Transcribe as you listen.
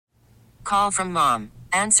call from mom.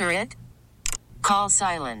 Answer it. Call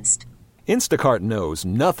silenced. Instacart knows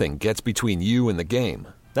nothing gets between you and the game.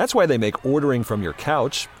 That's why they make ordering from your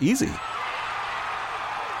couch easy.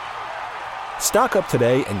 Stock up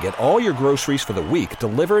today and get all your groceries for the week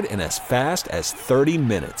delivered in as fast as 30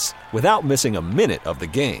 minutes without missing a minute of the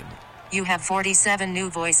game. You have 47 new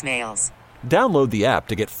voicemails. Download the app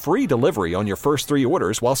to get free delivery on your first 3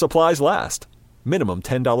 orders while supplies last. Minimum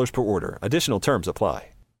 $10 per order. Additional terms apply.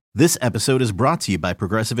 This episode is brought to you by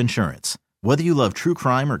Progressive Insurance. Whether you love true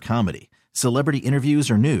crime or comedy, celebrity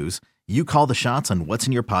interviews or news, you call the shots on what's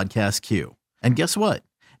in your podcast queue. And guess what?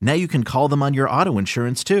 Now you can call them on your auto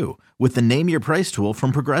insurance too with the Name Your Price tool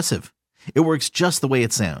from Progressive. It works just the way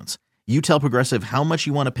it sounds. You tell Progressive how much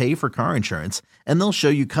you want to pay for car insurance, and they'll show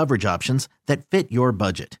you coverage options that fit your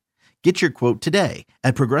budget. Get your quote today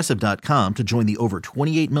at Progressive.com to join the over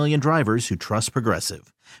 28 million drivers who trust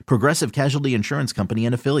Progressive. Progressive Casualty Insurance Company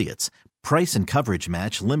and Affiliates. Price and coverage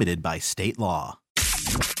match limited by state law.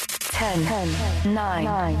 10,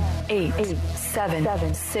 9, 8,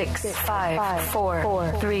 7, 6, 5,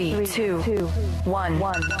 4, 3, 2, 1.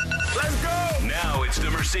 Let's go! Now it's the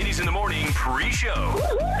Mercedes in the Morning pre-show.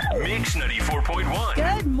 Mix 94.1.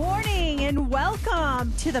 Good morning and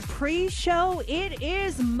welcome to the pre-show. It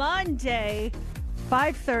is Monday,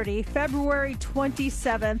 5:30, February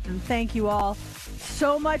 27th, and thank you all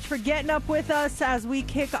so much for getting up with us as we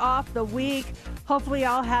kick off the week. Hopefully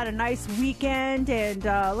y'all had a nice weekend, and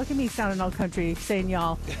look at me sounding all country, saying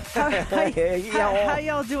y'all. How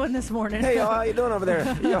y'all doing this morning? Hey, y'all, how you doing over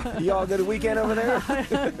there? Y'all good weekend over there?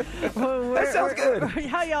 That sounds good.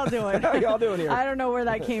 How y'all doing? How y'all doing here? I don't know where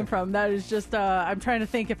that came from. That is just, I'm trying to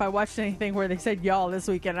think if I watched anything where they said y'all this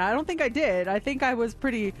weekend. I don't think I did. I think I was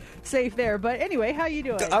pretty safe there. But anyway, how you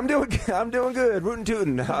doing? I'm doing good. Rootin'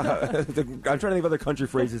 tootin'. I'm trying to think of other country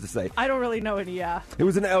phrases to say. I don't really know any, It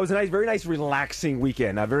was a nice, very nice, relaxing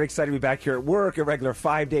weekend. I'm very excited to be back here at work, a regular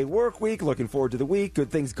 5-day work week. Looking forward to the week. Good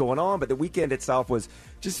things going on, but the weekend itself was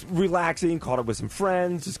just relaxing. Caught up with some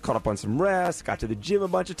friends, just caught up on some rest, got to the gym a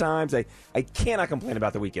bunch of times. I cannot complain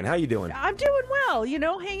about the weekend. How you doing? I'm doing well,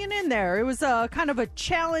 hanging in there. It was kind of a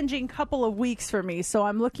challenging couple of weeks for me, so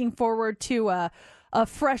I'm looking forward to a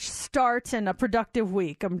fresh start and a productive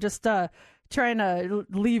week. I'm just trying to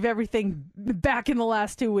leave everything back in the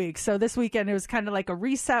last 2 weeks. So this weekend, it was kind of like a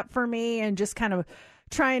reset for me and just kind of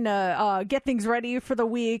trying to get things ready for the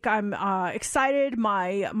week. I'm excited.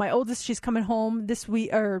 My oldest, she's coming home this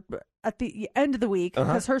week, or at the end of the week,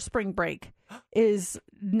 because her spring break is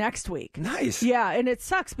next week. Nice. Yeah, and it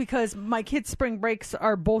sucks because my kids' spring breaks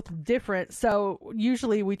are both different. So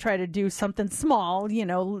usually we try to do something small,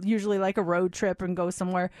 usually like a road trip and go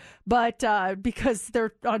somewhere. But because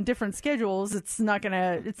they're on different schedules, it's not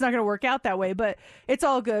gonna work out that way. But it's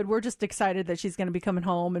all good. We're just excited that she's gonna be coming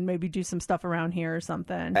home and maybe do some stuff around here or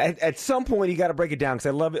something. At some point, you got to break it down, because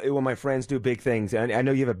I love it when my friends do big things. And I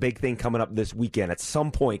know you have a big thing coming up this weekend. At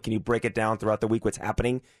some point, can you break it down throughout the week what's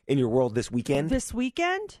happening in your world this weekend? This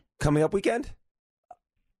weekend? Coming up weekend?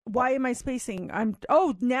 Why am I spacing?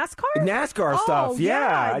 NASCAR? NASCAR stuff,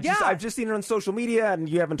 yeah. I've just seen it on social media, and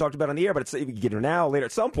you haven't talked about it on the air, but you can get it now, later.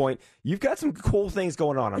 At some point, you've got some cool things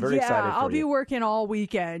going on. I'm very excited for you. I'll be working all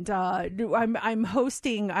weekend. I'm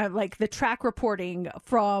hosting like the track reporting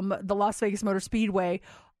from the Las Vegas Motor Speedway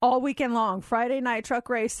all weekend long. Friday night truck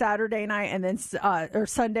race, Saturday night, and then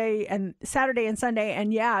Saturday and Sunday.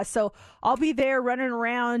 And so I'll be there running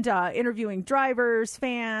around, interviewing drivers,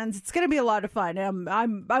 fans. It's going to be a lot of fun.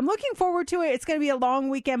 I'm looking forward to it. It's going to be a long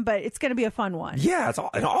weekend, but it's going to be a fun one. Yeah, it's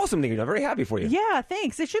an awesome thing. I'm very happy for you. Yeah,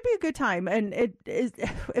 thanks. It should be a good time. And it is,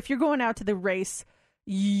 if you're going out to the race,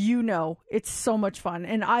 it's so much fun.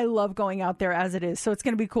 And I love going out there as it is. So it's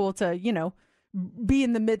going to be cool to, be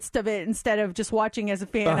in the midst of it instead of just watching as a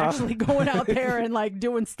fan, actually going out there and like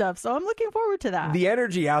doing stuff. So I'm looking forward to that. The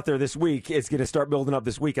energy out there this week is going to start building up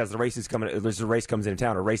this week as the race comes into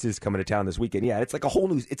town, or races coming to town this weekend. Yeah, it's like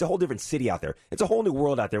it's a whole different city out there. It's a whole new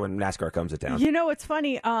world out there when NASCAR comes to town. It's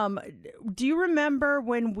funny. Do you remember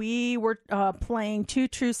when we were playing Two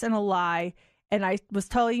Truths and a Lie, and I was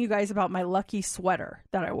telling you guys about my lucky sweater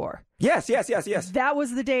that I wore? Yes. That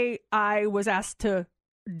was the day I was asked to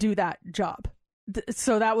do that job.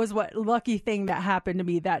 So that was what lucky thing that happened to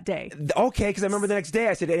me that day. Okay, because I remember the next day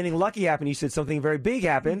I said, anything lucky happened. You said something very big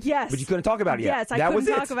happened. Yes. But you couldn't talk about it yet. Yes, I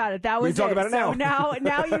couldn't talk about it. That was it. Talk about it now. So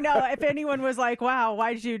now if anyone was like, wow,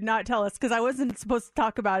 why did you not tell us? Because I wasn't supposed to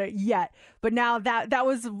talk about it yet. But now that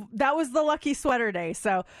was the lucky sweater day.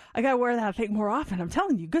 So I got to wear that thing more often. I'm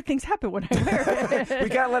telling you, good things happen when I wear it. We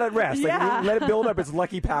got to let it rest. Yeah. Let it build up its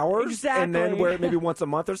lucky powers. Exactly. And then wear it maybe once a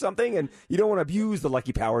month or something. And you don't want to abuse the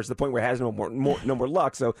lucky powers to the point where it has no more no more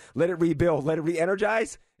luck. So let it rebuild, let it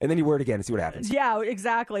re-energize, and then you wear it again and see what happens. Yeah,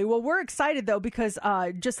 exactly. Well, we're excited, though, because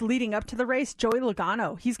just leading up to the race, Joey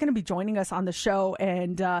Logano, he's going to be joining us on the show.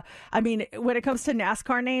 And, I mean, when it comes to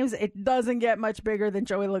NASCAR names, it doesn't get much bigger than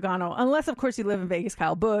Joey Logano. Unless, of course, you live in Vegas,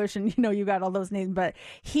 Kyle Busch, and, you know, you got all those names. But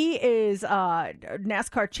he is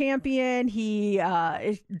NASCAR champion. He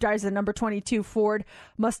drives the number 22 Ford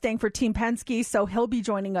Mustang for Team Penske. So he'll be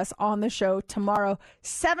joining us on the show tomorrow,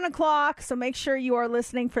 7 o'clock. So make sure you are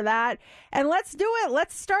listening for that. And let's do it.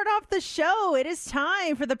 Let's start off the show. It is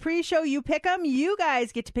time for the pre-show You Pick 'em. You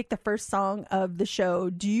guys get to pick the first song of the show.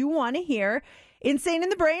 Do you want to hear Insane in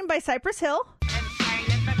the Brain by Cypress Hill?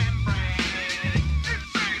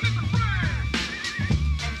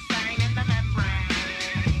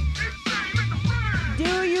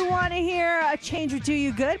 Do you want to hear A Change Would Do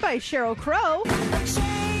You Good by Sheryl Crow?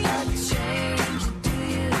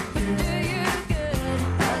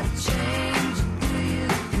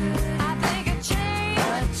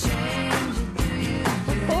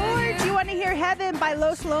 Heaven by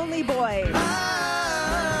Los Lonely Boys.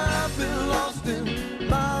 I've been lost in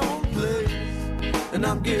my own place, and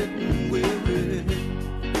I'm getting weary.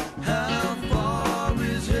 How far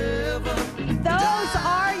is heaven? Those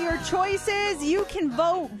are your choices. You can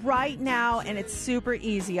vote right now, and it's super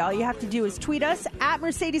easy. All you have to do is tweet us at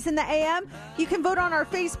Mercedes in the AM. You can vote on our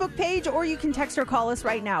Facebook page, or you can text or call us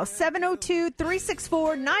right now,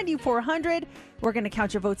 702-364-9400. We're going to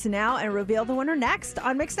count your votes now and reveal the winner next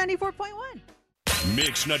on Mix 94.1.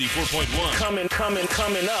 Mix 94.1. Coming up.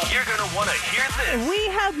 You're going to want to hear this. We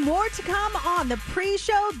have more to come on the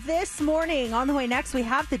pre-show this morning. On the way next, we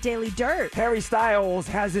have the Daily Dirt. Harry Styles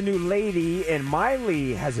has a new lady, and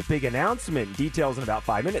Miley has a big announcement. Details in about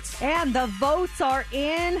 5 minutes. And the votes are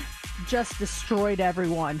in. Just destroyed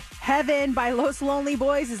everyone. Heaven by Los Lonely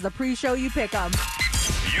Boys is the pre-show You Pick 'em.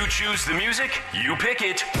 You choose the music, you pick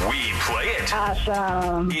it, we play it.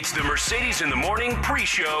 Awesome. It's the Mercedes in the Morning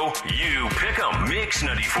pre-show. You pick 'em. Mix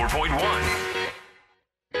 94.1.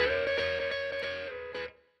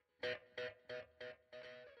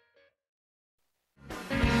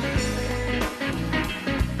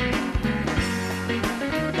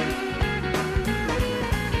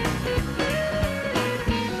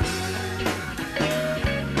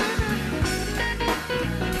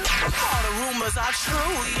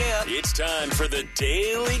 It's time for the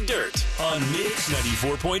Daily Dirt on Mix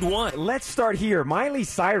 94.1. Let's start here. Miley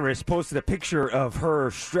Cyrus posted a picture of her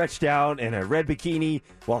stretched out in a red bikini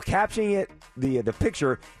while captioning the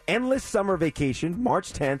picture, Endless Summer Vacation,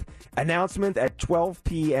 March 10th, announcement at 12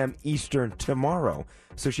 p.m. Eastern tomorrow.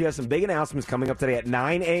 So she has some big announcements coming up today at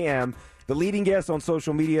 9 a.m. The leading guest on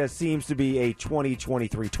social media seems to be a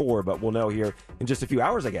 2023 tour, but we'll know here in just a few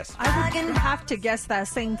hours, I guess. I would have to guess that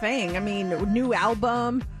same thing. I mean, new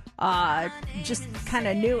album, just kind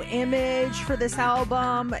of new image for this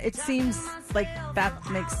album. It seems like that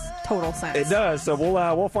makes total sense. It does. So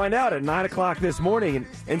we'll find out at 9 o'clock this morning.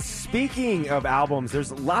 And speaking of albums,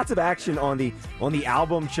 there's lots of action on the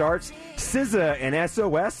album charts. SZA and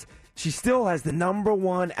SOS. She still has the number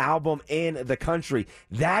one album in the country.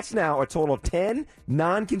 That's now a total of 10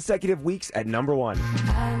 non-consecutive weeks at number one.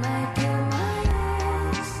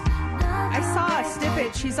 I saw a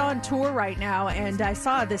snippet. She's on tour right now, and I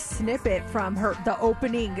saw this snippet from the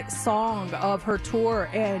opening song of her tour,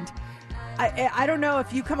 and I don't know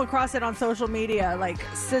if you come across it on social media, like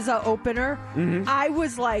SZA opener. Mm-hmm. I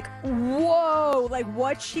was like, whoa, like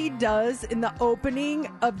what she does in the opening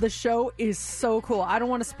of the show is so cool. I don't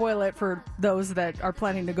want to spoil it for those that are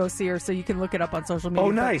planning to go see her, so you can look it up on social media. Oh,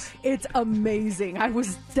 nice. It's amazing. I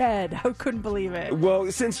was dead. I couldn't believe it.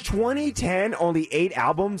 Well, since 2010, only 8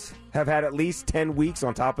 albums have had at least 10 weeks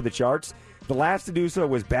on top of the charts. The last to do so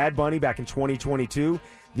was Bad Bunny back in 2022.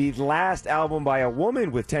 The last album by a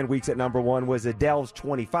woman with 10 weeks at number one was Adele's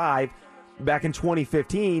 25 back in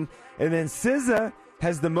 2015. And then SZA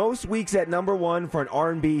has the most weeks at number one for an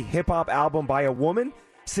R&B hip-hop album by a woman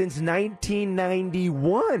since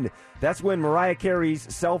 1991. That's when Mariah Carey's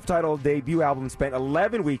self-titled debut album spent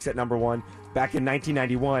 11 weeks at number one back in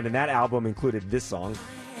 1991. And that album included this song.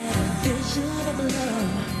 Vision of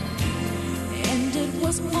love, and it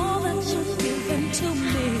was all that you've given to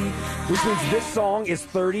me. Which means this song is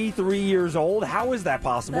 33 years old. How is that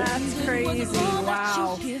possible? That's crazy.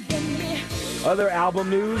 Wow. Other album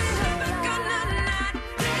news.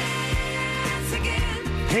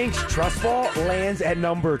 Pink's Trust Fall lands at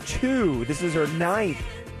number 2. This is her 9th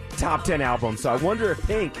top 10 album. So I wonder if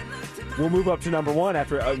Pink will move up to number 1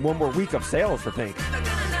 after one more week of sales for Pink.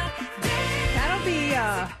 That'll be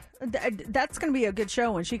That's going to be a good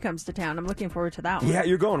show when she comes to town. I'm looking forward to that one. Yeah,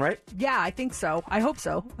 you're going, right? Yeah, I think so. I hope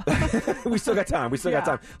so. We still got time. Got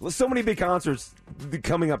time. So many big concerts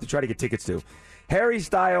coming up to try to get tickets to. Harry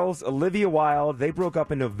Styles, Olivia Wilde, they broke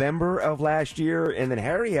up in November of last year, and then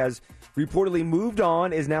Harry has reportedly moved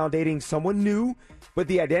on, is now dating someone new, but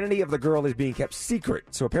the identity of the girl is being kept secret.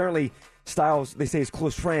 So apparently Styles, they say his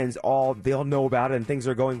close friends, they all know about it, and things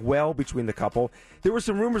are going well between the couple. There were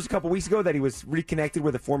some rumors a couple weeks ago that he was reconnected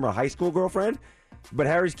with a former high school girlfriend, but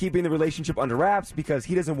Harry's keeping the relationship under wraps because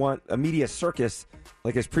he doesn't want a media circus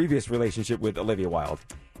like his previous relationship with Olivia Wilde.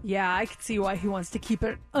 Yeah, I could see why he wants to keep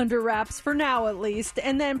it under wraps for now, at least.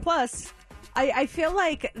 And then plus, I feel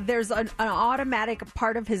like there's an automatic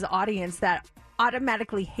part of his audience that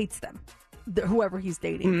automatically hates them, whoever he's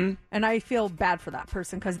dating. Mm-hmm. And I feel bad for that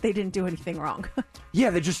person because they didn't do anything wrong. Yeah,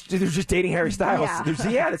 they're just dating Harry Styles.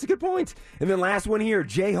 Yeah. That's a good point. And then last one here,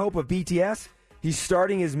 J-Hope of BTS. He's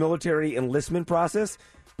starting his military enlistment process,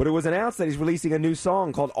 but it was announced that he's releasing a new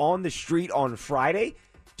song called On the Street on Friday.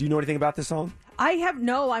 Do you know anything about this song?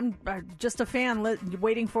 I'm just a fan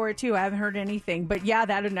waiting for it too. I haven't heard anything. But yeah,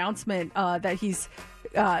 that announcement that he's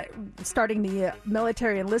starting the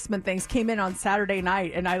military enlistment things came in on Saturday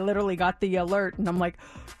night, and I literally got the alert, and I'm like,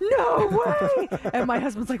 no way! And my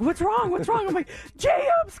husband's like, what's wrong? I'm like,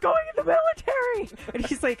 J-Hope's going in the military! And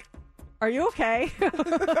he's like, are you okay?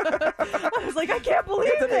 I was like, I can't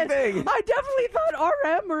believe it. I definitely thought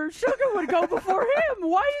RM or Sugar would go before him.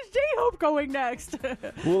 Why is J-Hope going next?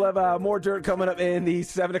 We'll have more dirt coming up in the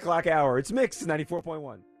 7 o'clock hour. It's Mix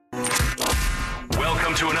 94.1.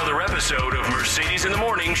 Welcome to another episode of Mercedes in the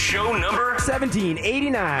Morning, show number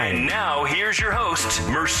 1789. And now, here's your hosts,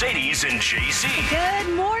 Mercedes and JC.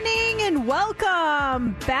 Good morning and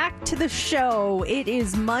welcome back to the show. It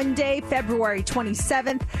is Monday, February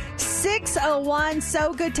 27th, 6:01.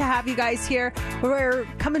 So good to have you guys here. We're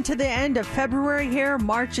coming to the end of February here.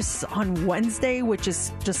 March is on Wednesday, which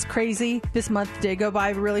is just crazy. This month did go by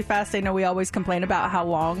really fast. I know we always complain about how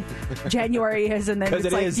long January is, and then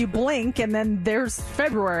it's like you blink and then there's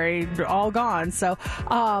February all gone. So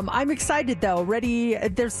I'm excited though. Ready?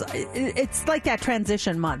 It's like that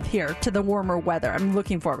transition month here to the warmer weather. I'm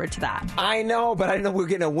looking forward to that. I know, but I know we're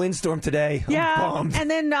getting a windstorm today. Yeah, I'm bummed. And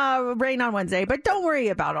then rain on Wednesday. But don't worry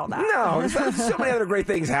about all that. No, there's so many other great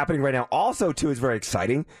things happening right now. Also, too, is very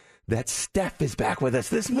exciting that Steph is back with us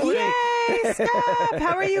this morning. Yay, Steph!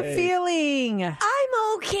 How are you feeling?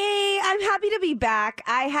 I'm okay. I'm happy to be back.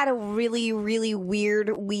 I had a really, really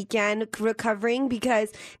weird weekend recovering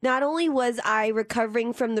because not only was I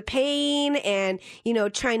recovering from the pain and,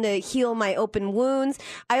 trying to heal my open wounds,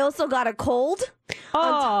 I also got a cold.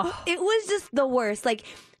 Oh. It was just the worst.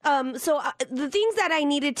 The things that I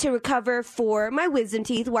needed to recover for my wisdom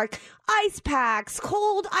teeth were ice packs,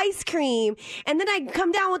 cold ice cream. And then I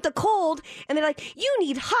come down with the cold and they're like, you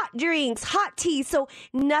need hot drinks, hot tea. So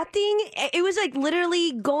nothing, it was like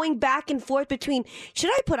literally going back and forth between, should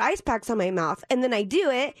I put ice packs on my mouth? And then I do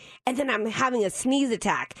it. And then I'm having a sneeze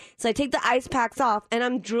attack. So I take the ice packs off and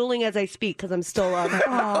I'm drooling as I speak because I'm still on.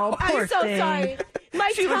 Oh, poor I'm so thing. sorry.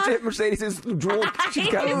 She legit, Mercedes is drooling. She's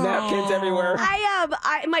got napkins everywhere.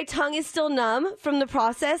 My tongue is still numb from the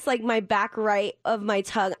process. Like my back right of my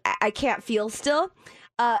tongue, I can't feel still.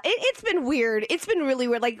 It's been weird. It's been really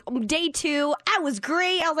weird. Like day 2, I was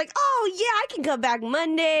great. I was like, oh yeah, I can come back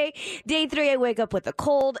Monday. Day 3, I wake up with a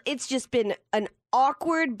cold. It's just been an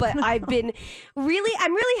awkward, but I'm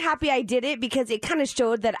really happy I did it because it kind of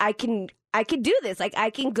showed that I can do this. Like I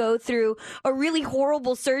can go through a really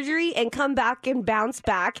horrible surgery and come back and bounce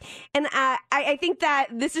back. And I think that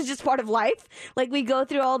this is just part of life. Like we go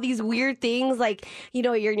through all these weird things, like,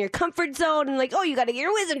 you're in your comfort zone and like, oh, you got to get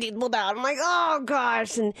your wisdom teeth pulled out. I'm like, oh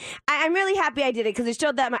gosh. And I'm really happy I did it because it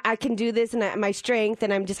showed that I can do this and my strength.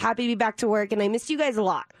 And I'm just happy to be back to work. And I missed you guys a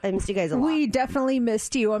lot. We definitely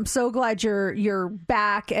missed you. I'm so glad you're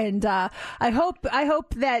back. And I hope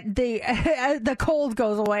that the cold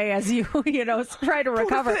goes away as you try to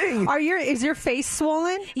recover. Is your face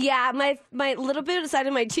swollen? Yeah, my little bit of the side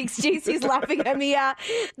of my cheeks, JC's laughing at me. Yeah,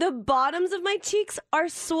 the bottoms of my cheeks are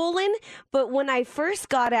swollen, but when I first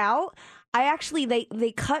got out, I actually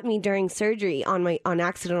they cut me during surgery on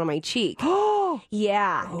accident on my cheek. Oh,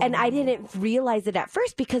 yeah, and I didn't realize it at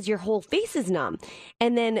first because your whole face is numb.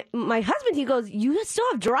 And then my husband, he goes, "You still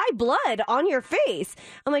have dry blood on your face."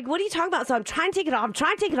 I'm like, "What are you talking about?" So I'm trying to take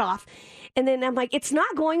it off. And then I'm like, it's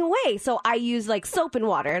not going away. So I use like soap and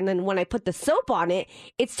water. And then when I put the soap on it,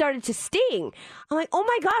 it started to sting. I'm like, oh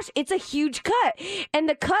my gosh, it's a huge cut. And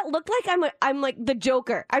the cut looked like I'm like the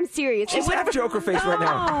Joker. I'm serious. She's half Joker face right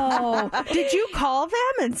now. Oh, did you call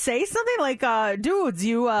them and say something like, dudes,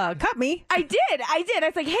 you cut me? I did. I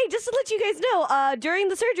was like, hey, just to let you guys know, during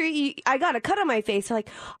the surgery, I got a cut on my face. They're like,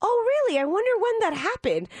 oh, really? I wonder when that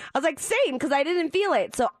happened. I was like, same, because I didn't feel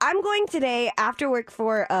it. So I'm going today after work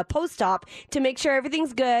for a post-op to make sure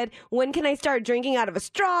everything's good. When can I start drinking out of a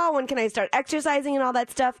straw? When can I start exercising and all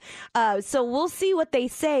that stuff? So we'll see what they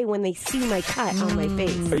say when they see my cut on my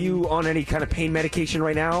face. Are you on any kind of pain medication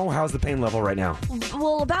right now? How's the pain level right now?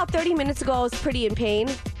 Well, about 30 minutes ago, I was pretty in pain.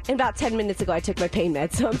 And about 10 minutes ago, I took my pain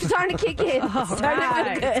meds. So I'm starting to kick in. It's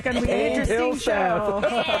going to be an interesting show.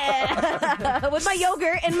 Yeah. With my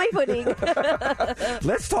yogurt and my pudding.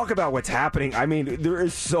 Let's talk about what's happening. I mean, there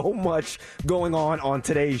is so much going on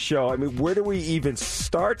today's show. I mean, where do we even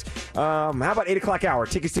start? How about 8 o'clock hour?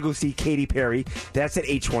 Tickets to go see Katy Perry. That's at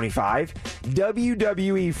 8:25.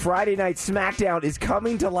 WWE Friday Night SmackDown is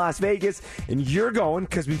coming to Las Vegas, and you're going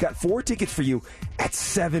because we've got 4 tickets for you at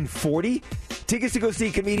 7:40. Tickets to go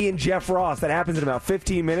see comedian Jeff Ross. That happens in about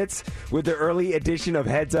 15 minutes with the early edition of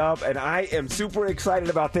Heads Up. And I am super excited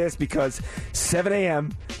about this because 7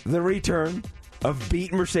 a.m., the return of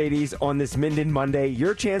Beat Mercedes on this Minden Monday.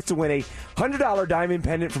 Your chance to win a $100 diamond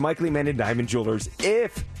pendant from Michael E. Menden Diamond Jewelers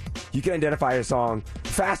if you can identify a song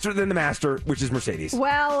faster than the master, which is Mercedes.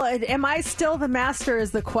 Well, am I still the master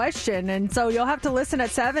is the question. And so you'll have to listen at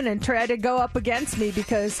 7 and try to go up against me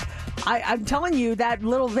because I'm telling you, that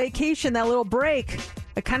little vacation, that little break,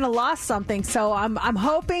 I kind of lost something. So I'm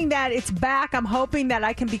hoping that it's back. I'm hoping that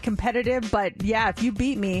I can be competitive. But yeah, if you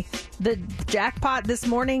beat me, the jackpot this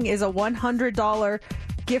morning is a $100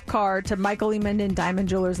 gift card to Michael E. Menden Diamond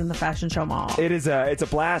Jewelers in the Fashion Show Mall. It's a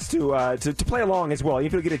blast to play along as well.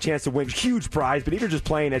 Even if you get a chance to win a huge prize, but if you're just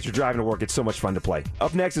playing as you're driving to work, it's so much fun to play.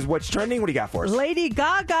 Up next is What's Trending. What do you got for us? Lady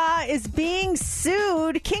Gaga is being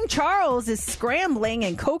sued. King Charles is scrambling,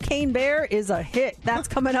 and Cocaine Bear is a hit. That's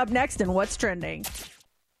coming up next in What's Trending.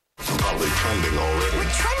 Probably trending already. We're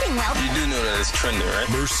trending well. You do know that it's trending, right?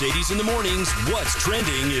 Mercedes in the mornings. What's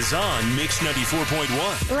trending is on Mix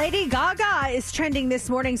 94.1. Lady Gaga is trending this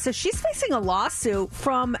morning, so she's facing a lawsuit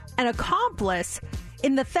from an accomplice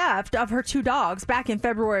in the theft of her 2 dogs back in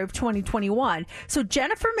February of 2021. So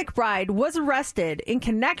Jennifer McBride was arrested in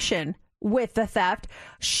connection with the theft.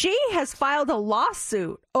 She has filed a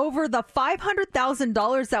lawsuit over the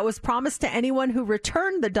 $500,000 that was promised to anyone who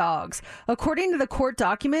returned the dogs. According to the court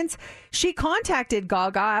documents, she contacted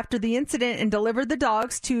Gaga after the incident and delivered the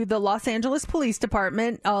dogs to the Los Angeles Police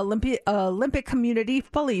Department, Olympic Community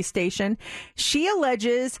Police Station. She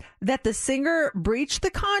alleges that the singer breached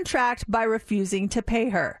the contract by refusing to pay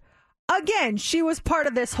her. Again, she was part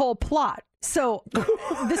of this whole plot. So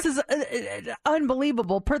this is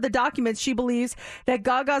unbelievable. Per the documents, she believes that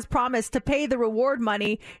Gaga's promise to pay the reward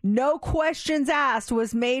money, no questions asked,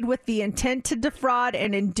 was made with the intent to defraud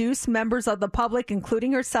and induce members of the public,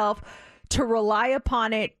 including herself, to rely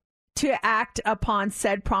upon it to act upon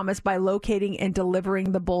said promise by locating and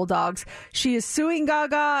delivering the bulldogs. She is suing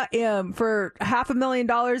Gaga for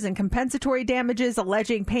 $500,000 in compensatory damages,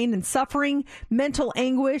 alleging pain and suffering, mental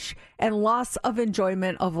anguish, and loss of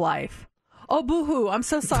enjoyment of life. Oh, boo-hoo. I'm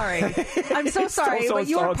so sorry. I'm so sorry, but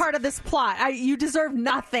you were part of this plot. You deserve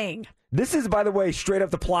nothing. This is, by the way, straight up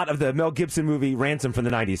the plot of the Mel Gibson movie Ransom from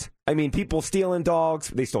the 90s. I mean, people stealing dogs.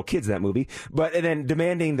 They stole kids in that movie. But and then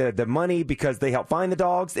demanding the money because they helped find the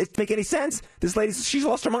dogs. It doesn't make any sense. This lady, she's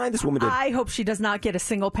lost her mind, this woman did. I hope she does not get a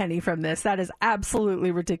single penny from this. That is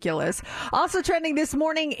absolutely ridiculous. Also trending this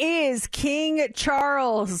morning is King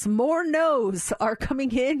Charles. More no's are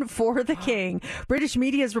coming in for the king. British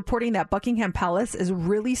media is reporting that Buckingham Palace is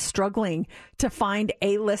really struggling to find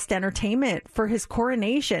A-list entertainment for his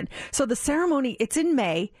coronation. So the ceremony, it's in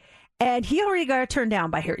May, and he already got turned down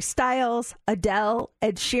by Harry Styles, Adele,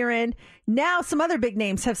 Ed Sheeran. Now some other big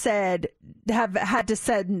names have had to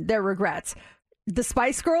send their regrets. The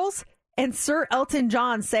Spice Girls and Sir Elton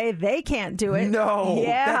John say they can't do it. No.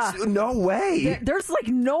 Yeah. No way. There's like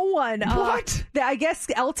no one. What? I guess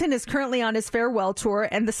Elton is currently on his farewell tour,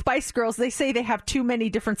 and the Spice Girls, they say they have too many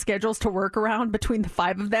different schedules to work around between the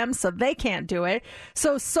 5 of them, so they can't do it.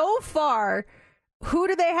 So far, who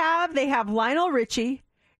do they have? They have Lionel Richie.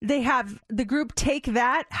 They have the group Take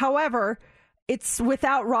That. However, it's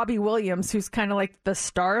without Robbie Williams, who's kind of like the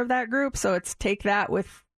star of that group. So it's Take That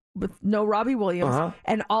with with no Robbie Williams,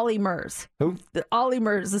 and Ollie Murs. Who? Ollie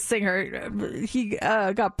Murs, the singer. He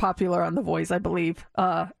got popular on The Voice, I believe.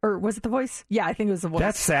 Or was it The Voice? Yeah, I think it was The Voice.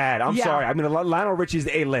 That's sad. I'm sorry. I mean, Lionel Richie's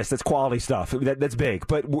A-list. That's quality stuff. That's big.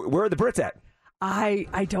 But where are the Brits at?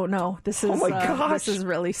 I don't know. This is oh my gosh. This is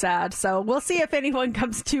really sad. So we'll see if anyone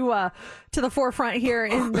comes to the forefront here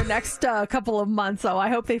in the next couple of months. So I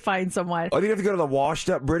hope they find someone. Oh, do you have to go to the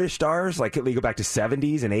washed-up British stars? Like, you go back to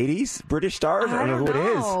 70s and 80s British stars? I don't know who it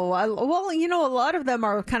is. Well, you know, a lot of them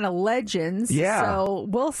are kind of legends. Yeah. So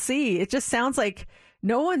we'll see. It just sounds like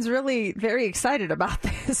no one's really very excited about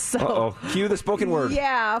this. So. Uh-oh. Cue the spoken word.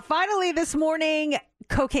 Yeah. Finally, this morning,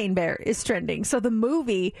 Cocaine Bear is trending. So the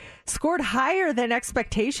movie scored higher than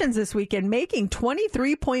expectations this weekend, making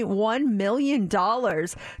 $23.1 million.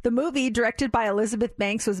 The movie, directed by Elizabeth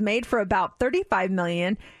Banks, was made for about $35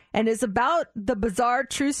 million and is about the bizarre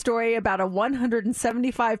true story about a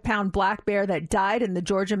 175-pound black bear that died in the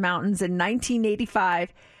Georgia mountains in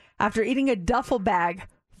 1985 after eating a duffel bag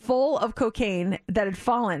full of cocaine that had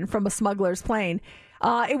fallen from a smuggler's plane.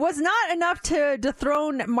 It was not enough to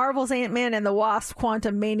dethrone Marvel's Ant-Man and the Wasp: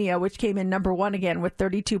 Quantumania, which came in number one again with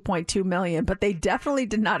 $32.2 million, but they definitely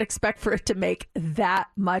did not expect for it to make that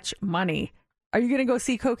much money. Are you going to go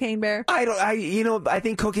see Cocaine Bear? I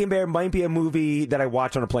think Cocaine Bear might be a movie that I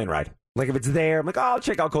watch on a plane ride. Like, if it's there, I'm like, oh, I'll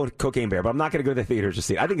check out Cocaine Bear, but I'm not going to go to the theaters to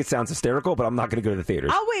see it. I think it sounds hysterical, but I'm not going to go to the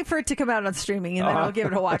theaters. I'll wait for it to come out on streaming, and then I'll give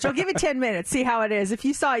it a watch. I'll give it 10 minutes, see how it is. If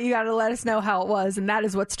you saw it, you got to let us know how it was, and that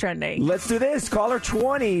is what's trending. Let's do this. Caller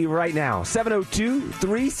 20 right now,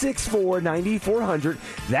 702-364-9400.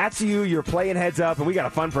 That's you. You're playing Heads Up, and we got a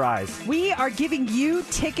fun prize. We are giving you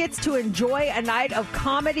tickets to enjoy a night of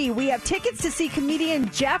comedy. We have tickets to see comedian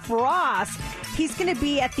Jeff Ross. He's going to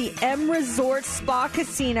be at the M Resort Spa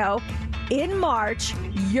Casino in March.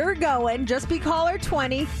 You're going. Just be caller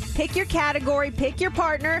 20. Pick your category. Pick your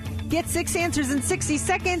partner. Get 6 answers in 60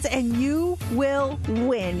 seconds, and you will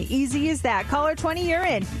win. Easy as that. Caller 20, you're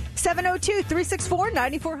in.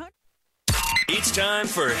 702-364-9400. It's time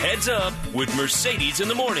for Heads Up with Mercedes in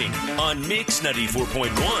the Morning on Mix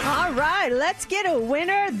 94.1. All right, let's get a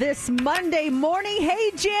winner this Monday morning.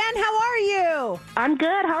 Hey, Jan, how are you? I'm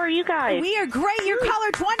good. How are you guys? We are great. You're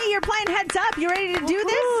caller 20. You're playing Heads Up. You ready to do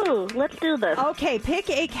this? Let's do this. Okay, pick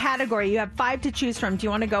a category. You have 5 to choose from. Do you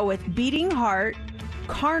want to go with Beating Heart,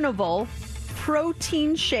 Carnival,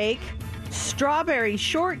 Protein Shake, Strawberry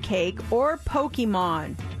Shortcake, or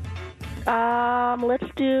Pokemon? Let's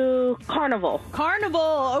do Carnival.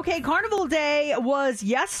 Carnival. Okay, Carnival Day was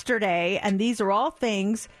yesterday, and these are all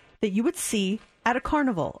things that you would see at a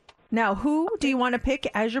carnival. Now, who do you want to pick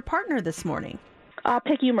as your partner this morning? I'll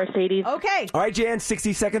pick you, Mercedes. Okay. All right, Jan,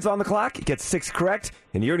 60 seconds on the clock. Get 6 correct,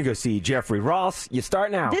 and you're going to go see Jeffrey Ross. You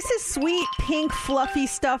start now. This is sweet, pink, fluffy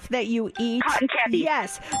stuff that you eat. Cotton candy.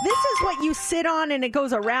 Yes. This is what you sit on, and it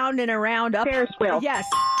goes around and around. Up. Ferris wheel. Yes.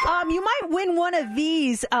 You might win one of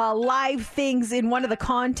these live things in one of the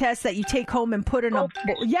contests that you take home and put in a...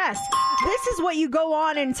 Yes. This is what you go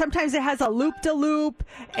on, and sometimes it has a loop-de-loop,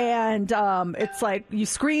 and it's like you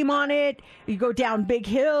scream on it. You go down big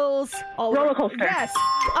hills. Roller coaster. Yes.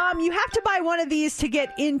 You have to buy one of these to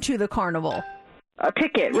get into the carnival. A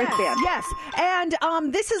ticket, wristband. Yes, and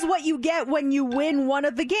this is what you get when you win one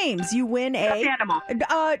of the games. You win a animal.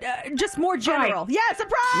 Just more general. Prize. Yes, a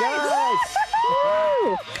prize. Yes.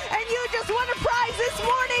 Woo! And you just won a prize this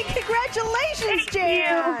morning. Congratulations,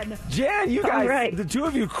 Jan. Jan, you guys, right. The two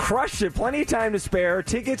of you crushed it. Plenty of time to spare.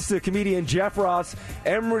 Tickets to comedian Jeff Ross,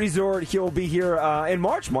 M Resort. He'll be here in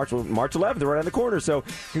March 11th, right around the corner. So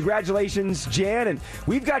congratulations, Jan. And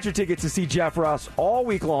we've got your tickets to see Jeff Ross all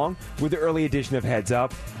week long with the early edition of Heads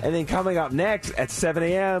Up. And then coming up next at 7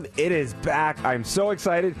 a.m., it is back. I'm so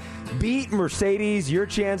excited. Beat Mercedes, your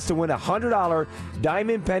chance to win a $100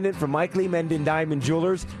 diamond pendant from Mike Lee Menden Diamond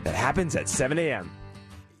Jewelers. That happens at 7 a.m.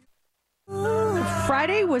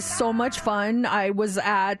 Friday was so much fun. I was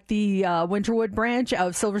at the Winterwood branch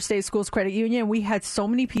of Silver State Schools Credit Union. We had so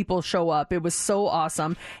many people show up. It was so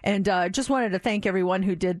awesome. And just wanted to thank everyone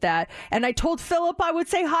who did that. And I told Philip I would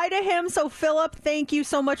say hi to him. So Philip, thank you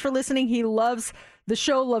so much for listening. He loves the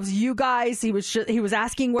show, loves you guys. He was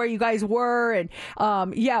asking where you guys were, and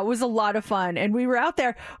it was a lot of fun. And we were out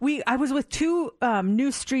there. I was with 2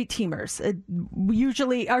 new street teamers.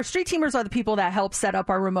 Usually, our street teamers are the people that help set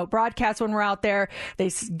up our remote broadcast when we're out there.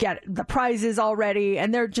 They get the prizes already,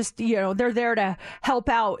 and they're just they're there to help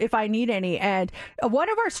out if I need any. And one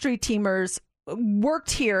of our street teamers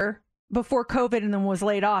worked here before COVID and then was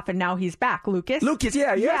laid off, and now he's back. Lucas,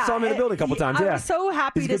 yeah. Saw him in the building a couple times. I Yeah, was so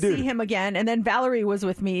happy He's a to good dude. see him again. And then Valerie was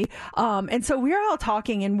with me, and so we're all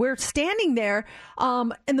talking, and we're standing there,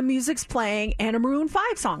 and the music's playing, and a Maroon 5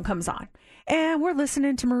 song comes on, and we're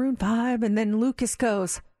listening to Maroon 5, and then Lucas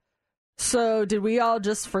goes, "So did we all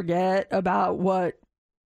just forget about what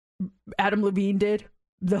Adam Levine did?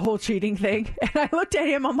 The whole cheating thing?" And I looked at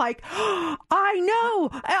him, I'm like, I know.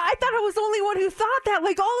 I thought I was the only one who thought that.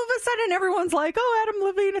 Like, all of a sudden, everyone's like, oh, Adam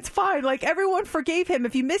Levine, it's fine. Like, everyone forgave him.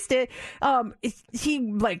 If you missed it,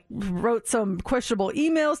 he, like, wrote some questionable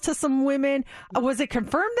emails to some women. Was it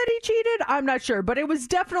confirmed that he cheated? I'm not sure. But it was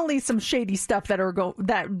definitely some shady stuff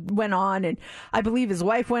that went on. And I believe his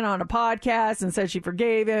wife went on a podcast and said she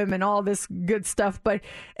forgave him and all this good stuff. But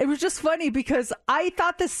it was just funny because I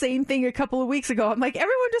thought the same thing a couple of weeks ago. I'm like,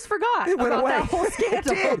 everyone just forgot about that whole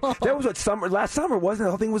scandal. It did. That was what last summer wasn't.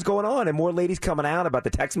 The whole thing was going on, and more ladies coming out about the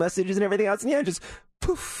text messages and everything else. And yeah, just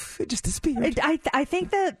poof, it just disappeared. I think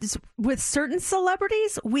that with certain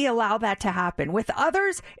celebrities, we allow that to happen. With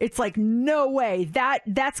others, it's like, no way.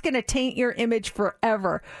 That's going to taint your image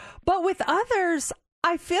forever. But with others,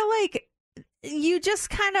 I feel like you just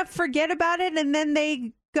kind of forget about it, and then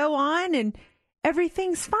they go on and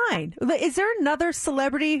everything's fine. Is there another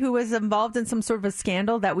celebrity who was involved in some sort of a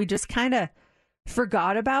scandal that we just kind of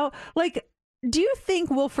forgot about? Like, do you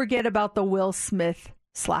think we'll forget about the Will Smith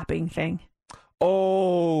slapping thing?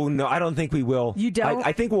 Oh no, I don't think we will. You don't?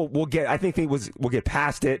 I think we'll get. I think we'll get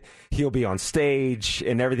past it. He'll be on stage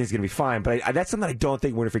and everything's gonna be fine. But that's something I don't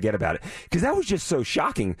think we're gonna forget about it, because that was just so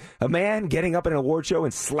shocking. A man getting up at an award show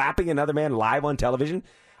and slapping another man live on television.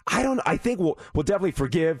 I think we'll definitely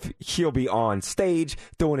forgive. He'll be on stage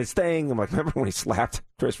doing his thing. I'm like, remember when he slapped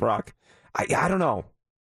Chris Rock? I don't know.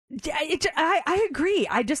 I agree.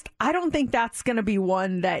 I don't think that's going to be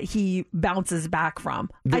one that he bounces back from.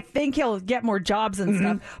 I think he'll get more jobs and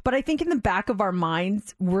stuff, but I think in the back of our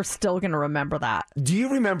minds, we're still going to remember that. Do you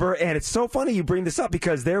remember, and it's so funny you bring this up,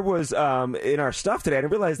 because there was, in our stuff today, I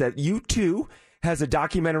didn't realize that U2 has a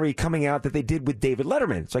documentary coming out that they did with David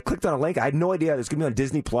Letterman. So I clicked on a link. I had no idea. It's going to be on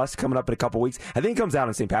Disney Plus coming up in a couple weeks. I think it comes out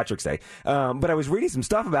on St. Patrick's Day. But I was reading some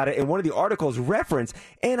stuff about it, and one of the articles referenced,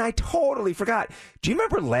 and I totally forgot. Do you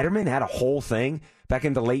remember Letterman had a whole thing back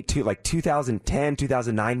in the late 2010,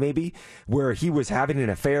 2009 maybe, where he was having an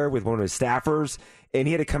affair with one of his staffers, and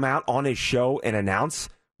he had to come out on his show and announce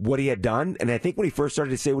what he had done? And I think when he first started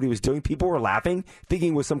to say what he was doing, people were laughing,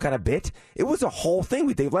 thinking it was some kind of bit. It was a whole thing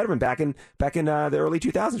with Dave Letterman back in the early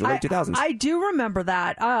 2000s or late 2000s. I do remember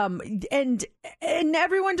that. And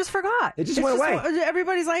everyone just forgot. It just went away.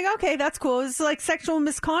 Everybody's like, okay, that's cool. It's like sexual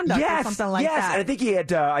misconduct or something like that. Yes, and I think he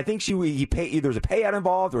had. I think he paid. Either there was a payout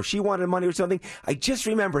involved, or she wanted money or something. I just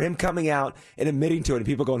remember him coming out and admitting to it, and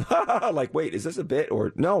people going, ha, ha, ha, like, wait, is this a bit,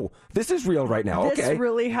 or no? This is real right now. This okay,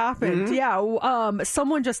 really happened. Mm-hmm. Yeah.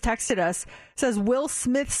 Someone just texted us, says Will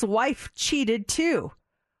Smith's wife cheated too.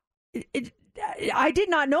 I did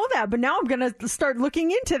not know that, but now I'm going to start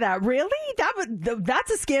looking into that. Really?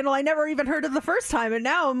 That's a scandal I never even heard of the first time, and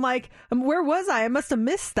now I'm like, where was I? I must have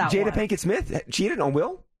missed that Jada one. Pinkett Smith cheated on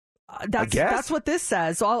Will? That's what this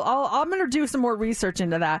says. So I'm going to do some more research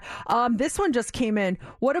into that. This one just came in.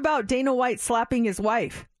 What about Dana White slapping his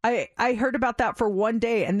wife? I heard about that for one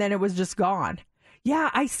day, and then it was just gone.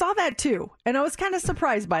 Yeah, I saw that too, and I was kind of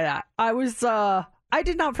surprised by that. I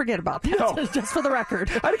did not forget about that, no. Just for the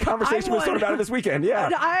record. I had a conversation with someone about it this weekend,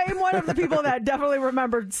 yeah. I'm one of the people that definitely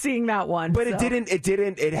remembered seeing that one. But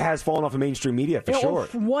it has fallen off of mainstream media for sure.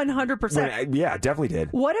 100%. Yeah, it definitely did.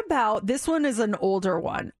 What about, this one is an older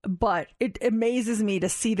one, but it amazes me to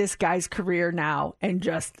see this guy's career now and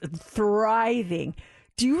just thriving.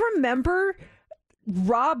 Do you remember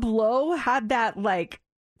Rob Lowe had that, like,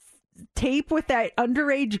 tape with that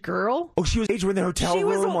underage girl? Oh, she was in the hotel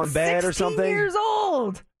room on bed or something? 16 years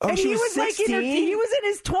old. Oh, and she was 16? He was in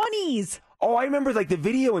his 20s. Oh, I remember like the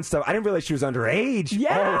video and stuff. I didn't realize she was underage.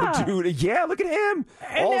 Yeah. Oh, dude. Yeah, look at him.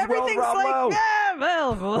 And All's everything's well, like,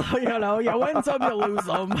 Rob Lowe. yeah, well, you win some, you lose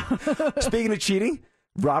some. Speaking of cheating,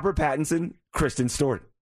 Robert Pattinson, Kristen Stewart.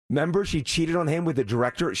 Remember, she cheated on him with the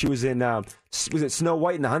director. She was in, was it Snow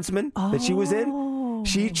White and the Huntsman that she was in?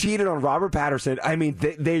 She cheated on Robert Pattinson. I mean,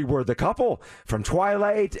 they were the couple from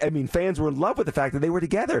Twilight. I mean, fans were in love with the fact that they were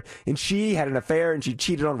together. And she had an affair, and she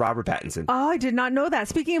cheated on Robert Pattinson. Oh, I did not know that.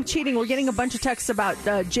 Speaking of cheating, we're getting a bunch of texts about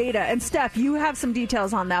Jada. And Steph, you have some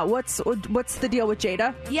details on that. What's the deal with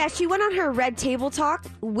Jada? Yeah, she went on her Red Table Talk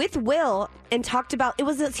with Will and talked about, it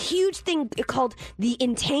was this huge thing called the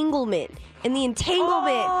entanglement. and the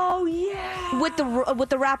entanglement. Oh yeah, with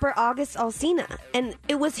the rapper August Alsina, and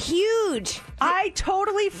it was huge. I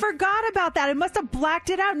totally forgot about that. I must have blacked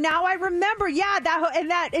it out. Now I remember. Yeah,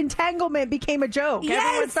 that entanglement became a joke. Yes.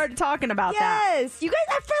 Everyone started talking about that. Yes, you guys.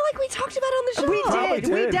 I felt like we talked about it on the show. We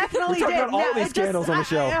did. We definitely we talked did. about all these scandals on the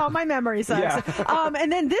show. Oh, my memory sucks. Yeah.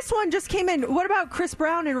 And then this one just came in. What about Chris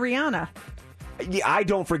Brown and Rihanna? Yeah, I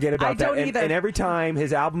don't forget about that. Don't either. And every time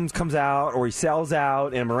his album comes out or he sells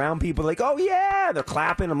out and I'm around people like, oh, yeah, they're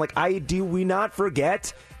clapping. I'm like, do we not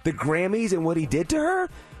forget the Grammys and what he did to her?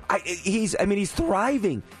 He's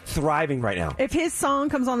thriving right now. If his song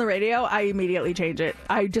comes on the radio, I immediately change it.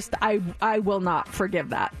 I will not forgive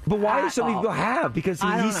that. But why do so many people have? Because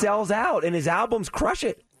he sells out and his albums crush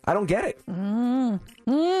it. I don't get it.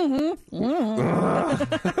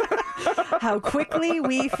 How quickly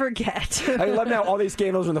we forget. I love now all these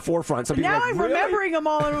scandals are in the forefront. So now like, I'm really? remembering them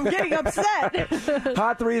all and I'm getting upset.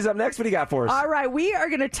 Hot 3 is up next. What do you got for us? All right, we are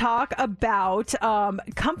going to talk about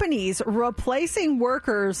companies replacing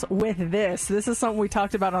workers with this. This is something we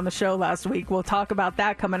talked about on the show last week. We'll talk about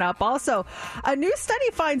that coming up. Also, a new study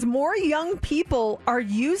finds more young people are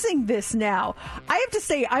using this now. I have to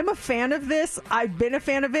say, I'm a fan of this. I've been a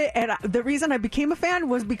fan of it, and the reason I became a fan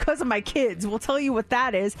was because of my kids. We'll tell you what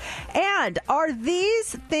that is. And are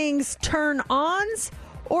these things turn-ons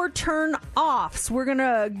or turn-offs? We're going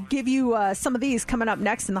to give you some of these coming up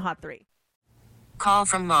next in the Hot 3. Call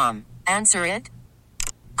from mom. Answer it.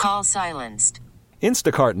 Call silenced.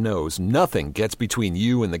 Instacart knows nothing gets between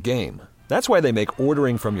you and the game. That's why they make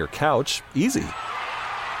ordering from your couch easy.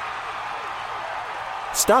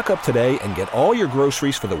 Stock up today and get all your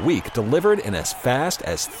groceries for the week delivered in as fast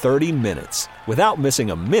as 30 minutes without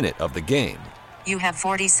missing a minute of the game. You have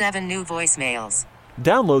 47 new voicemails.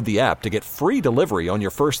 Download the app to get free delivery on your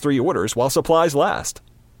first 3 orders while supplies last.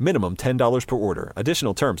 Minimum $10 per order.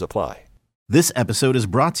 Additional terms apply. This episode is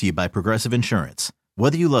brought to you by Progressive Insurance.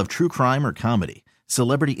 Whether you love true crime or comedy,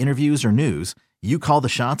 celebrity interviews or news, you call the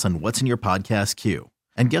shots on what's in your podcast queue.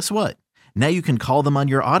 And guess what? Now you can call them on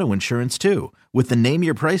your auto insurance too with the Name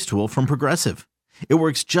Your Price tool from Progressive. It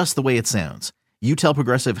works just the way it sounds. You tell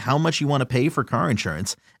Progressive how much you want to pay for car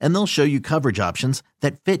insurance, and they'll show you coverage options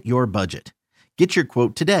that fit your budget. Get your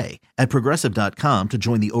quote today at Progressive.com to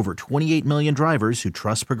join the over 28 million drivers who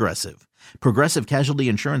trust Progressive. Progressive Casualty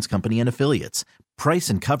Insurance Company and Affiliates. Price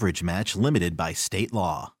and coverage match limited by state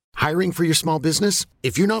law. Hiring for your small business?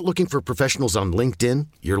 If you're not looking for professionals on LinkedIn,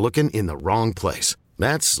 you're looking in the wrong place.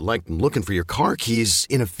 That's like looking for your car keys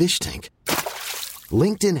in a fish tank.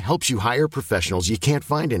 LinkedIn helps you hire professionals you can't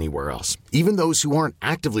find anywhere else, even those who aren't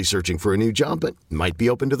actively searching for a new job but might be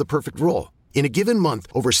open to the perfect role. In a given month,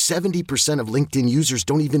 over 70% of LinkedIn users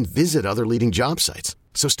don't even visit other leading job sites.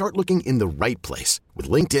 So start looking in the right place. With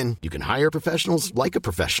LinkedIn, you can hire professionals like a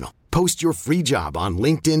professional. Post your free job on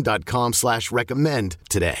linkedin.com/recommend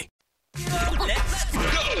today.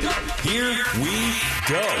 Here we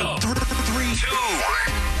go. 3, 2.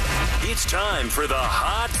 It's time for the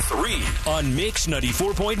Hot 3 on Mix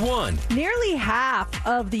 94.1. Nearly half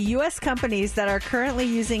of the U.S. companies that are currently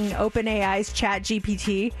using OpenAI's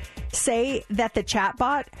ChatGPT say that the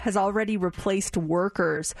chatbot has already replaced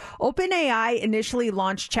workers. OpenAI initially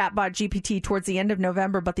launched chatbot GPT towards the end of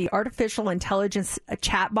November, but the artificial intelligence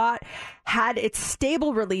chatbot had its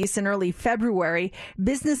stable release in early February.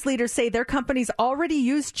 Business leaders say their companies already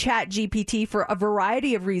use ChatGPT for a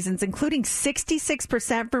variety of reasons, including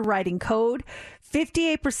 66% for writing code,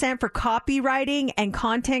 58% for copywriting and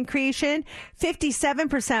content creation,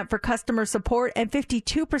 57% for customer support, and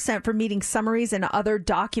 52% for meeting summaries and other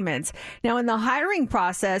documents. Now, in the hiring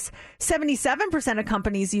process, 77% of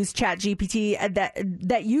companies use ChatGPT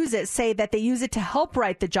that use it say that they use it to help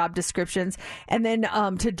write the job descriptions and then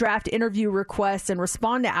to draft interview requests and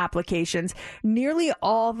respond to applications. Nearly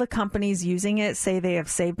all the companies using it say they have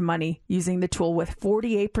saved money using the tool, with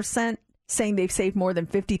 48% saying they've saved more than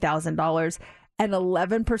 $50,000. And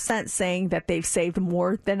 11% saying that they've saved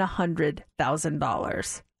more than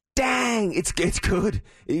 $100,000. Dang, it's good.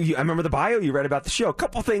 I remember the bio you read about the show. A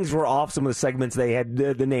couple things were off. Some of the segments, they had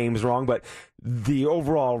the names wrong, but the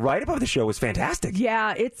overall write-up of the show was fantastic.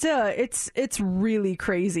 Yeah, it's really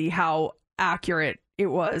crazy how accurate it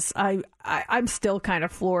was. I'm still kind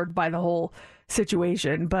of floored by the whole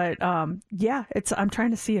situation, but yeah, I'm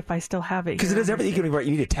trying to see if I still have it because it does everything you can write.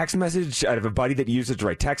 You need a text message out of a buddy that you use it to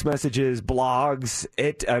write text messages, blogs.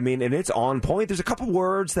 And it's on point. There's a couple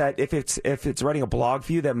words that if it's writing a blog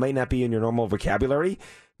for you that might not be in your normal vocabulary,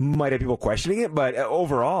 might have people questioning it, but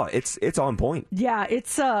overall, it's on point. Yeah,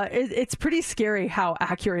 it's pretty scary how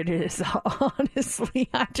accurate it is. Honestly,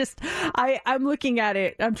 I'm looking at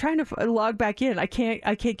it. I'm trying to log back in. I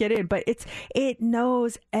can't get in, but it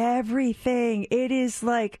knows everything. It is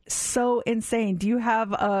like so insane. Do you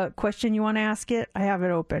have a question you want to ask it? I have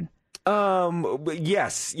it open.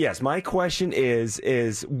 Yes. My question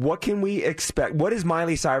is what can we expect? What is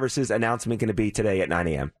Miley Cyrus's announcement going to be today at 9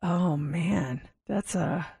 a.m.? Oh man, that's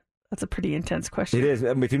a pretty intense question. It is.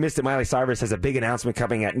 If you missed it, Miley Cyrus has a big announcement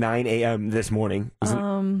coming at 9 a.m. this morning.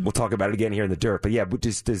 We'll talk about it again here in the dirt. But yeah,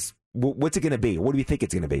 what's it going to be? What do you think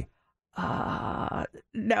it's going to be?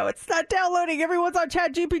 No, it's not downloading. Everyone's on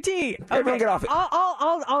ChatGPT. Okay. Everyone get off it.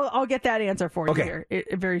 I'll get that answer for you here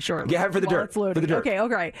very shortly. Yeah, for the dirt. It's loading. For the dirt. Okay, all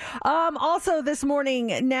right. Also this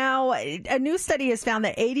morning, now a new study has found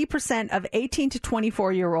that 80% of 18 to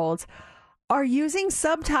 24-year-olds are using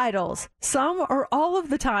subtitles some or all of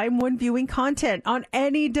the time when viewing content on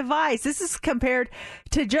any device. This is compared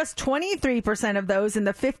to just 23% of those in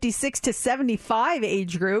the 56 to 75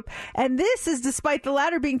 age group. And this is despite the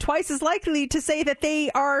latter being twice as likely to say that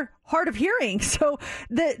they are hard of hearing. So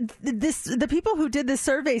the people who did this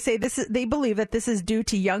survey say they believe that this is due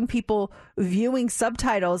to young people viewing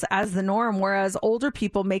subtitles as the norm, whereas older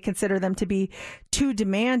people may consider them to be too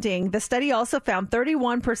demanding. The study also found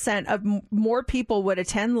 31% of more people would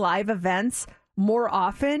attend live events more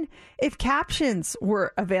often if captions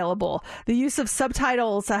were available. The use of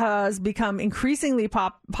subtitles has become increasingly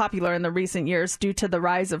popular in the recent years due to the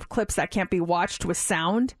rise of clips that can't be watched with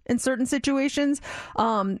sound in certain situations,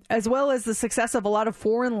 as well as the success of a lot of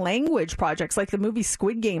foreign language projects. Like the movie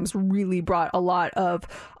Squid Games really brought a lot of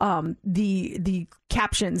the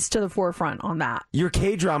captions to the forefront on that. Your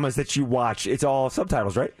K-dramas that you watch, it's all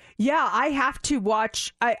subtitles, right? Yeah, I have to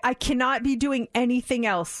watch. I cannot be doing anything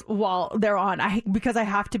else while they're on because I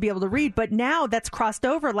have to be able to read. But now that's crossed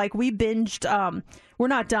over. Like we binged, we're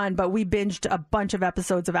not done, but we binged a bunch of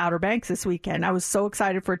episodes of Outer Banks this weekend. I was so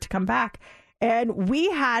excited for it to come back. And we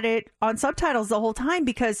had it on subtitles the whole time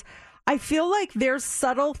because I feel like there's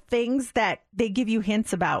subtle things that they give you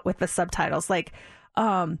hints about with the subtitles. Like,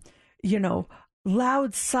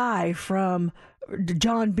 loud sigh from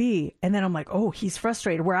John B. And then I'm like, oh, he's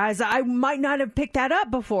frustrated. Whereas I might not have picked that up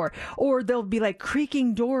before. Or they'll be like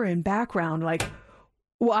creaking door in background. Like,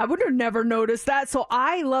 well, I would have never noticed that. So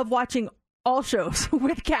I love watching all shows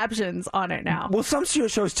with captions on it now. Well, some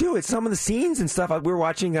shows too. It's some of the scenes and stuff. We were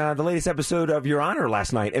watching the latest episode of Your Honor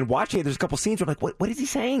last night, and watching it, there's a couple scenes where I'm like, what is he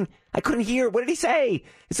saying? I couldn't hear. What did he say?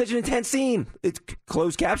 It's such an intense scene. It's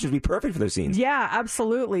closed captions would be perfect for those scenes. Yeah,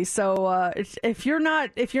 absolutely. So if you're not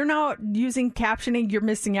using captioning, you're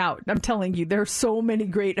missing out. I'm telling you, there's so many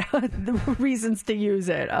great reasons to use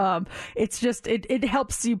it. It's just it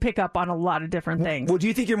helps you pick up on a lot of different things. Well, do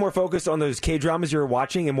you think you're more focused on those K-dramas you're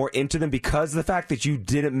watching and more into them because of the fact that you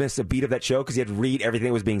didn't miss a beat of that show because you had to read everything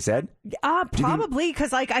that was being said? Probably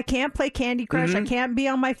because I can't play Candy Crush. Mm-hmm. I can't be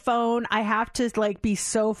on my phone. I have to be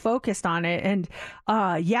so focused on it. And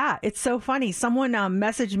it's so funny. Someone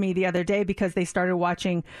messaged me the other day because they started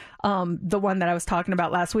watching the one that I was talking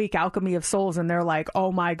about last week, Alchemy of Souls, and they're like,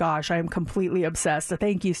 oh my gosh, I am completely obsessed. So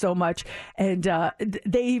thank you so much. And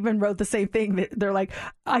they even wrote the same thing. They're like,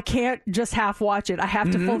 I can't just half watch it. I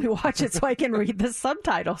have to fully watch it so I can read the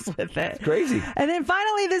subtitles with it. It's crazy. And then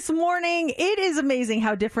finally this morning, it is amazing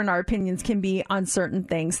how different our opinions can be on certain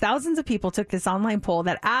things. Thousands of people took this online poll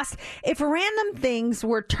that asked if random things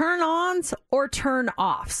were turn-ons or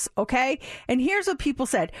turn-offs, okay? And here's what people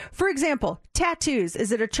said. For example, tattoos.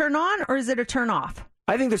 Is it a turn-on or is it a turn-off?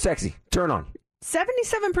 I think they're sexy. Turn on.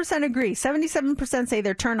 77% agree. 77% say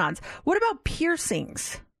they're turn-ons. What about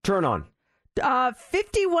piercings? Turn on.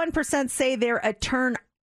 51% say they're a turn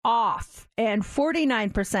off, and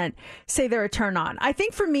 49% say they're a turn on. I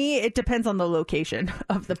think for me, it depends on the location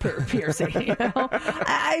of the piercing. You know?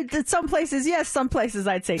 Some places, yes. Some places,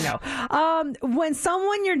 I'd say no. When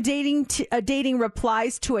someone you're dating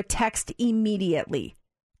replies to a text immediately,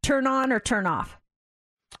 turn on or turn off?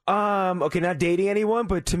 Okay, not dating anyone,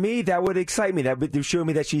 but to me, that would excite me. That would show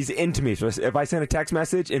me that she's into me. So if I send a text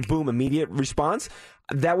message and boom, immediate response,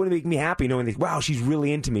 that would make me happy knowing that, wow, she's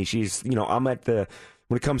really into me. She's, I'm at the...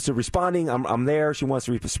 When it comes to responding, I'm there. She wants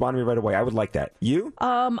to respond to me right away. I would like that. You?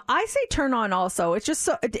 I say turn on also. It's just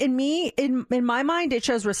so, in my mind, it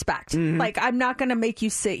shows respect. Mm-hmm. Like, I'm not going to make you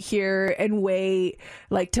sit here and wait,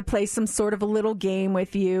 like, to play some sort of a little game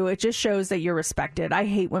with you. It just shows that you're respected. I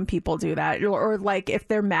hate when people do that. Or like, if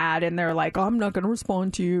they're mad and they're like, oh, I'm not going to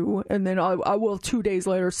respond to you. And then I will 2 days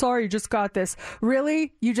later. Sorry, you just got this.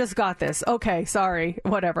 Really? You just got this. Okay, sorry.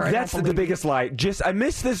 Whatever. That's the biggest lie. I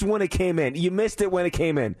missed this when it came in. You missed it when it came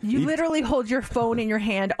came in. You literally hold your phone in your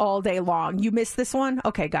hand all day long. You missed this one?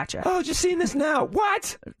 Okay, gotcha. Oh, just seeing this now.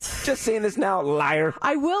 What? Just seeing this now, liar.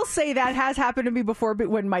 I will say that has happened to me before, but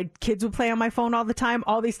when my kids would play on my phone all the time,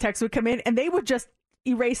 all these texts would come in, and they would just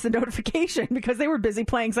erase the notification because they were busy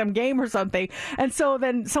playing some game or something. And so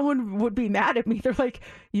then someone would be mad at me. They're like,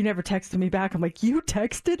 you never texted me back. I'm like, you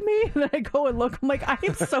texted me? And then I go and look. I'm like, I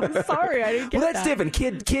am so sorry. I didn't get Well, that's that.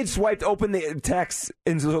 different. Kid swiped open the text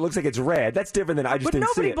and so it looks like it's red. That's different than I just But didn't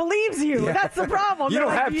see nobody it. believes you. Yeah. That's the problem. You They're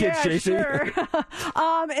don't like, have kids, yeah, Tracy.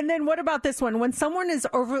 Sure. And then what about this one? When someone is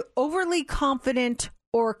overly confident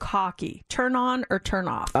or cocky, turn on or turn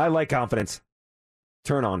off? I like confidence.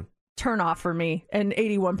 Turn on. Turn off for me, and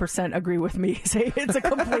 81% agree with me. Say it's a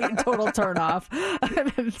complete and total turn off.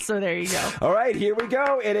 So there you go. All right, here we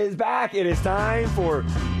go. It is back. It is time for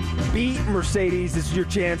Beat Mercedes. This is your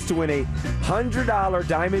chance to win a $100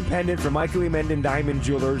 diamond pendant from Michael E. Menden Diamond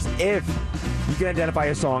Jewelers if you can identify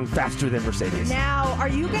a song faster than Mercedes. Now, are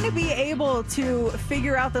you going to be able to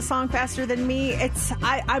figure out the song faster than me?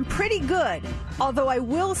 I'm pretty good, although I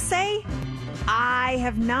will say I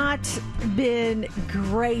have not been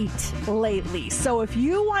great lately. So if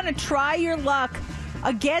you want to try your luck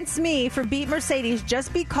against me for Beat Mercedes,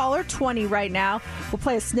 just be caller 20 right now. We'll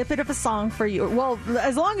play a snippet of a song for you. Well,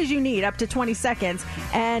 as long as you need, up to 20 seconds.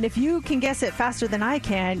 And if you can guess it faster than I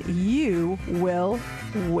can, you will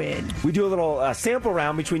win. We do a little sample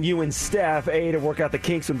round between you and Steph, to work out the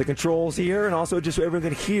kinks with the controls here, and also just so everyone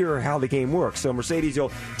can hear how the game works. So, Mercedes,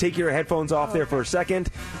 you'll take your headphones off there for a second.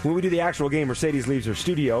 When we do the actual game, Mercedes leaves her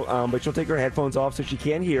studio, but she'll take her headphones off so she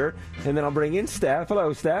can hear, and then I'll bring in Steph.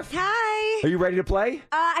 Hello, Steph. Hi. Are you ready to play?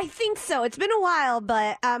 I think so. It's been a while,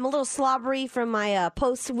 but I'm a little slobbery from my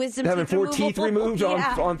post-wisdom Having teeth 4 removal. teeth removed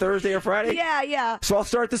on Thursday or Friday? Yeah. So I'll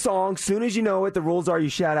start the song. Soon as you know it, the rules are you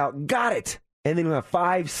shout out, got it! And then you have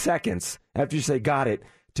 5 seconds after you say got it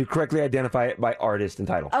to correctly identify it by artist and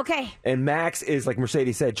title. Okay. And max is, like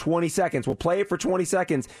Mercedes said, 20 seconds. We'll play it for 20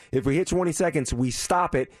 seconds. If we hit 20 seconds, we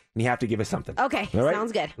stop it, and you have to give us something. Okay, All right?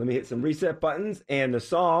 sounds good. Let me hit some reset buttons, and the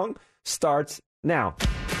song starts now.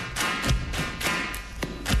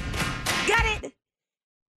 Got it!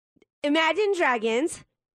 Imagine Dragons.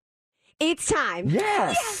 It's time.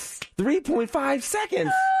 Yes! 3.5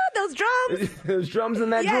 seconds. Those drums. Those drums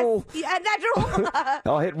and that Yes. drool. Yeah, that drool.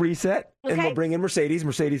 I'll hit reset, and Okay. we'll bring in Mercedes.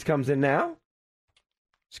 Mercedes comes in now.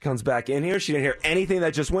 She comes back in here. She didn't hear anything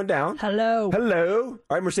that just went down. Hello. Hello.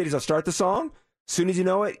 All right, Mercedes, I'll start the song. As soon as you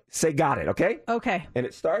know it, say got it, okay? Okay. And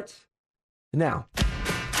it starts now.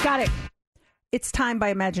 Got it. It's Time by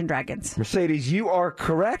Imagine Dragons. Mercedes, you are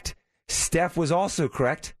correct. Steph was also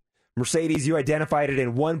correct. Mercedes, you identified it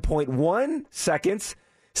in 1.1 seconds.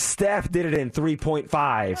 Steph did it in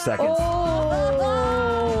 3.5 seconds.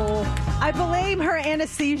 Oh, I blame her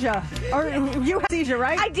anesthesia. Or you had anesthesia,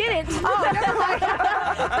 right? I didn't. Oh, never mind.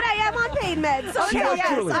 But I am on pain meds. So She Okay, was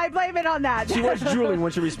yes, drooling. I blame it on that. She was drooling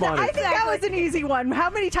when she responded. I think that was an easy one. How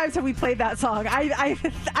many times have we played that song?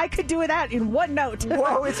 I could do that in one note.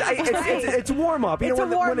 Whoa, it's warm up. You It's know, a when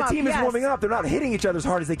the warm-up, team is yes. warming up, they're not hitting each other as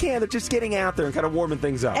hard as they can. They're just getting out there and kind of warming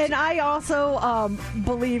things up. And I also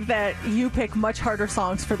believe that you pick much harder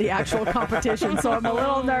songs for the actual competition, so I'm a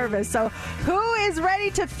little nervous. So who is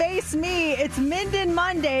ready to face me? It's Minden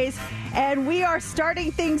Mondays, and we are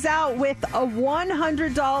starting things out with a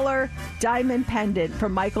 $100 diamond pendant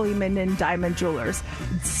from Michael E. Minden Diamond Jewelers.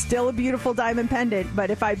 It's still a beautiful diamond pendant,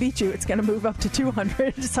 but if I beat you, it's going to move up to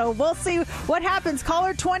 $200. So we'll see what happens.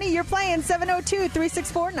 Caller 20, you're playing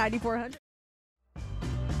 702-364-9400.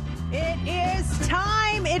 It is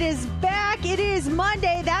time. It is back. It is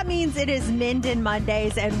Monday. That means it is Minden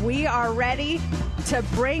Mondays, and we are ready to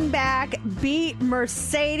bring back Beat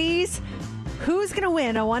Mercedes. Who's going to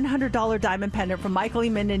win a $100 diamond pendant from Michael E.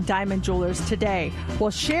 Minden Diamond Jewelers today?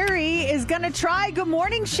 Well, Sherry is going to try. Good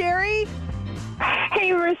morning, Sherry.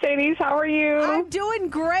 Hey, Mercedes. How are you? I'm doing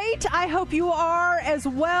great. I hope you are as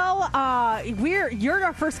well. You're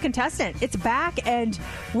our first contestant. It's back, and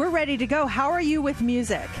we're ready to go. How are you with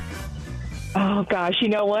music? Oh, gosh. You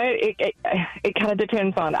know what? It kind of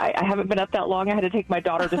depends on. I haven't been up that long. I had to take my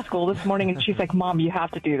daughter to school this morning, and she's like, Mom, you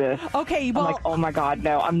have to do this. Okay, well, I'm like, oh, my God,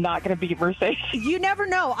 no. I'm not going to beat Mercedes. You never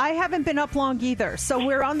know. I haven't been up long either, so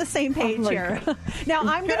we're on the same page my here. God. Now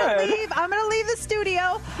I'm gonna Good. leave. I'm gonna leave the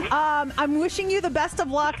studio. I'm wishing you the best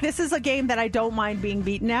of luck. This is a game that I don't mind being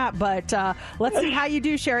beaten at, but let's see how you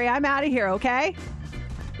do, Sherry. I'm out of here. Okay.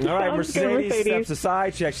 All right, Sounds good, Mercedes Mercedes. steps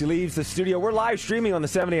aside. She actually leaves the studio. We're live streaming on the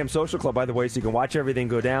 7 a.m. Social Club, by the way, so you can watch everything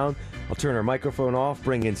go down. I'll turn her microphone off,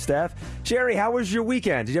 bring in Steph. Sherry, how was your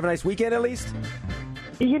weekend? Did you have a nice weekend at least?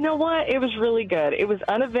 You know what? It was really good. It was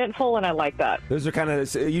uneventful, and I like that. Those are kind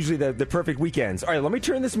of usually the perfect weekends. All right, let me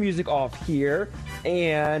turn this music off here,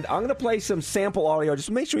 and I'm going to play some sample audio.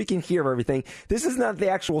 Just make sure you can hear everything. This is not the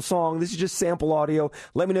actual song. This is just sample audio.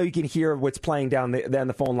 Let me know you can hear what's playing down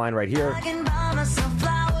the phone line right here.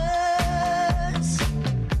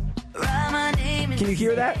 Can you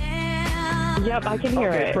hear that? Yep, I can hear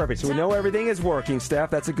it. Okay, perfect. So we know everything is working,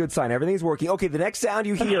 Steph. That's a good sign. Everything's working. Okay, the next sound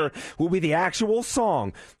you hear will be the actual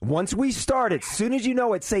song. Once we start it, as soon as you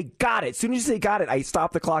know it, say got it. As soon as you say got it, I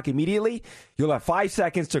stop the clock immediately. You'll have 5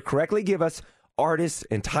 seconds to correctly give us artist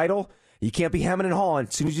and title. You can't be hemming and hawing.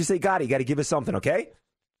 As soon as you say got it, you got to give us something, okay?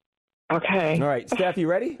 Okay. All right, Steph, you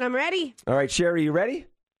ready? I'm ready. All right, Sherry, you ready?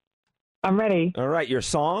 I'm ready. All right, your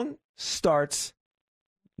song starts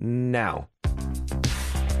now.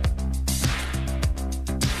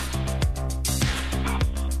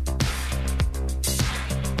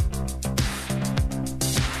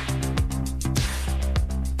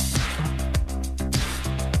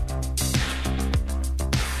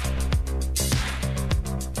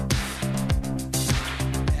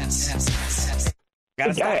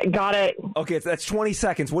 Got it. Okay, that's 20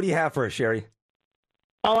 seconds. What do you have for us, Sherry?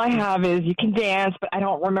 All I have is You Can Dance, but I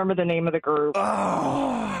don't remember the name of the group.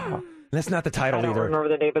 Oh, that's not the title I don't either. remember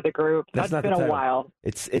the name of the group. That's That's not been the a title. while.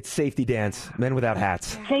 It's Safety Dance, Men Without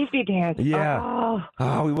Hats. Safety Dance. Yeah.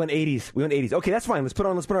 Oh. We went 80s. Okay, that's fine. Let's put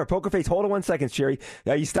on our poker face. Hold on 1 second, Sherry.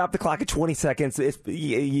 You stop the clock at 20 seconds.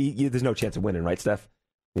 There's no chance of winning, right, Steph?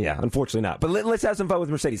 Yeah, unfortunately not. But let's have some fun with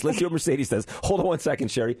Mercedes. Let's see what Mercedes does. Hold on 1 second,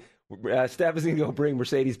 Sherry. Steph is going to go bring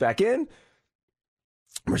Mercedes back in.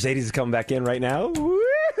 Mercedes is coming back in right now. Woo!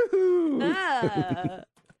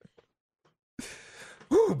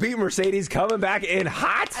 Woo, beat Mercedes coming back in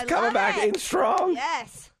hot. Coming back in strong.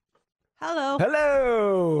 Yes. Hello.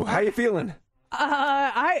 Hello. How you feeling?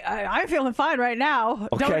 I'm feeling fine right now.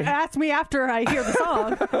 Okay. Don't ask me after I hear the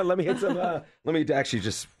song. Let me hit some. Let me actually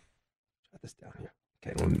just shut this down here.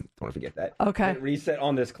 Okay, don't want to forget that. Okay. Hit reset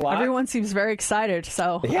on this clock. Everyone seems very excited,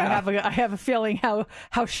 so Yeah. I have a feeling how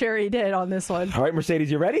Sherry did on this one. All right, Mercedes,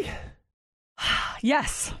 you ready?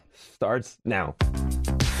 Yes. Starts now.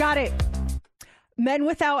 Got it. Men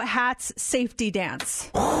Without Hats Safety Dance.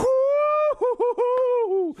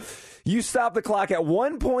 You stop the clock at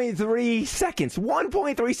 1.3 seconds.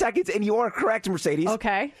 1.3 seconds, and you are correct, Mercedes.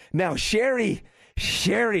 Okay. Now, Sherry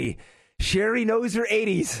knows her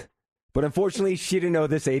 80s. But unfortunately, she didn't know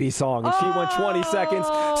this 80s song, and she won 20 seconds.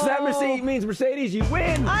 So that means, Mercedes, you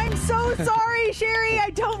win. I'm so sorry, Sherry. I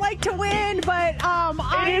don't like to win, but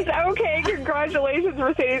It is okay. Congratulations,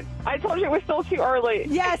 Mercedes. I told you it was still too early.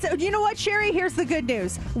 Yes. You know what, Sherry? Here's the good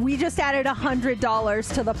news. We just added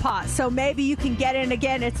 $100 to the pot, so maybe you can get in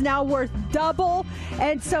again. It's now worth double.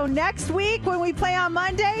 And so next week, when we play on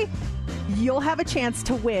Monday, you'll have a chance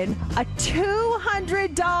to win a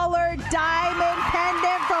 $200 diamond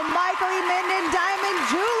pendant from Michael E. Minden Diamond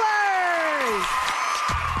Jewelers.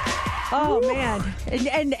 Oh, man.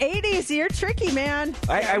 And 80s, you're tricky, man.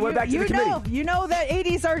 I went back to the committee. You know that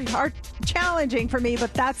 80s are challenging for me,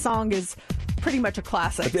 but that song is pretty much a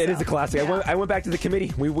classic. It is a classic. Yeah. I went back to the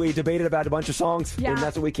committee. We debated about a bunch of songs, Yeah. and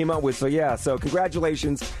that's what we came up with. So, yeah. So,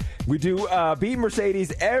 congratulations. We do Beat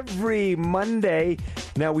Mercedes every Monday.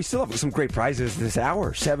 Now, we still have some great prizes this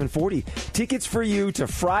hour, 7:40. Tickets for you to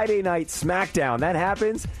Friday Night SmackDown. That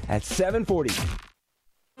happens at 7:40.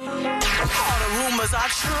 Rumors are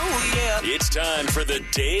true, yeah. It's time for the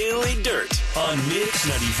Daily Dirt on Mix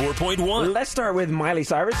 94.1. Let's start with Miley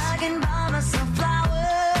Cyrus.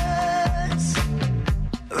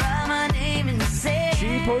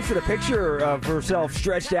 She posted a picture of herself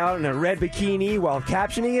stretched out in a red bikini while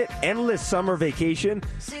captioning it, "Endless Summer Vacation,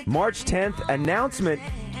 March 10th, announcement,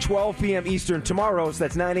 12 p.m. Eastern tomorrow," so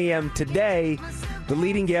that's 9 a.m. today. The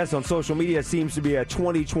leading guest on social media seems to be a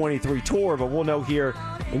 2023 tour, but we'll know here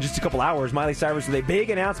in just a couple hours. Miley Cyrus with a big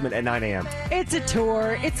announcement at 9 a.m. It's a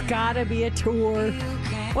tour. It's gotta be a tour.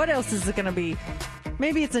 What else is it gonna be?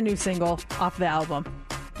 Maybe it's a new single off the album.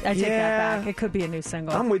 I take that back. It could be a new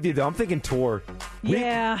single. I'm with you, though. I'm thinking tour.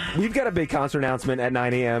 We've got a big concert announcement at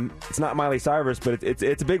 9 a.m. It's not Miley Cyrus, but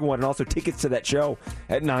it's a big one, and also tickets to that show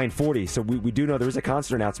at 9:40. So we do know there is a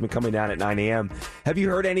concert announcement coming down at 9 a.m. Have you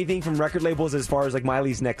heard anything from record labels as far as like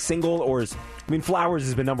Miley's next single? Flowers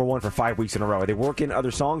has been number one for 5 weeks in a row. Are they working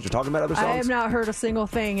other songs or talking about other songs? I have not heard a single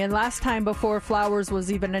thing. And last time before Flowers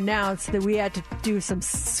was even announced, that we had to do some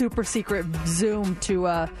super secret Zoom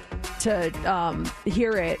to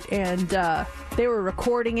hear it. And they were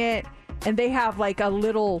recording it. And they have like a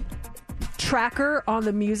little tracker on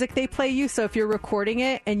the music they play you. So if you're recording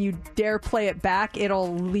it and you dare play it back,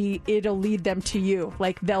 it'll lead them to you.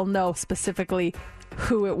 Like they'll know specifically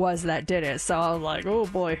who it was that did it. So I was like, oh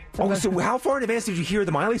boy. Oh, so how far in advance did you hear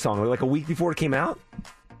the Miley song? Like a week before it came out?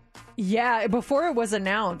 Yeah, before it was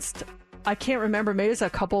announced. I can't remember. Maybe it was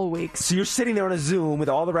a couple of weeks. So you're sitting there on a Zoom with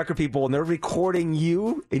all the record people, and they're recording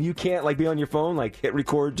you, and you can't like be on your phone, like hit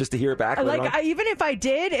record just to hear it back. Like even if I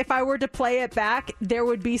did, if I were to play it back, there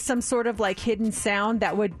would be some sort of like hidden sound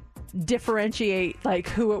that would differentiate like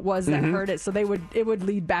who it was that heard it. So it would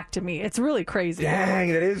lead back to me. It's really crazy.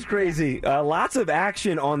 Dang, that is crazy. Lots of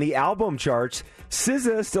action on the album charts.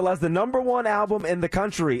 SZA still has the #1 album in the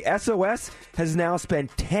country. SOS has now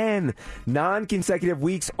spent 10 non-consecutive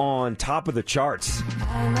weeks on top of the charts.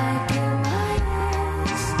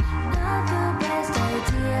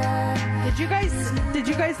 Did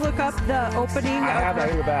you guys look up the opening? I have that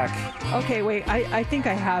in the back. Okay, wait. I think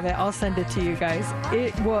I have it. I'll send it to you guys.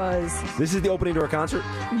 It was... This is the opening to our concert?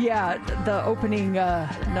 Yeah, the opening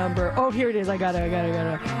number. Oh, here it is. I got it.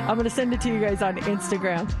 I'm going to send it to you guys on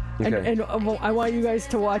Instagram. Okay. And I want you guys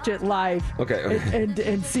to watch it live. Okay.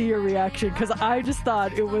 And see your reaction, because I just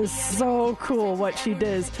thought it was so cool what she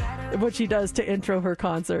does to intro her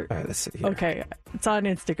concert. All right, let's see here. Okay, it's on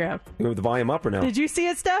Instagram. You have the volume up or no? Did you see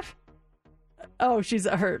it, Steph? Oh, she's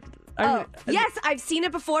hurt. Yes, I've seen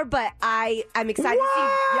it before, but I'm excited to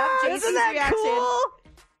see Jason's Isn't that reaction. cool?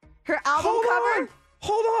 Her album cover.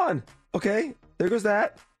 Hold on. Okay, there goes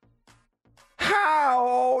that.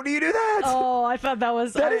 How do you do that? Oh, I thought that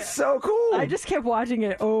was... That is so cool. I just kept watching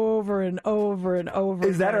it over and over and over.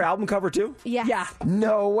 Is that her album cover too? Yes. Yeah.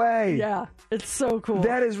 No way. Yeah, it's so cool.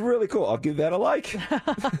 That is really cool. I'll give that a like.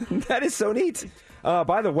 That is so neat.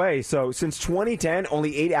 By the way, so since 2010,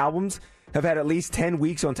 only 8 albums have had at least 10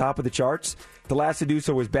 weeks on top of the charts. The last to do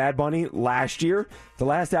so was Bad Bunny last year. The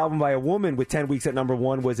last album by a woman with 10 weeks at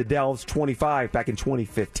 #1 was Adele's 25 back in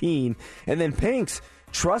 2015. And then Pink's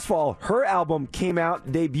Trustfall, her album came out,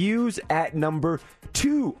 debuts at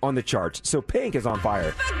 #2 on the charts. So Pink is on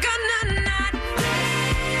fire.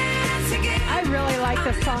 I really like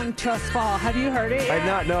the song Trustfall. Have you heard it yet? I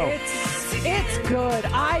have not, no. It's good.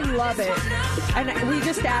 I love it. And we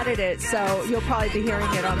just added it, so you'll probably be hearing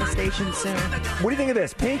it on the station soon. What do you think of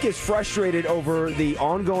this? Pink is frustrated over the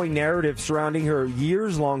ongoing narrative surrounding her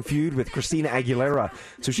years-long feud with Christina Aguilera.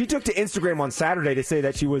 So she took to Instagram on Saturday to say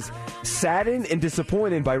that she was saddened and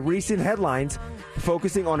disappointed by recent headlines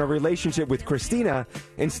focusing on a relationship with Christina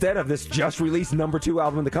instead of this just-released #2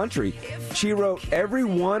 album in the country. She wrote, "Every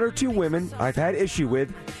 1 or 2 women I've had issue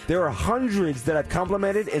with, there are hundreds that I've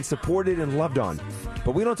complimented and supported and loved on.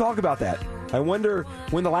 But we don't talk about that. I wonder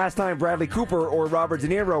when the last time Bradley Cooper or Robert De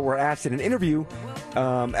Niro were asked in an interview,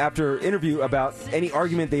 after interview about any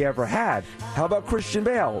argument they ever had. How about Christian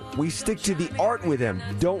Bale? We stick to the art with him,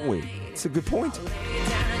 don't we?" It's a good point.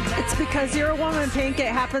 It's because you're a woman, Pink. It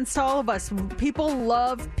happens to all of us. People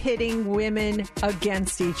love pitting women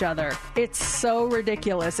against each other. It's so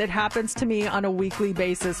ridiculous. It happens to me on a weekly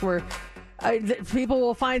basis where people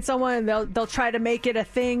will find someone and they'll try to make it a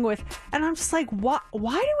thing with, and I'm just like, why do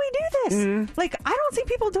we do this? Mm-hmm. Like, I don't see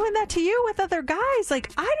people doing that to you with other guys.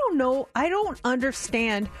 Like, I don't know. I don't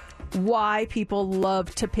understand why people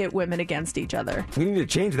love to pit women against each other. We need to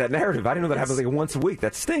change that narrative. I didn't know that happens like once a week.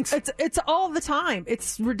 That stinks. It's all the time.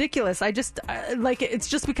 It's ridiculous. I just it's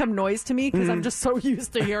just become noise to me because I'm just so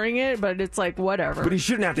used to hearing it. But it's like, whatever. But you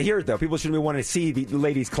shouldn't have to hear it though. People shouldn't be wanting to see the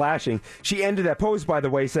ladies clashing. She ended that post, by the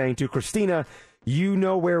way, saying to Christina, "You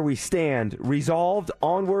know where we stand. Resolved,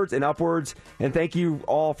 onwards and upwards. And thank you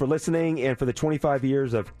all for listening and for the 25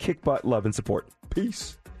 years of kick butt love and support.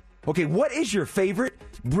 Peace." Okay, what is your favorite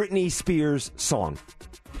Britney Spears song?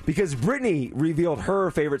 Because Britney revealed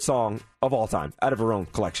her favorite song of all time out of her own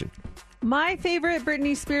collection. My favorite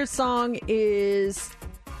Britney Spears song is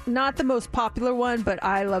not the most popular one, but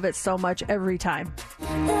I love it so much every time.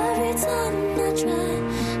 Every time I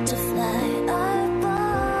try to fly, I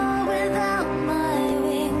fall without my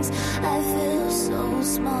wings. I feel so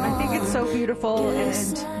small. I think it's so beautiful,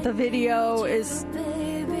 and the video is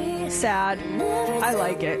sad. I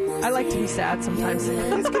like it. I like to be sad sometimes.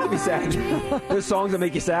 It's good to be sad. There's songs that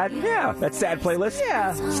make you sad? Yeah. That's sad playlist?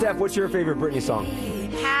 Yeah. Steph, what's your favorite Britney song?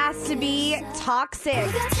 Has to be Toxic.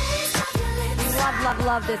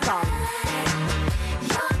 Love this song.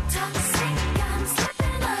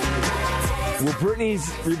 Well, Britney's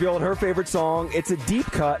revealed her favorite song. It's a deep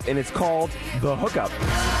cut, and it's called The Hookup.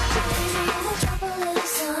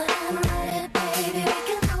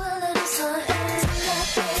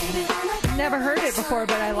 Never heard it before,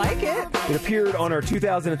 but I like it. It appeared on her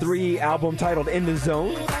 2003 album titled In the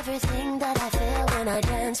Zone. Everything that I feel when I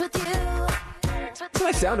dance with you. a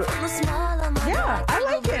nice sound to it. Yeah, I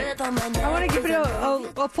like it. I want to give it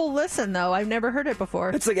a full listen, though. I've never heard it before.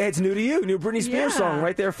 It's like, hey, it's new to you. New Britney Spears song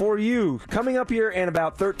right there for you. Coming up here in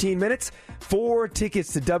about 13 minutes, 4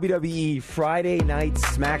 tickets to WWE Friday Night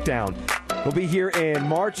SmackDown. We'll be here in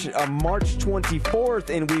March 24th,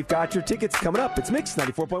 and we've got your tickets coming up. It's Mix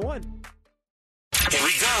 94.1. Here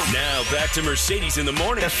we go. Now back to Mercedes in the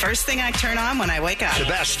morning. The first thing I turn on when I wake up. The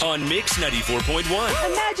best on Mix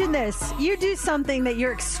 94.1. Imagine this. You do something that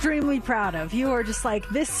you're extremely proud of. You are just like,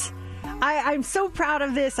 this, I'm so proud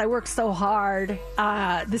of this. I worked so hard.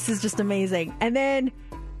 This is just amazing. And then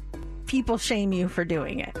people shame you for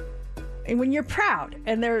doing it. And when you're proud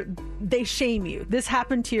and they shame you. This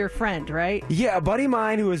happened to your friend, right? Yeah, a buddy of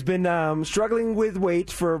mine who has been struggling with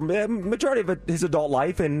weight for majority of his adult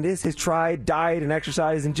life and has tried diet and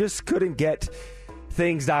exercise and just couldn't get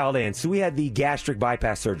things dialed in. So we had the gastric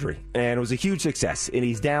bypass surgery, and it was a huge success. And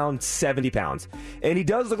he's down 70 pounds. And he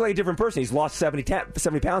does look like a different person. He's lost 70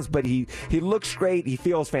 pounds, but he looks great. He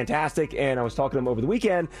feels fantastic. And I was talking to him over the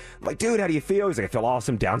weekend. I'm like, dude, how do you feel? He's like, I feel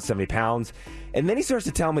awesome, down 70 pounds. And then he starts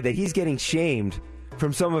to tell me that he's getting shamed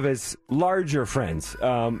from some of his larger friends.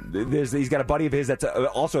 He's got a buddy of his that's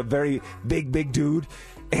also a very big dude.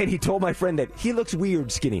 And he told my friend that he looks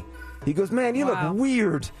weird skinny. He goes, man, you look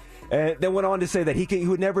weird. Then went on to say that he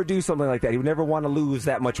would never do something like that. He would never want to lose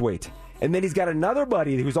that much weight. And then he's got another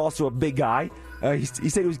buddy who's also a big guy. He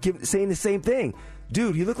said he was saying the same thing.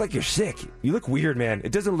 Dude, you look like you're sick. You look weird, man.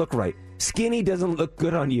 It doesn't look right. Skinny doesn't look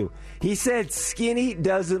good on you. He said skinny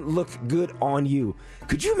doesn't look good on you.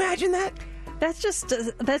 Could you imagine that?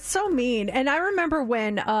 That's so mean. And I remember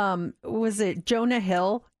when, was it Jonah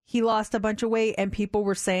Hill? He lost a bunch of weight and people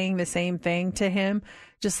were saying the same thing to him.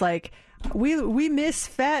 Just like, we miss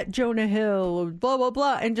fat Jonah Hill, blah, blah,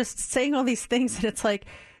 blah. And just saying all these things. And it's like,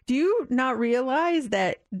 do you not realize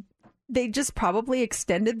that they just probably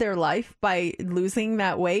extended their life by losing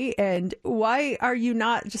that weight? And why are you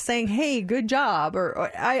not just saying, hey, good job?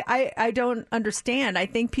 Or I don't understand. I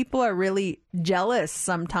think people are really jealous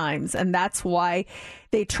sometimes. And that's why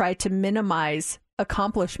they try to minimize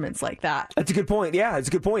accomplishments like that. That's a good point. Yeah, it's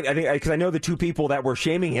a good point. I think because I know the two people that were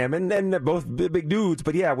shaming him, and they're both big dudes.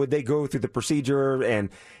 But yeah, would they go through the procedure?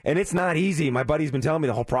 And it's not easy. My buddy's been telling me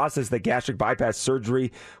the whole process. The gastric bypass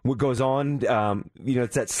surgery, what goes on.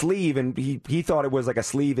 It's that sleeve, and he thought it was like a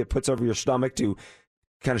sleeve it puts over your stomach to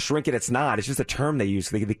kind of shrink it. It's not. It's just a term they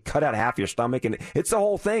use. They cut out half your stomach, and it's the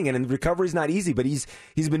whole thing. And recovery's not easy. But he's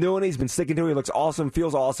been doing it. He's been sticking to it. He looks awesome.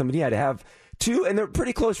 Feels awesome. And yeah, to have two, and they're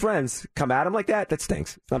pretty close friends, come at him like that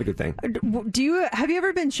stinks. It's not a good thing. Have you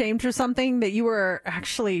ever been shamed for something that you were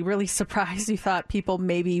actually really surprised you thought people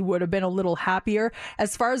maybe would have been a little happier?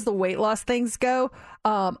 As far as the weight loss things go,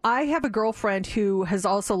 I have a girlfriend who has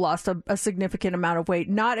also lost a significant amount of weight,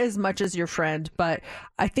 not as much as your friend, but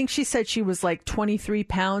I think she said she was like 23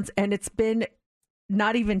 pounds, and it's been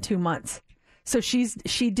not even 2 months. So she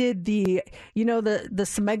did the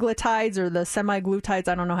semaglutides or the semi-glutides,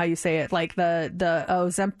 I don't know how you say it, like the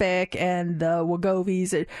Ozempic and the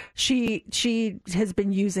Wegovy's. She has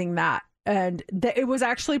been using that, and it was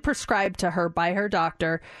actually prescribed to her by her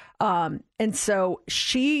doctor. And so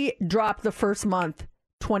she dropped the first month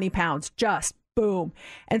 20 pounds, just boom.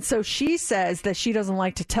 And so she says that she doesn't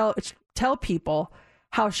like to tell people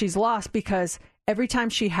how she's lost because every time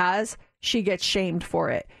she gets shamed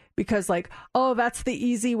for it. Because like, oh, that's the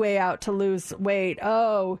easy way out to lose weight.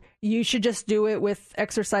 Oh, you should just do it with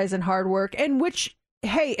exercise and hard work. And which,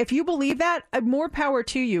 hey, if you believe that, more power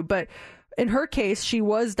to you. But in her case, she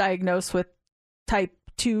was diagnosed with type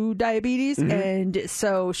 2 diabetes. Mm-hmm. And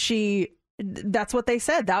so that's what they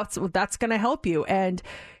said. That's going to help you. And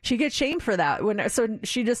she gets shamed for that. So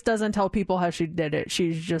she just doesn't tell people how she did it.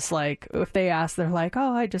 She's just like, if they ask, they're like,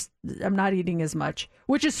 oh, I'm not eating as much,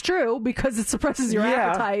 which is true because it suppresses your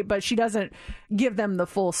appetite, but she doesn't give them the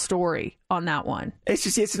full story on that one.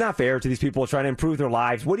 It's not fair to these people trying to improve their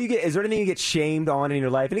lives. What do you get? Is there anything you get shamed on in your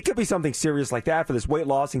life? And it could be something serious like that for this weight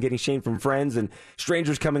loss and getting shamed from friends and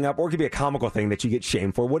strangers coming up, or it could be a comical thing that you get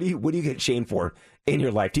shamed for. What do you get shamed for in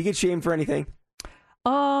your life? Do you get shamed for anything?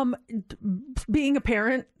 Being a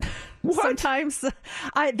parent. What? Sometimes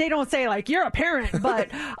they don't say like you're a parent, but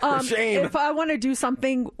if I want to do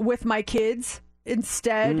something with my kids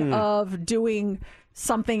instead of doing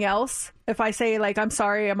something else, if I say like, I'm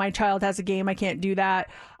sorry, my child has a game, I can't do that.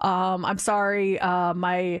 I'm sorry,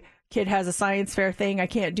 my kid has a science fair thing, I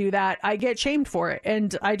can't do that. I get shamed for it,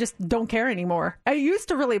 and I just don't care anymore. It used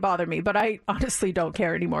to really bother me, but I honestly don't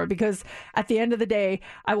care anymore because at the end of the day,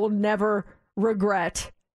 I will never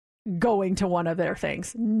regret going to one of their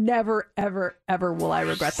things. Never, ever, ever will I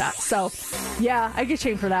regret that. So, yeah, I get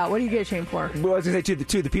shamed for that. What do you get shamed for? Well, I was going to say,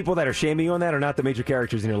 too, the people that are shaming you on that are not the major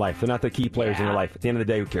characters in your life. They're not the key players in your life. At the end of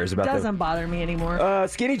the day, who cares about them? Doesn't bother me anymore.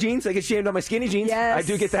 Skinny jeans. I get shamed on my skinny jeans. Yes. I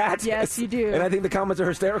do get that. Yes, you do. And I think the comments are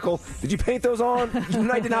hysterical. Did you paint those on?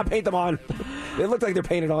 I did not paint them on. They look like they're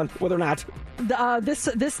painted on, whether or not.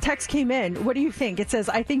 This text came in. What do you think? It says,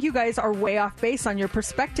 I think you guys are way off base on your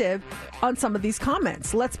perspective on some of these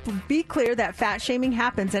comments. Let's be clear that fat shaming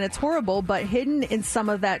happens and it's horrible, but hidden in some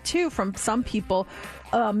of that too from some people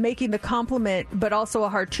making the compliment, but also a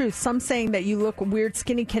hard truth. Some saying that you look weird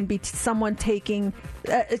skinny can be someone taking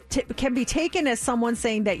can be taken as someone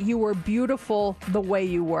saying that you were beautiful the way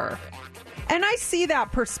you were. And I see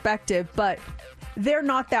that perspective, but they're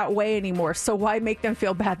not that way anymore. So why make them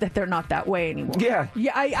feel bad that they're not that way anymore? Yeah.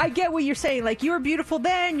 Yeah, I get what you're saying. Like, you were beautiful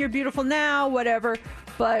then, you're beautiful now, whatever.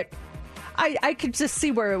 But I could just see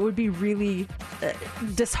where it would be really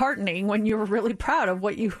disheartening when you were really proud of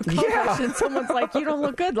what you accomplished and someone's like, you don't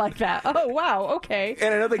look good like that. Oh, wow, okay.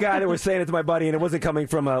 And another guy that was saying it to my buddy, and it wasn't coming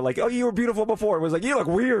from like, oh, you were beautiful before. It was like, you look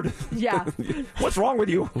weird. Yeah. What's wrong with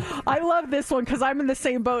you? I love this one because I'm in the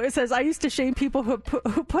same boat. It says, I used to shame people who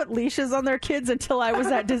put leashes on their kids until I was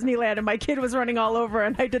at Disneyland and my kid was running all over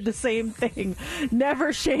and I did the same thing.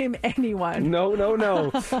 Never shame anyone.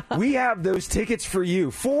 No. We have those tickets for you.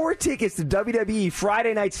 4 tickets to WWE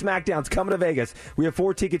Friday Night SmackDown's coming to Vegas. We have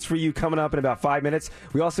 4 tickets for you coming up in about 5 minutes.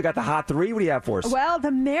 We also got the Hot 3. What do you have for us? Well,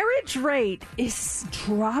 the marriage rate is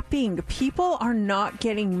dropping. People are not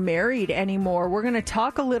getting married anymore. We're going to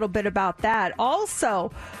talk a little bit about that.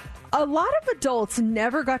 Also, a lot of adults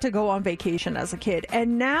never got to go on vacation as a kid.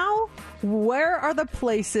 And now, where are the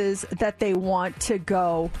places that they want to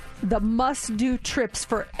go? The must-do trips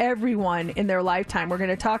for everyone in their lifetime. We're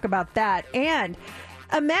going to talk about that. And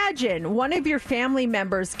imagine one of your family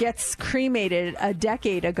members gets cremated a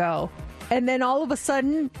decade ago, and then all of a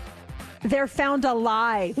sudden, they're found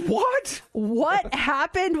alive. What? What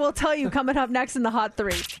happened? We'll tell you coming up next in the Hot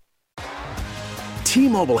 3.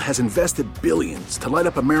 T-Mobile has invested billions to light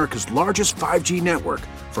up America's largest 5G network,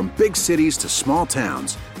 from big cities to small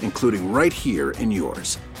towns, including right here in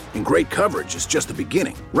yours. And great coverage is just the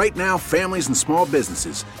beginning. Right now, families and small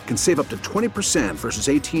businesses can save up to 20% versus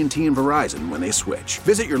AT&T and Verizon when they switch.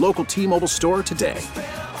 Visit your local T-Mobile store today.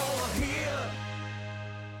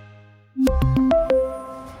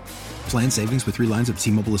 Plan savings with 3 lines of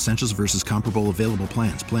T-Mobile Essentials versus comparable available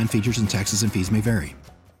plans. Plan features and taxes and fees may vary.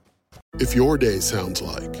 If your day sounds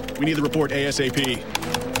like, we need the report ASAP,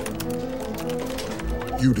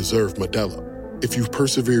 you deserve Modelo. If you've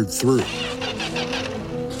persevered through,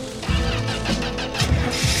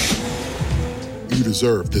 you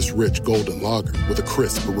deserve this rich golden lager with a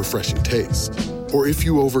crisp but refreshing taste. Or if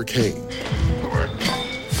you overcame. 2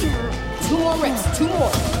 more reps, 2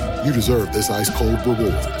 more. You deserve this ice-cold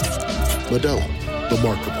reward. Modelo, the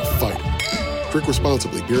Remarkable Fighter. Drink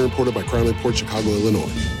responsibly. Beer imported by Crown Imports, Chicago,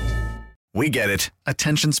 Illinois. We get it.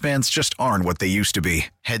 Attention spans just aren't what they used to be.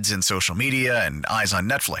 Heads in social media and eyes on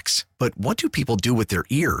Netflix. But what do people do with their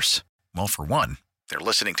ears? Well, for one, they're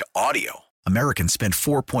listening to audio. Americans spend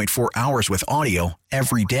 4.4 hours with audio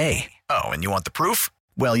every day. Oh, and you want the proof?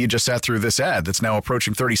 Well, you just sat through this ad that's now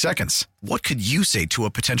approaching 30 seconds. What could you say to a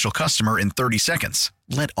potential customer in 30 seconds?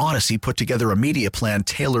 Let Odyssey put together a media plan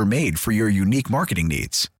tailor-made for your unique marketing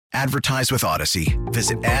needs. Advertise with Odyssey.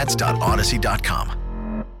 Visit ads.odyssey.com.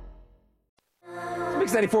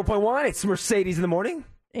 Mix 94.1. It's Mercedes in the morning.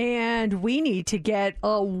 And we need to get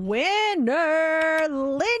a winner.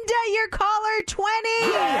 Linda, your caller 20.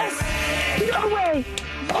 Yes. No way.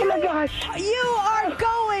 Oh my gosh. You are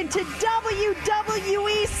going to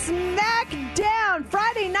WWE SmackDown,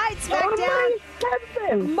 Friday Night SmackDown.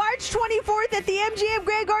 Oh, March 24th at the MGM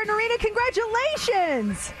Grand Garden Arena.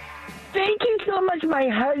 Congratulations. Thank you so much. My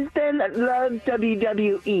husband loves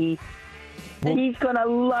WWE. Well, he's going to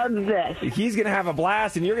love this. He's going to have a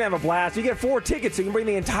blast, and you're going to have a blast. You get 4 tickets, so you can bring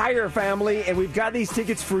the entire family, and we've got these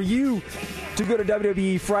tickets for you to go to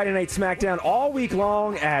WWE Friday Night SmackDown all week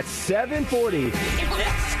long at 7:40.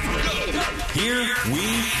 Here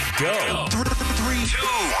we go. 3,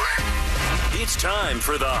 2. It's time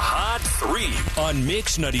for the Hot 3 on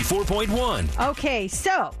Mix 94.1. Okay,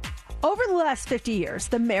 so over the last 50 years,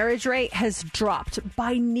 the marriage rate has dropped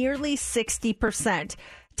by nearly 60%.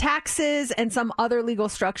 Taxes and some other legal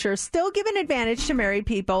structures still give an advantage to married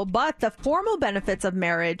people, but the formal benefits of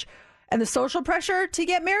marriage and the social pressure to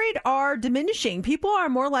get married are diminishing. People are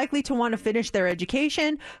more likely to want to finish their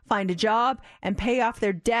education, find a job, and pay off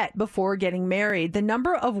their debt before getting married. The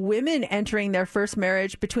number of women entering their first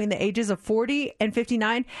marriage between the ages of 40 and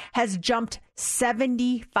 59 has jumped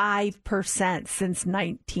 75% since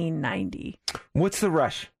 1990. What's the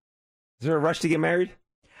rush? Is there a rush to get married?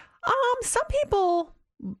 Some people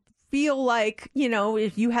feel like,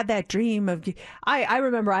 if you had that dream of, I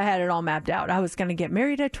remember I had it all mapped out. I was going to get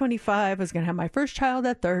married at 25. I was going to have my first child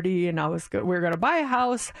at 30, and we were going to buy a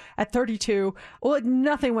house at 32. Well,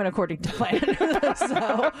 nothing went according to plan.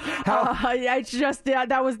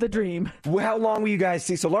 That was the dream. How long were you guys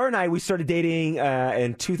see? So Laura and I, we started dating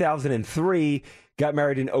in 2003, got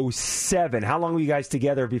married in 2007. How long were you guys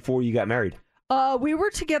together before you got married? We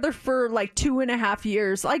were together for like 2.5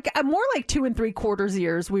 years, more like 2 3/4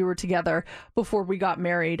 years. We were together before we got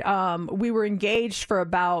married. We were engaged for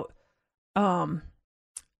about a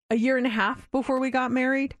year and a half before we got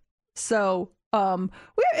married. So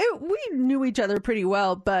we knew each other pretty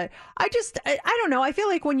well, but I don't know. I feel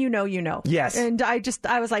like when you know, you know. Yes. And I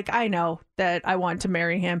was like, I know that I want to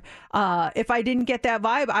marry him. If I didn't get that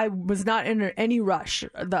vibe, I was not in any rush,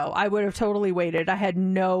 though. I would have totally waited. I had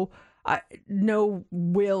no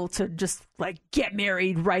will to just get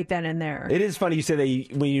married right then and there. It is funny you say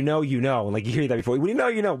that when you know, like you hear that before. When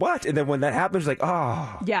you know what? And then when that happens,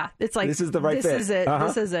 yeah, it's like, this is the right fit. This is it.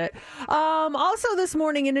 This is it. Also this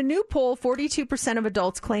morning in a new poll, 42% of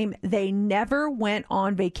adults claim they never went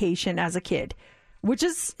on vacation as a kid, which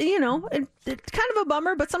is, it's kind of a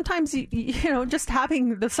bummer, but sometimes, just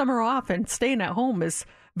having the summer off and staying at home is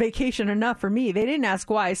vacation enough for me. They didn't ask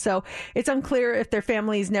why, so it's unclear if their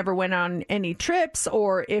families never went on any trips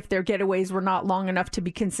or if their getaways were not long enough to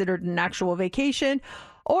be considered an actual vacation,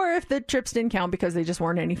 or if the trips didn't count because they just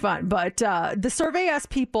weren't any fun. But the survey asked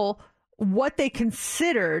people what they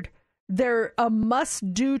considered a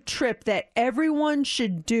must-do trip that everyone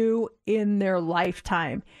should do in their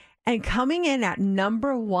lifetime. And coming in at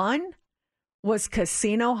number 1 was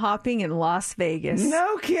casino hopping in Las Vegas.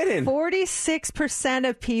 No kidding. 46%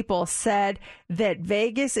 of people said that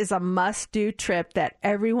Vegas is a must-do trip that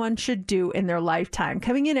everyone should do in their lifetime.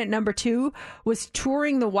 Coming in at number 2 was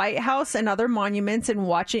touring the White House and other monuments in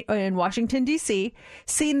Washington, D.C.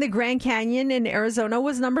 Seeing the Grand Canyon in Arizona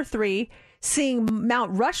was number 3. Seeing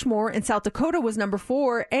Mount Rushmore in South Dakota was number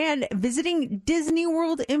 4. And visiting Disney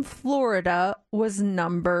World in Florida was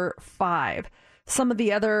number 5. Some of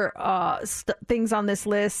the other things on this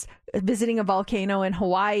list: visiting a volcano in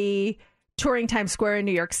Hawaii, touring Times Square in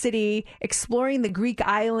New York City, exploring the Greek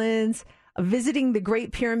islands, visiting the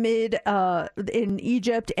Great Pyramid in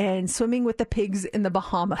Egypt, and swimming with the pigs in the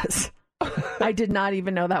Bahamas. I did not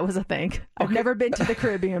even know that was a thing. I've never been to the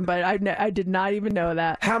Caribbean, but I did not even know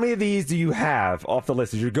that. How many of these do you have off the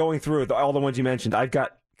list? As you're going through all the ones you mentioned, I've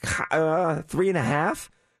got 3.5.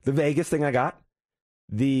 The Vegas thing I got.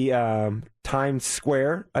 The Times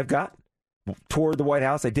Square I've got. Toured the White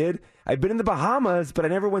House I did. I've been in the Bahamas, but I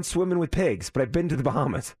never went swimming with pigs. But I've been to the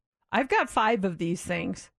Bahamas. I've got 5 of these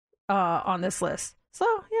things on this list. So,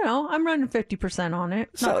 I'm running 50% on it.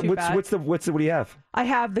 Not too bad. What do you have? I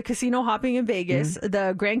have the casino hopping in Vegas,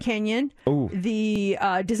 the Grand Canyon, the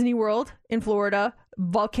Disney World in Florida,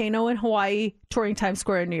 volcano in Hawaii, touring Times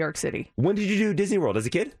Square in New York City. When did you do Disney World? As a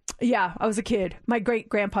kid? Yeah, I was a kid. My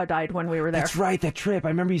great-grandpa died when we were there. That's right, that trip. I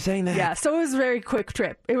remember you saying that. Yeah, so it was a very quick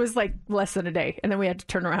trip. It was like less than a day, and then we had to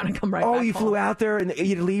turn around and come right back Oh, you home. Flew out there and you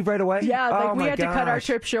had to leave right away? Yeah, we had to cut our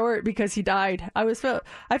trip short because he died. I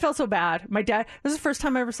felt so bad. My dad, this was the first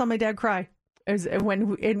time I ever saw my dad cry. It was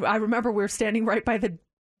when I remember we were standing right by the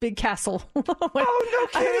big castle. Oh,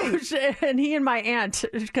 no kidding! And he and my aunt,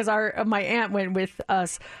 because my aunt went with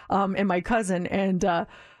us and my cousin, and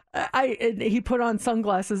he put on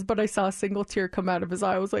sunglasses, but I saw a single tear come out of his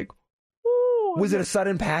eye. I was like, ooh. Was it a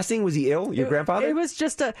sudden passing? Was he ill? Your grandfather? It was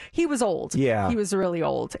just he was old. Yeah. He was really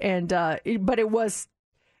old. And, but it was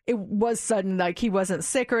sudden. Like, he wasn't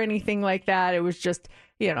sick or anything like that. It was just,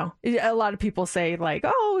 a lot of people say like,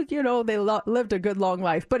 oh, they lived a good long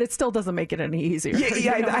life, but it still doesn't make it any easier.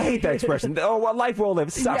 Yeah, I hate that expression. Oh, well, life well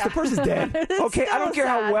lived sucks. Yeah. The person's dead. Okay, I don't care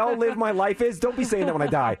how well lived my life is. Don't be saying that when I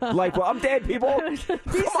die. Life well, I'm dead, people. Be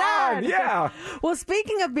sad. On, yeah. Well,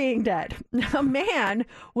 speaking of being dead, a man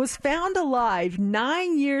was found alive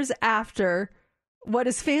 9 years after what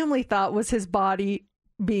his family thought was his body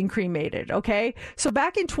being cremated. Okay, so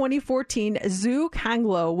back in 2014, Zhu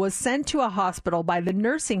Kanglo was sent to a hospital by the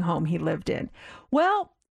nursing home he lived in.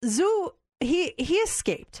 Well, Zhu, he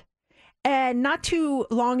escaped, and not too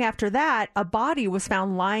long after that, a body was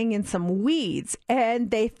found lying in some weeds,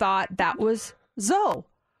 and they thought that was Zhou.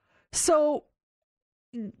 So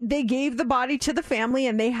they gave the body to the family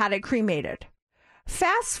and they had it cremated.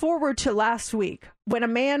 Fast forward to last week when a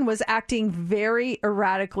man was acting very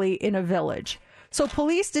erratically in a village. So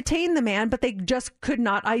police detained the man, but they just could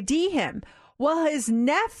not ID him. Well, his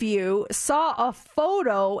nephew saw a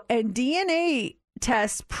photo and DNA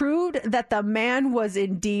tests proved that the man was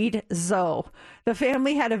indeed Zoe. The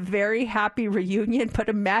family had a very happy reunion, but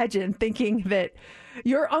imagine thinking that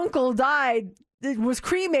your uncle died, was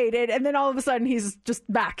cremated, and then all of a sudden he's just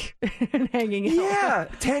back and hanging out. Yeah,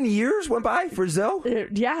 10 years went by for Zoe.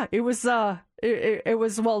 It was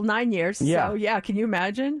 9 years. Yeah. So yeah, can you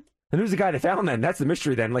imagine? And who's the guy that found them? That's the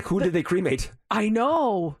mystery then. Like, who did they cremate? I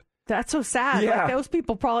know. That's so sad. Yeah. Like, those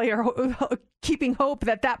people probably are keeping hope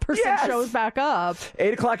that person shows back up.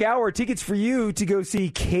 8 o'clock hour, tickets for you to go see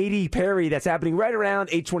Katy Perry. That's happening right around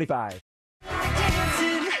 8:25.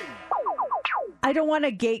 I don't want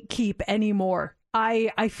to gatekeep anymore.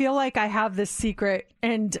 I feel like I have this secret,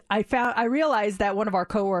 and I realized that one of our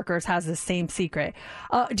coworkers has the same secret.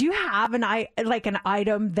 Do you have an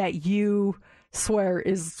item that you swear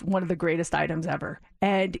is one of the greatest items ever?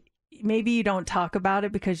 And maybe you don't talk about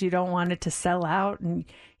it because you don't want it to sell out. And,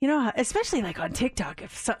 you know, especially like on TikTok,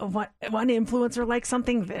 if one influencer likes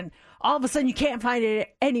something, then all of a sudden you can't find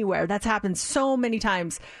it anywhere. That's happened so many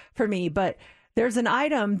times for me. But there's an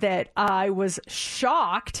item that I was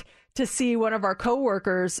shocked to see one of our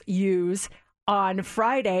coworkers use on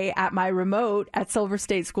Friday at my remote at Silver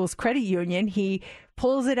State Schools Credit Union. He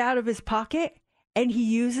pulls it out of his pocket and he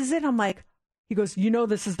uses it. I'm like, he goes, you know,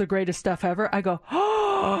 this is the greatest stuff ever. I go,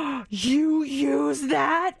 oh, you use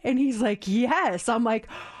that? And he's like, yes. I'm like,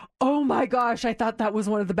 oh my gosh, I thought that was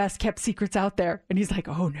one of the best kept secrets out there. And he's like,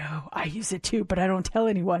 oh no, I use it too, but I don't tell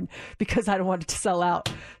anyone because I don't want it to sell out.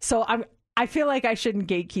 So I feel like I shouldn't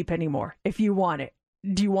gatekeep anymore. If you want it.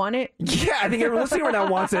 Do you want it? Yeah, I think everyone listening right now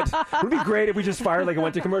wants it. It would be great if we just fired like it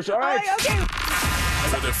went to commercial. All right. Okay.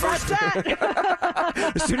 For the first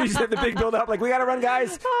As soon as you said the big build up, like, we got to run,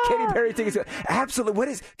 guys. Katy Perry tickets.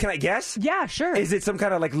 Absolutely. Can I guess? Yeah, sure. Is it some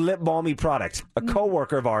kind of like lip balmy product? A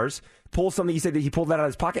coworker of ours pulled something. You said that he pulled that out of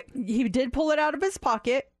his pocket? He did pull it out of his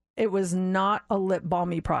pocket. It was not a lip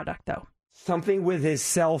balmy product, though. Something with his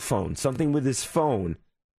cell phone. Something with his phone.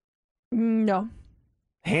 No.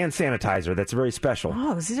 Hand sanitizer. That's very special.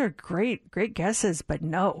 Oh, these are great guesses, but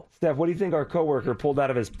no. Steph, what do you think our coworker pulled out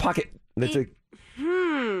of his pocket? That's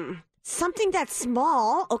Something that's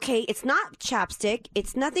small. Okay, it's not chapstick.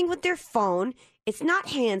 It's nothing with their phone. It's not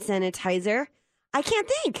hand sanitizer. I can't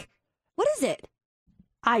think. What is it?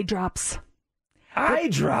 Eye drops. Eye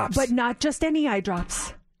drops? But not just any eye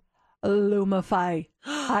drops. Lumify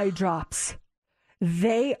eye drops.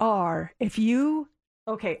 They are,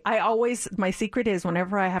 okay, my secret is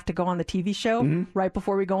whenever I have to go on the TV show, right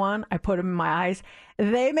before we go on, I put them in my eyes.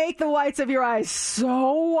 They make the whites of your eyes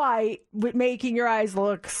so white, making your eyes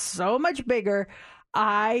look so much bigger.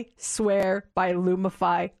 I swear by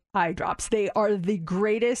Lumify eye drops. They are the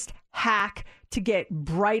greatest hack to get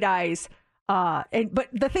bright eyes. But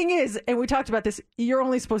the thing is, and we talked about this, you're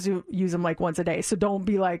only supposed to use them like once a day. So don't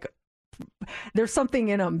be like, there's something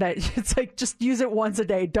in them that it's like, just use it once a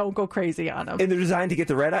day. Don't go crazy on them. And they're designed to get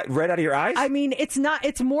the red out of your eyes? I mean,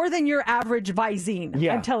 it's more than your average Visine.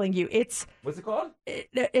 Yeah. I'm telling you. What's it called?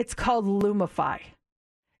 It's called Lumify.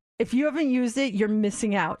 If you haven't used it, you're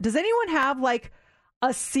missing out. Does anyone have like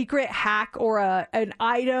a secret hack or an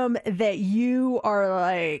item that you are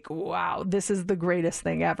like, wow, this is the greatest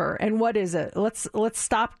thing ever? And what is it? Let's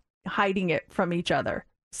stop hiding it from each other.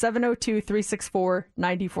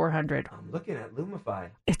 702-364-9400. I'm looking at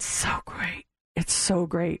Lumify. It's so great. It's so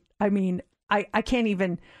great. I mean, I can't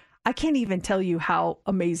even tell you how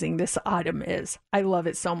amazing this item is. I love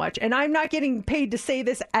it so much. And I'm not getting paid to say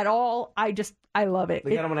this at all. I love it.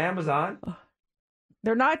 They got them on Amazon.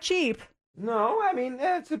 They're not cheap. No, I mean,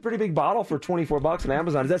 it's a pretty big bottle for $24 on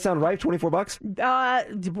Amazon. Does that sound right?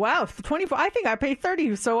 $24? Wow, 24. I think I paid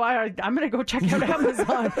 $30, so I'm going to go check out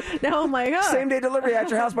Amazon. Now I'm like, Same day delivery at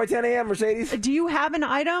your house by 10 a.m., Mercedes. Do you have an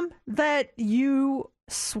item that you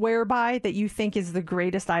swear by that you think is the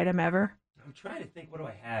greatest item ever? I'm trying to think, what do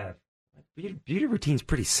I have? My beauty routine's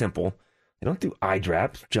pretty simple. I don't do eye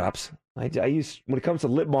drops. I use, when it comes to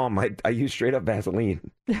lip balm, I use straight up Vaseline.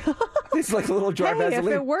 It's like a little jar of Vaseline.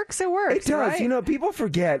 If it works, it works. It does. Right? You know, people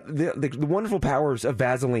forget the wonderful powers of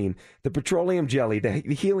Vaseline, the petroleum jelly, the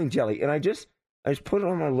healing jelly. And I just put it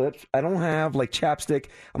on my lips. I don't have like chapstick.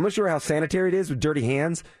 I'm not sure how sanitary it is with dirty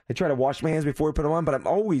hands. I try to wash my hands before I put them on, but I'm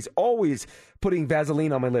always putting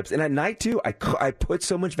Vaseline on my lips. And at night too, I put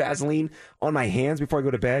so much Vaseline on my hands before I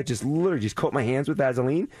go to bed. Just literally coat my hands with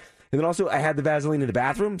Vaseline. And then also, I had the Vaseline in the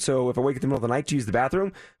bathroom, so if I wake up in the middle of the night to use the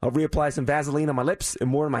bathroom, I'll reapply some Vaseline on my lips and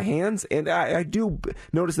more on my hands. And I do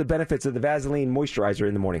notice the benefits of the Vaseline moisturizer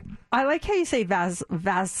in the morning. I like how you say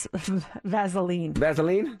Vaseline.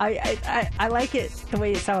 Vaseline? I like it the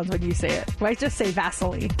way it sounds when you say it. Why just say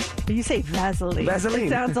Vaseline? You say Vaseline. Vaseline.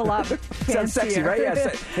 It sounds a lot fancier. Sounds sexy, right?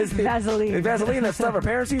 Yeah. Vaseline. Vaseline, that stuff our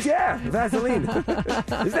parents use? Yeah, Vaseline.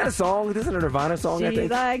 Isn't that a song? Isn't it a Nirvana song, I She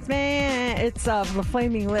think? likes man. It's the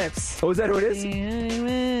Flaming Lips. Oh, is that who it is?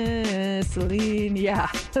 Vaseline.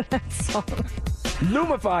 Yeah, that song.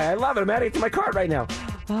 Lumify. I love it. I'm adding it to my cart right now.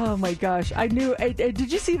 Oh my gosh. I knew.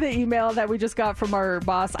 Did you see the email that we just got from our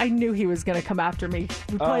boss? I knew he was going to come after me.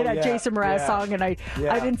 We played that Jason Mraz song, and I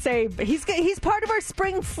didn't say, he's part of our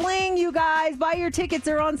spring fling, you guys. Buy your tickets.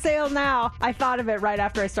 They're on sale now. I thought of it right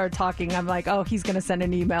after I started talking. I'm like, oh, he's going to send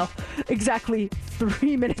an email. Exactly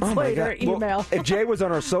 3 minutes later, email. Well, if Jay was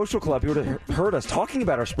on our social club, he would have heard us talking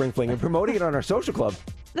about our spring fling and promoting it on our social club.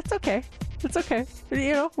 That's okay. It's okay.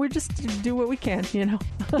 You know, we just do what we can, you know.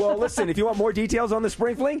 Well, listen, if you want more details on the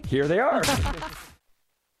spring fling, here they are.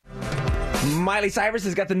 Miley Cyrus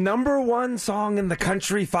has got the #1 song in the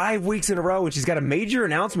country 5 weeks in a row, and she's got a major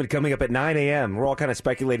announcement coming up at 9 a.m. We're all kind of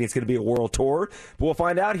speculating it's going to be a world tour, but we'll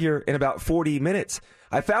find out here in about 40 minutes.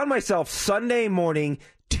 I found myself Sunday morning,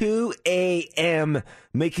 2 a.m.,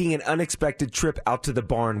 making an unexpected trip out to the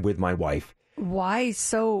barn with my wife. Why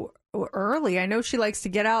so early? I know she likes to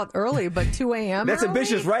get out early, but 2 a.m. That's early?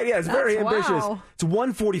 ambitious, right? Yeah, it's very ambitious. Wow. It's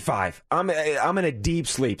 1:45. I'm in a deep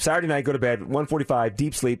sleep. Saturday night, go to bed, 1:45,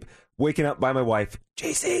 deep sleep, waking up by my wife,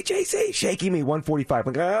 JC, shaking me, 1:45.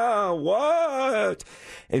 Like, oh, what?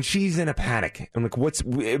 And she's in a panic. I'm like,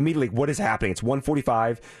 what is happening? It's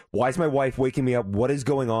 1:45. Why is my wife waking me up? What is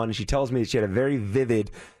going on? And she tells me that she had a very vivid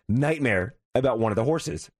nightmare about one of the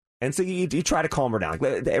horses. And so you try to calm her down.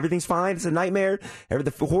 Like, everything's fine. It's a nightmare.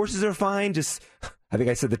 The horses are fine. Just, I think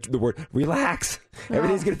I said the word, relax.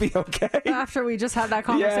 Everything's going to be okay. After we just had that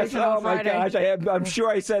conversation on Friday. Oh my gosh. I'm sure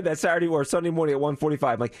I said that Saturday or Sunday morning at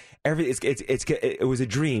 1:45. Like, it was a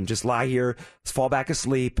dream. Just lie here, fall back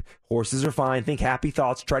asleep. Horses are fine. Think happy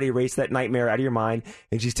thoughts. Try to erase that nightmare out of your mind.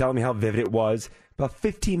 And she's telling me how vivid it was. About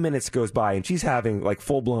 15 minutes goes by and she's having like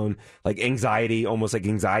full blown like anxiety, almost like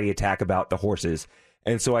anxiety attack about the horses.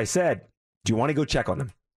 And so I said, do you want to go check on them?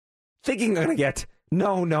 Thinking I'm going to get,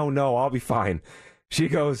 no, I'll be fine. She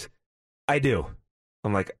goes, I do.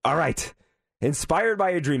 I'm like, all right. Inspired by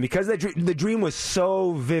a dream. Because the dream was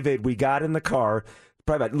so vivid, we got in the car,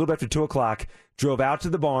 probably about a little bit after 2 o'clock, drove out to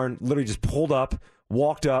the barn, literally just pulled up,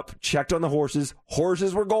 walked up, checked on the horses.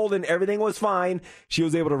 Horses were golden. Everything was fine. She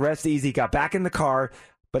was able to rest easy, got back in the car.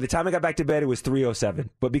 By the time I got back to bed, it was 3:07.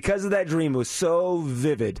 But because of that dream, it was so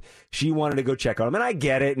vivid, she wanted to go check on them. And I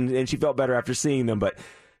get it, and she felt better after seeing them. But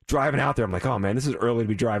driving out there, I'm like, oh, man, this is early to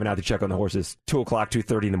be driving out to check on the horses. 2 o'clock,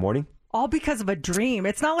 2:30 in the morning. All because of a dream.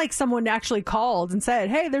 It's not like someone actually called and said,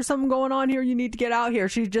 hey, there's something going on here. You need to get out here.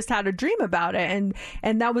 She just had a dream about it.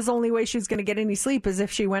 And that was the only way she was going to get any sleep, is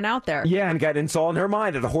if she went out there. Yeah, and saw in her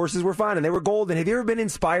mind that the horses were fine and they were golden. Have you ever been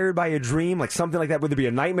inspired by a dream, like something like that, whether it be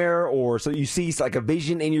a nightmare or so you see like a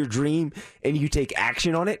vision in your dream and you take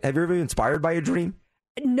action on it? Have you ever been inspired by a dream?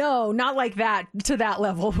 No, not like that, to that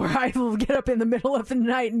level where I will get up in the middle of the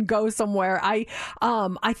night and go somewhere. I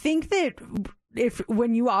think that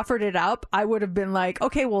when you offered it up, I would have been like,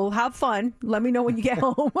 okay, well, have fun. Let me know when you get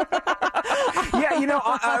home. Yeah,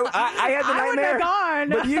 I had the nightmare.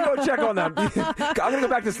 But you go check on them. I'm going to go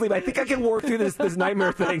back to sleep. I think I can work through this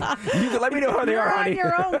nightmare thing. You can let me know how they are, honey.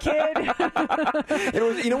 You're on your own, kid. It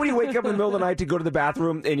was, when you wake up in the middle of the night to go to the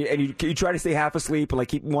bathroom and you try to stay half asleep and like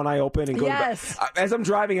keep one eye open and go to bed. As I'm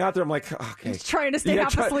driving out there, I'm like, okay. Trying to stay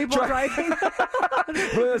half asleep while driving.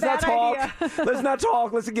 Let's not talk. Let's not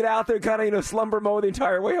talk. Let's get out there, kind of slumber mode the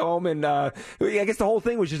entire way home. And I guess the whole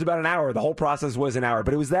thing was just about an hour. The whole process was an hour.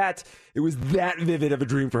 But it was that vivid of a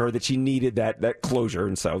dream for her that she needed that closure.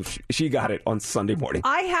 And so she got it on Sunday morning.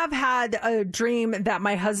 I have had a dream that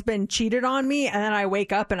my husband cheated on me, and then I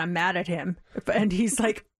wake up and I'm mad at him. And he's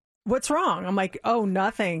like, what's wrong? I'm like, oh,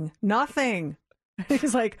 nothing.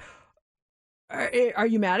 He's like, are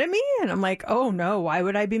you mad at me? And I'm like, oh, no, why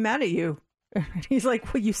would I be mad at you? And he's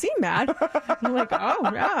like, well, you seem mad. I'm like,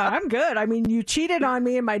 oh, yeah, I'm good. I mean, you cheated on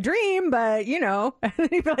me in my dream, but, And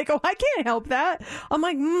he'd be like, oh, I can't help that. I'm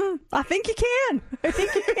like, I think you can.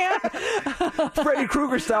 Freddy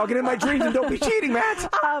Krueger style, get in my dreams and don't be cheating, Matt.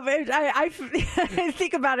 I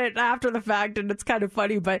think about it after the fact, and it's kind of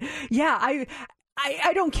funny. But, yeah,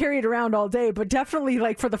 I don't carry it around all day, but definitely,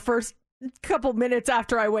 like, for the first couple minutes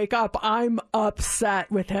after I wake up, I'm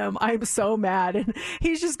upset with him. I'm so mad. And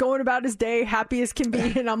he's just going about his day happy as can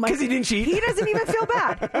be. And I'm like, because he didn't cheat. He doesn't even feel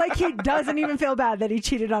bad. Like, he doesn't even feel bad that he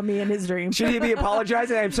cheated on me in his dream. Should he be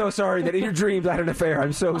apologizing? I'm so sorry that in your dreams I had an affair.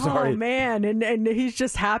 I'm so sorry. Oh, man. And he's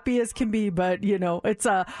just happy as can be. But, you know, it's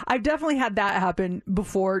I've definitely had that happen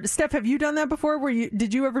before. Steph, have you done that before?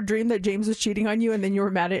 Did you ever dream that James was cheating on you and then you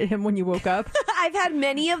were mad at him when you woke up? I've had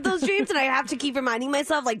many of those dreams, and I have to keep reminding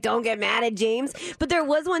myself, like, don't get mad at James. But there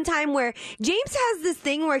was one time where James has this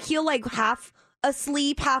thing where he'll, like, half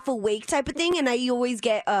asleep, half awake type of thing, and I always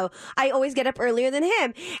get up earlier than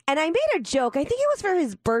him. And I made a joke, I think it was for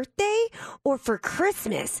his birthday or for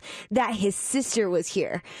Christmas, that his sister was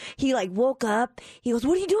here. He, like, woke up. He goes,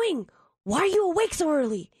 "What are you doing? Why are you awake so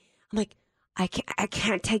early?" I'm like, I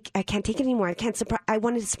can't take it anymore. I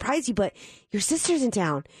wanted to surprise you, but your sister's in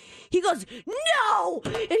town. He goes, "No!"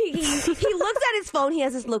 And he looks at his phone. He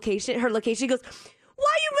has her location. He goes, "Why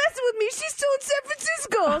are you messing with me? She's still in San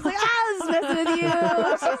Francisco." I was like, "I was messing with you.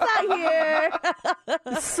 She's not here."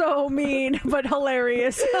 So mean, but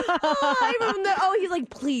hilarious. He's like,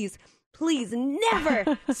 please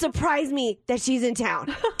never surprise me that she's in town.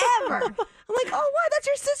 Ever. I'm like, "Oh, what? That's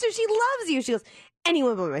your sister. She loves you." She goes,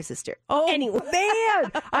 "Anyone but my sister." Oh, anyone.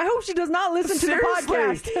 Man. I hope she does not listen to the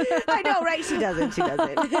podcast. I know, right? She doesn't.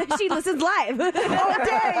 She listens live. Oh,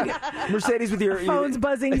 dang. Mercedes, with your phone's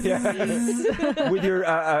buzzing. With your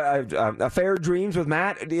affair dreams with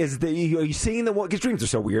Matt, are you seeing the one? Because dreams are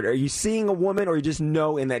so weird. Are you seeing a woman, or you just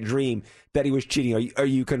know in that dream that he was cheating? Are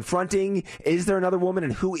you confronting? Is there another woman,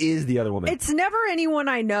 and who is the other woman? It's never anyone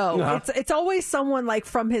I know. Uh-huh. It's always someone like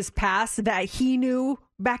from his past that he knew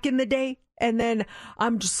back in the day. And then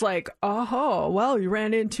I'm just like, "Oh, well, you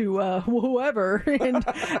ran into whoever," and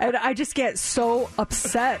I just get so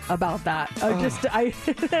upset about that. I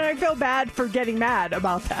feel bad for getting mad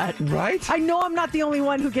about that. Right? I know I'm not the only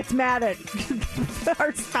one who gets mad at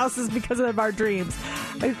our spouses because of our dreams,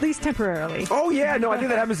 at least temporarily. Oh yeah, no, I think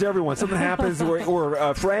that happens to everyone. Something happens, or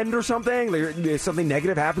a friend or something. Something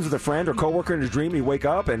negative happens with a friend or coworker in a dream. You wake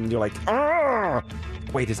up and you're like, "Ah."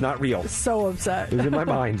 Wait, it's not real. So upset. It was in my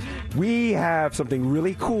mind. We have something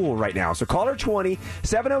really cool right now. So caller 20,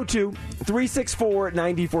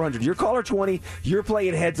 702-364-9400. You're caller 20. You're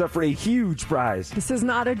playing heads up for a huge prize. This is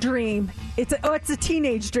not a dream. It's a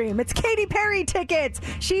teenage dream. It's Katy Perry tickets.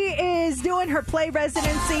 She is doing her play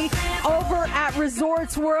residency over at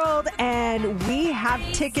Resorts World, and we have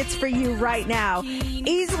tickets for you right now.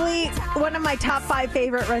 Easily one of my top 5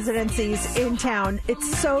 favorite residencies in town.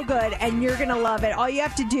 It's so good, and you're going to love it. All you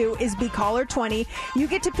have to do is be caller 20. You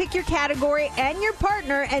get to pick your category and your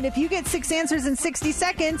partner, and if you get 6 answers in 60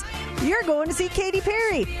 seconds, you're going to see Katy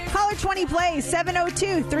Perry. Caller 20 plays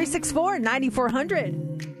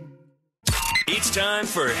 702-364-9400. It's time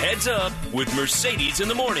for Heads Up with Mercedes in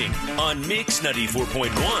the Morning on Mix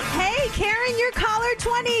 94.1. Hey, Karen, you're caller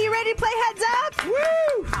 20. You ready to play Heads Up? Woo!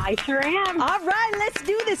 I sure am. All right, let's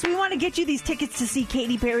do this. We want to get you these tickets to see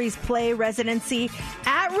Katy Perry's play residency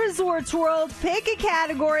at Resorts World. Pick a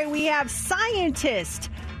category. We have Scientist,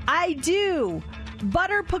 I Do,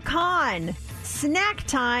 Butter Pecan, Snack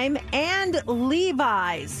Time, and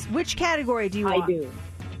Levi's. Which category do you want? I do.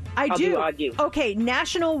 I do. I do. Okay,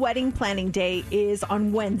 National Wedding Planning Day is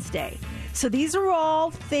on Wednesday. So these are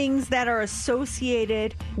all things that are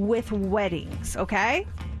associated with weddings, okay?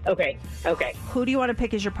 Okay. Who do you want to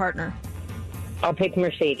pick as your partner? I'll pick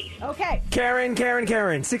Mercedes. Okay.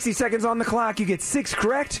 Karen. 60 seconds on the clock. You get 6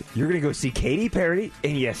 correct. You're going to go see Katy Perry,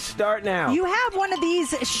 and you start now. You have one of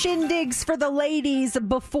these shindigs for the ladies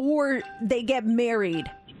before they get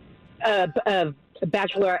married.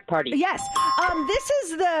 Bachelorette party. Yes. This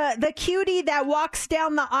is the cutie that walks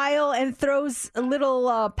down the aisle and throws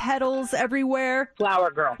little petals everywhere.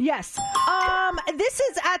 Flower girl. Yes. This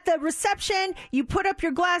is at the reception. You put up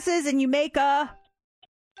your glasses and you make a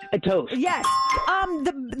toast. Yes.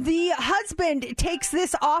 The husband takes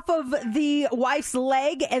this off of the wife's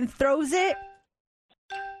leg and throws it.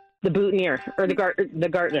 The boutonniere, or the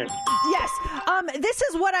gardener. Yes. This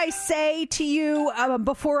is what I say to you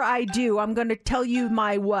before I do. I'm going to tell you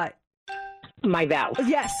my what? My vows.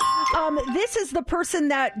 Yes. This is the person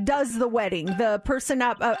that does the wedding. The person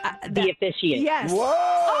the officiant. Yes. Whoa!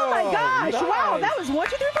 Oh my gosh! Nice. Wow, that was 1,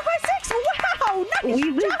 2, 3, 4, 5, 6. Wow! Nice We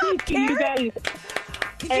job, listen to you Karen. guys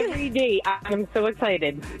every day. I'm so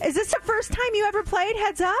excited. Is this the first time you ever played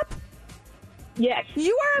Heads Up? Yes.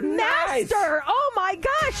 You are a Nice. master. Oh my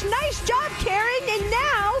gosh. Nice job, Karen. And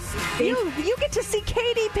now you get to see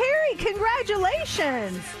Katy Perry.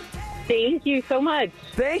 Congratulations. Thank you so much.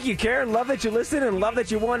 Thank you, Karen. Love that you listened and love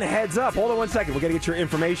that you won Heads Up. Hold on one second. We're going to get your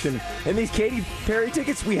information. And these Katy Perry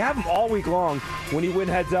tickets, we have them all week long when you win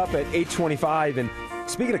Heads Up at 8:25. And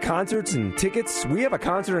speaking of concerts and tickets, we have a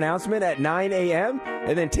concert announcement at 9 a.m.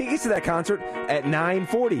 and then tickets to that concert at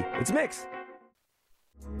 9:40. It's Mix.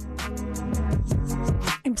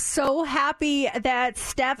 I'm so happy that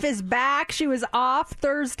Steph is back. She was off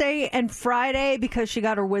Thursday and Friday because she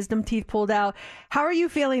got her wisdom teeth pulled out. How are you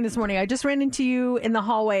feeling this morning? I just ran into you in the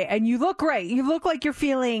hallway and you look great. You look like you're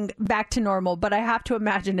feeling back to normal, but I have to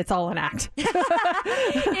imagine it's all an act. It's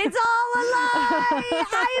all a lie.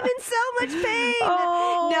 I am in so much pain.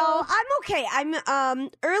 Oh. No, I'm okay. I'm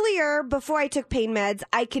earlier before I took pain meds,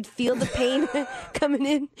 I could feel the pain coming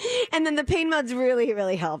in, and then the pain meds really,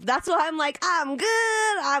 really helped. That's why I'm like, I'm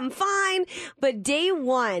good, I'm fine. But day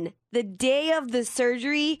one, the day of the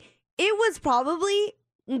surgery, it was probably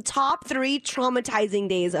top 3 traumatizing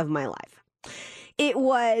days of my life. It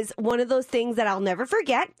was one of those things that I'll never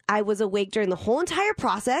forget. I was awake during the whole entire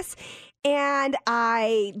process. And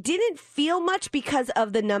I didn't feel much because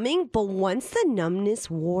of the numbing, but once the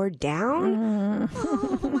numbness wore down,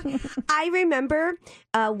 I remember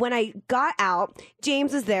when I got out,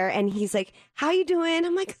 James was there and he's like, how you doing?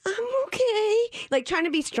 I'm like, I'm okay. Like trying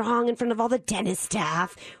to be strong in front of all the dentist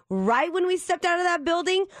staff. Right when we stepped out of that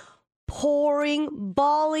building, pouring,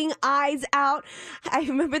 bawling eyes out. I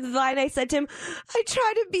remember the line I said to him, I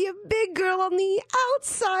tried to be a big girl on the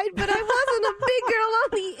outside, but I wasn't a big girl on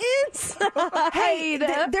the inside.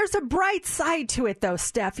 Hey, there's a bright side to it, though,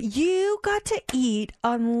 Steph. You got to eat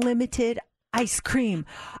unlimited ice cream.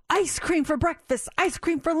 Ice cream for breakfast, ice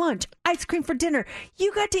cream for lunch, ice cream for dinner.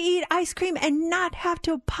 You got to eat ice cream and not have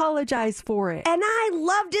to apologize for it. And I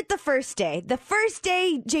loved it the first day. The first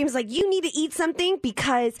day, James was like, you need to eat something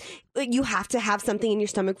because you have to have something in your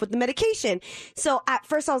stomach with the medication. So at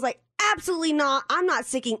first I was like, absolutely not. I'm not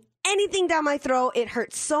sticking anything down my throat. It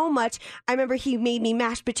hurts so much. I remember he made me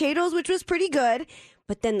mashed potatoes, which was pretty good.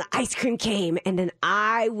 But then the ice cream came, and then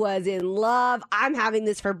I was in love. I'm having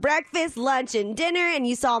this for breakfast, lunch, and dinner. And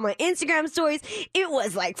you saw my Instagram stories. It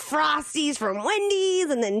was like Frosties from Wendy's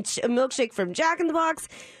and then a milkshake from Jack in the Box.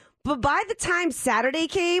 But by the time Saturday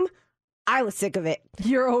came, I was sick of it.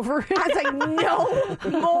 You're over it? I was like,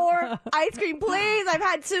 no more ice cream, please. I've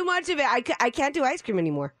had too much of it. I can't do ice cream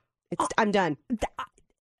anymore. I'm done.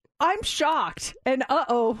 I'm shocked. And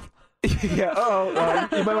Yeah,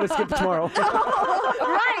 you might want to skip tomorrow.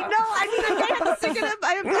 Right, no, I mean, I have to suck it up.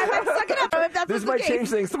 I have to suck it up if that's This the might case. change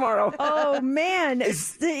things tomorrow. Oh man,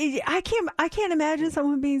 I can't imagine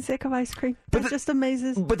someone being sick of ice cream. That just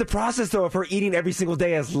amazes. But the process, though, of her eating every single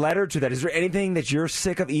day has led her to that. Is there anything that you're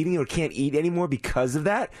sick of eating or can't eat anymore because of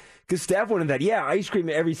that? Because Steph wanted that, ice cream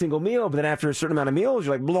every single meal, but then after a certain amount of meals,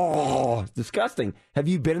 you're like, blah, disgusting. Have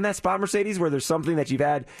you been in that spot, Mercedes, where there's something that you've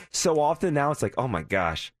had so often, now it's like, oh my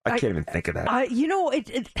gosh, I can't even think of that.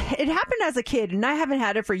 It happened as a kid, and I haven't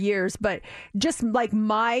had it for years, but just like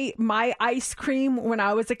my ice cream when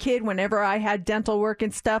I was a kid, whenever I had dental work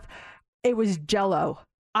and stuff, it was Jell-O.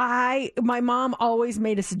 My mom always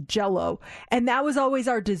made us Jell-O, and that was always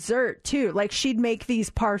our dessert too. Like she'd make these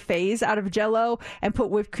parfaits out of Jell-O and put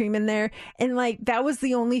whipped cream in there, and like that was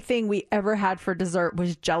the only thing we ever had for dessert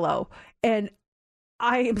was Jell-O. And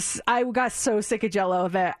I got so sick of Jell-O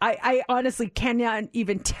that I honestly cannot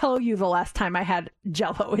even tell you the last time I had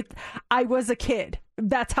Jell-O. I was a kid.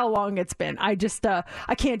 That's how long it's been. I just, I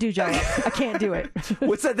can't do Jell-O. I can't do it.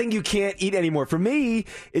 What's that thing you can't eat anymore? For me,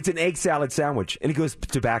 it's an egg salad sandwich. And it goes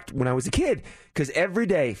to back when I was a kid. Because every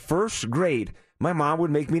day, first grade, my mom would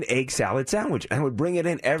make me an egg salad sandwich. And I would bring it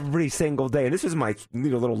in every single day. And this was my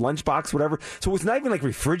little lunchbox, whatever. So it's not even like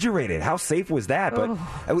refrigerated. How safe was that? But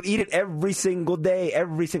I would eat it every single day, I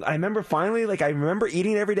remember finally, I remember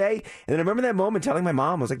eating it every day. And then I remember that moment telling my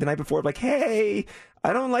mom, it was like the night before, like, hey,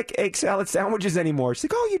 I don't like egg salad sandwiches anymore. She's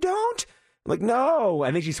like, oh, you don't? I'm like, no.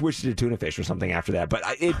 I think she switched to tuna fish or something after that. But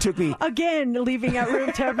it took me... Again, leaving at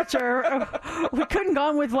room temperature. We couldn't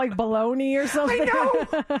gone with bologna or something. I know.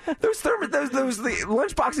 Those the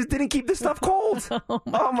lunch boxes didn't keep this stuff cold.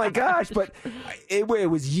 Oh my gosh. But it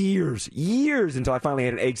was years until I finally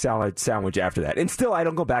had an egg salad sandwich after that. And still, I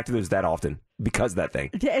don't go back to those that often because of that thing.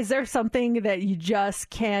 Is there something that you just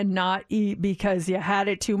cannot eat because you had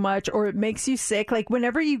it too much or it makes you sick? Like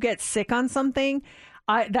whenever you get sick on something...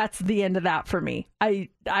 that's the end of that for me. I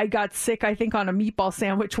got sick, I think, on a meatball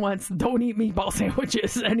sandwich once. Don't eat meatball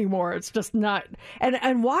sandwiches anymore. It's just not.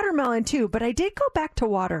 And watermelon, too. But I did go back to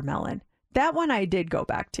watermelon. That one I did go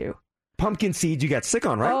back to. pumpkin seeds you got sick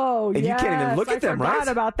on, right? Oh, and you can't even look at them, I right?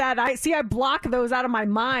 forgot about that. I block those out of my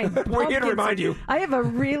mind. We're here to Pumpkins. remind you. I have a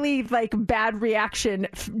really bad reaction,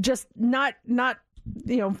 just not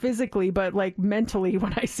physically, but mentally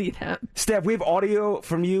when I see them. Steph, we have audio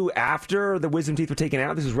from you after the wisdom teeth were taken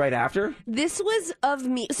out. This is right after. This was of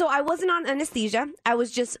me. So I wasn't on anesthesia. I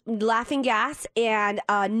was just laughing gas and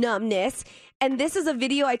numbness. And this is a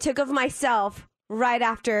video I took of myself right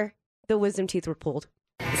after the wisdom teeth were pulled.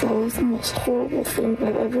 That was the most horrible thing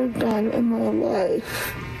I've ever done in my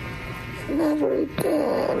life. Never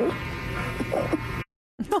again.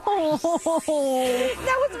 Oh,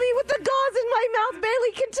 that was me with the gauze in my mouth,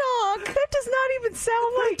 barely can talk. That does not even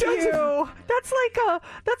sound like you. That's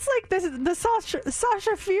like the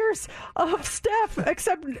Sasha Fierce of Steph,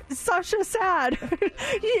 except Sasha sad.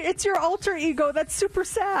 It's your alter ego that's super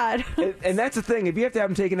sad. And that's the thing. If you have to have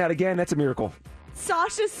them taken out again, that's a miracle.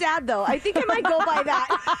 Sasha's sad, though. I think I might go by that.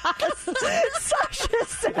 Sasha's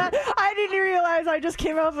sad. I didn't realize I just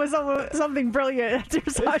came up with something brilliant.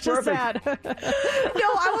 Sasha's sad. No,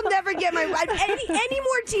 I will never get my any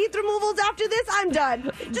more teeth removals after this. I'm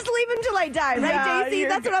done. Just leave until I die, right, Yeah, JC?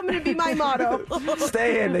 That's what I'm going to be my motto.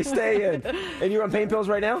 Stay in. They stay in. And you're on pain pills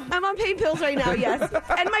right now? I'm on pain pills right now, yes.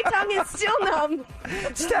 And my tongue is still numb.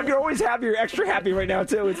 Steph, you're always happy. You're extra happy right now,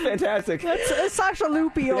 too. It's fantastic. That's Sasha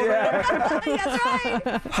Loopy over there. That's right.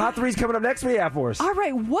 Hot Three's coming up next. What do you have for us? All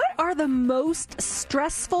right. What are the most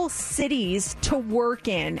stressful cities to work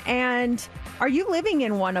in? And are you living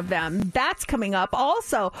in one of them? That's coming up.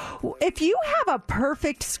 Also, if you have a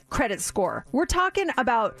perfect credit score, we're talking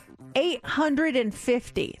about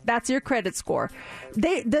 850. That's your credit score.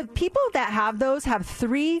 The people that have those have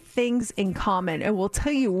three things in common, and we'll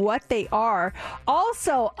tell you what they are.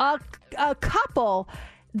 Also, a couple,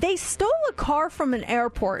 they stole a car from an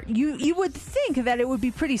airport. You would think that it would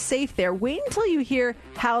be pretty safe there. Wait until you hear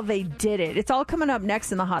how they did it. It's all coming up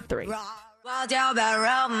next in the Hot Three. Here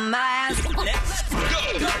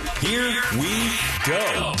we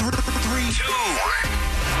go. 3, 2, 1.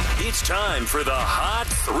 It's time for the Hot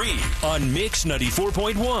 3 on Mix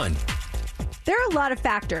 94.1. There are a lot of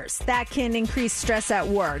factors that can increase stress at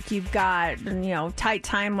work. You've got, tight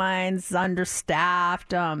timelines,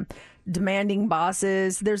 understaffed, demanding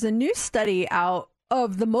bosses. There's a new study out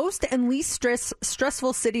of the most and least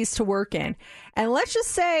stressful cities to work in. And let's just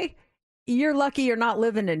say you're lucky you're not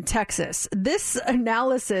living in Texas. This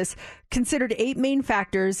analysis considered 8 main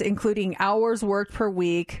factors, including hours worked per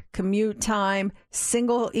week, commute time,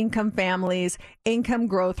 single income families, income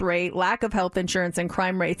growth rate, lack of health insurance, and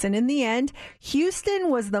crime rates. And in the end,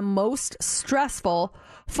 Houston was the most stressful,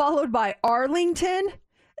 followed by Arlington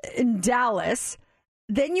and Dallas.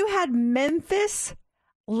 Then you had Memphis,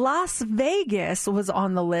 Las Vegas was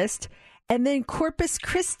on the list, and then Corpus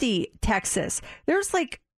Christi, Texas. There's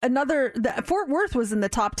Fort Worth was in the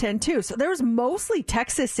top 10 too. So there was mostly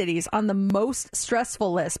Texas cities on the most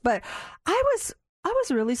stressful list. But I was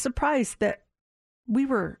really surprised that we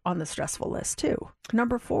were on the stressful list too.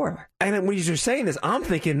 Number 4. And when you're saying this, I'm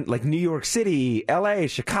thinking like New York City, LA,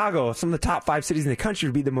 Chicago, some of the top 5 cities in the country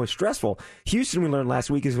would be the most stressful. Houston, we learned last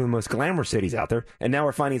week, is one of the most glamorous cities out there. And now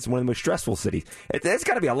we're finding it's one of the most stressful cities. There's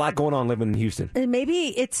got to be a lot going on living in Houston. And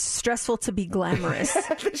maybe it's stressful to be glamorous.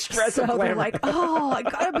 The stress so of glamour. They're like, I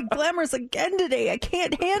got to be glamorous again today. I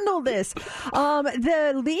can't handle this.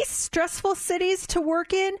 The least stressful cities to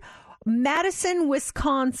work in: Madison,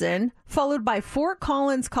 Wisconsin, followed by Fort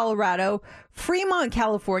Collins, Colorado, Fremont,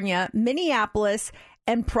 California, Minneapolis,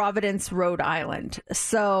 and Providence, Rhode Island.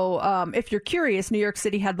 So if you're curious, New York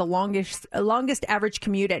City had the longest average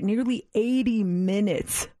commute at nearly 80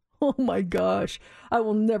 minutes. Oh my gosh. I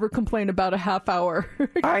will never complain about a half hour.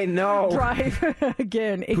 I know. Drive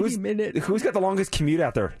again, 80 minutes. Who's got the longest commute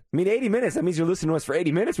out there? I mean, 80 minutes. That means you're listening to us for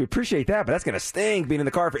 80 minutes. We appreciate that, but that's going to stink being in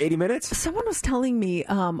the car for 80 minutes. Someone was telling me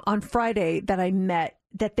on Friday that I met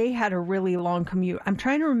that they had a really long commute. I'm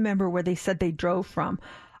trying to remember where they said they drove from.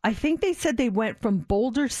 I think they said they went from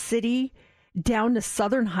Boulder City down to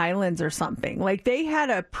Southern Highlands or something. Like, they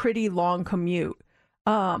had a pretty long commute.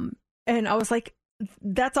 And I was like,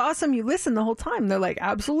 that's awesome. You listen the whole time. They're like,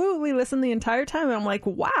 absolutely, listen the entire time. And I'm like,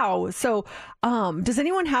 wow. So does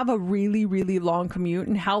anyone have a really, really long commute,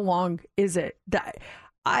 and how long is it?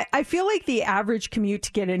 I feel like the average commute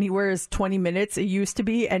to get anywhere is 20 minutes. It used to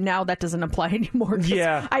be, and now that doesn't apply anymore. 'Cause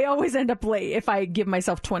Yeah. I always end up late if I give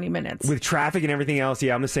myself 20 minutes. With traffic and everything else,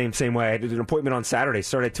 yeah, I'm the same way. I did an appointment on Saturday,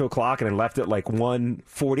 started at 2 o'clock, and I left at like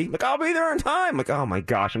 1:40. Like, I'll be there on time. Like, oh my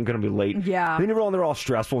gosh, I'm going to be late. Yeah. Then they're all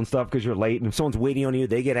stressful and stuff because you're late, and if someone's waiting on you,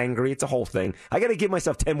 they get angry. It's a whole thing. I got to give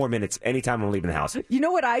myself 10 more minutes anytime I'm leaving the house. You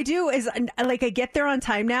know what I do is, like, I get there on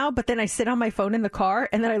time now, but then I sit on my phone in the car,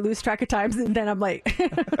 and then I lose track of times, and then I'm like,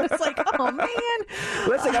 it's like, oh man. Well,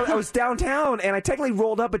 that's like I was downtown, and I technically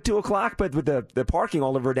rolled up at 2 o'clock, but with the parking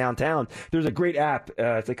all over downtown, there's a great app.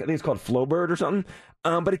 It's like, I think it's called Flowbird or something.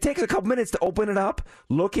 But it takes a couple minutes to open it up,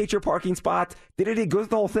 locate your parking spot. It goes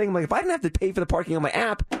the whole thing. I'm like, if I didn't have to pay for the parking on my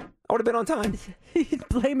app, I would have been on time.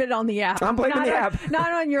 Blame it on the app. I'm blaming the app.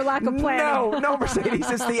 Not on your lack of planning. No, Mercedes.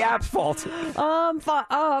 It's the app's fault.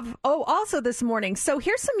 Also this morning. So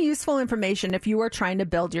here's some useful information if you are trying to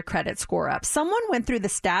build your credit score up. Someone went through the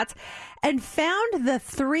stats and found the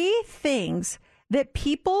 3 things that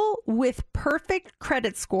people with perfect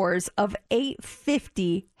credit scores of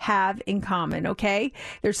 850 have in common, okay?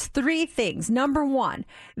 There's 3 things. Number 1,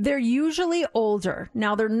 they're usually older.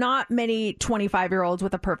 Now, there are not many 25-year-olds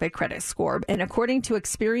with a perfect credit score. And according to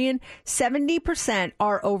Experian, 70%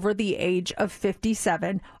 are over the age of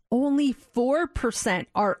 57. Only 4%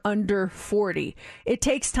 are under 40. It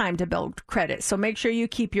takes time to build credit, so make sure you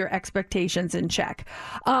keep your expectations in check.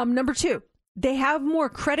 Number 2, they have more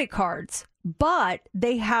credit cards, but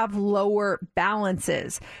they have lower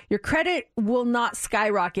balances. Your credit will not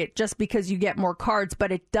skyrocket just because you get more cards,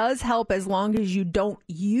 but it does help as long as you don't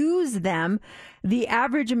use them. The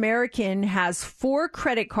average American has 4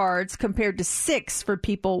 credit cards compared to 6 for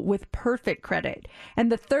people with perfect credit.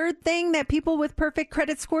 And the third thing that people with perfect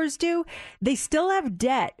credit scores do, they still have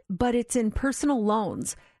debt, but it's in personal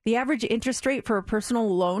loans. The average interest rate for a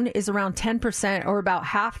personal loan is around 10%, or about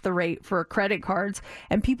half the rate for credit cards.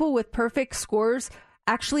 And people with perfect scores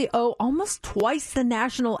actually owe almost twice the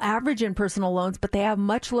national average in personal loans, but they have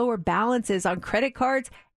much lower balances on credit cards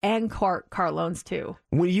and car loans too.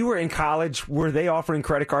 When you were in college, were they offering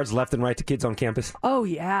credit cards left and right to kids on campus? Oh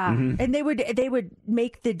yeah, and they would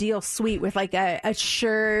make the deal sweet with like a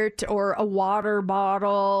shirt or a water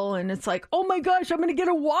bottle, and it's like, oh my gosh, I'm going to get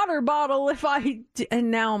a water bottle if I. And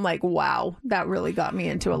now I'm like, wow, that really got me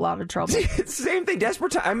into a lot of trouble. Same thing,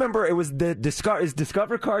 desperate time. I remember it was is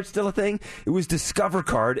Discover Card still a thing? It was Discover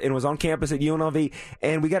Card, and it was on campus at UNLV,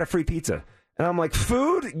 and we got a free pizza. And I'm like,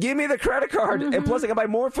 food? Give me the credit card. And plus, I can buy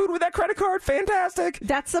more food with that credit card. Fantastic.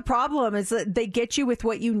 That's the problem, is that they get you with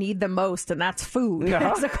what you need the most, and that's food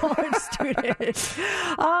as a college student.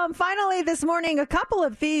 Finally, this morning, a couple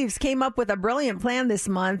of thieves came up with a brilliant plan this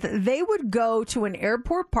month. They would go to an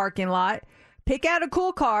airport parking lot, pick out a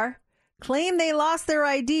cool car, claim they lost their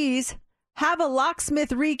IDs, have a locksmith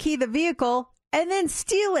rekey the vehicle, and then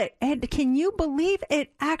steal it. And can you believe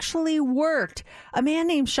it actually worked? A man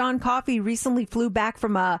named Sean Coffey recently flew back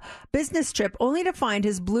from a business trip only to find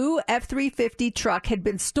his blue F-350 truck had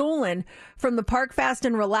been stolen from the Park Fast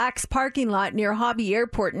and Relax parking lot near Hobby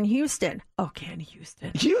Airport in Houston. Okay, in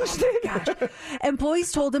Houston. Houston? Oh, gosh.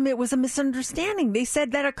 Employees told him it was a misunderstanding. They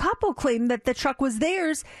said that a couple claimed that the truck was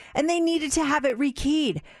theirs and they needed to have it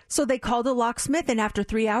rekeyed. So they called a locksmith, and after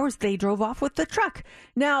 3 hours, they drove off with the truck.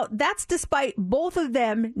 Now, that's despite both of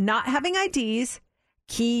them not having IDs,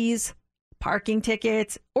 keys, parking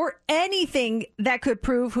tickets, or anything that could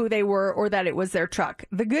prove who they were or that it was their truck.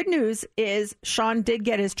 The good news is Sean did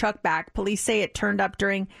get his truck back. Police say it turned up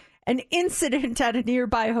during an incident at a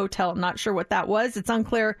nearby hotel. I'm not sure what that was. It's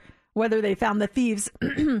unclear whether they found the thieves.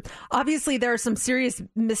 Obviously, there are some serious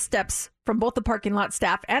missteps from both the parking lot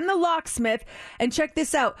staff and the locksmith. And check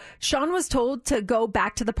this out. Sean was told to go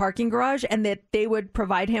back to the parking garage and that they would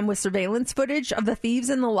provide him with surveillance footage of the thieves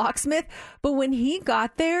and the locksmith. But when he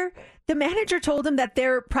got there, the manager told him that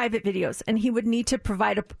they're private videos and he would need to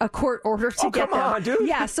provide a court order to get them. Come on, dude.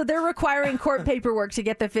 Yeah, so they're requiring court paperwork to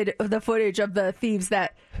get the footage of the thieves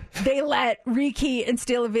that they let rekey and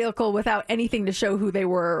steal a vehicle without anything to show who they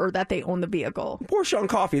were or that they own the vehicle. Poor Sean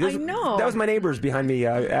Coffey. I know. That was my neighbors behind me.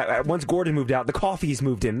 Once Gordon moved out, the Coffeys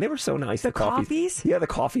moved in. They were so nice. The Coffeys? Yeah, the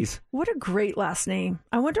Coffeys. What a great last name.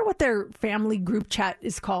 I wonder what their family group chat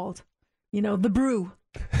is called. You know, the Brew.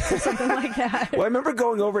 Or something like that. Well, I remember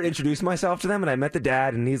going over and introducing myself to them, and I met the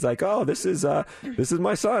dad, and he's like, "Oh, this is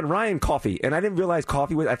my son, Ryan Coffey." And I didn't realize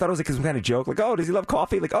Coffey was. I thought it was like some kind of joke, like, "Oh, does he love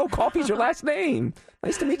coffee?" Like, "Oh, Coffey's your last name.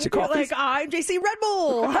 Nice to meet you, Coffey." Like, I'm JC Red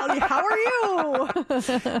Bull. How are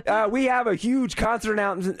you? We have a huge concert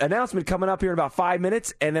announcement coming up here in about 5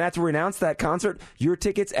 minutes, and then after we announce that concert, your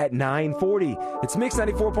tickets at 9:40. It's Mix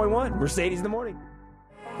 94.1, Mercedes in the morning.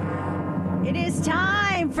 It is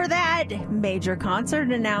time for that major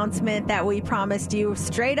concert announcement that we promised you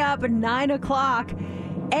straight up at 9 o'clock.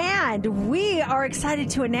 And we are excited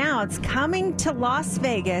to announce coming to Las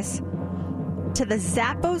Vegas to the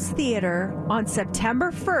Zappos Theater on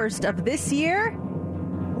September 1st of this year,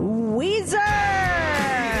 Weezer!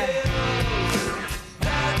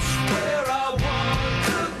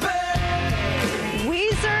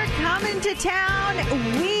 Weezer coming to town.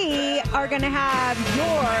 We are going to have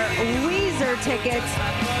your Weezer tickets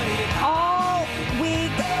all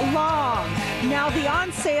week long. Now, the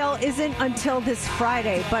on sale isn't until this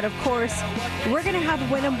Friday, but of course, we're going to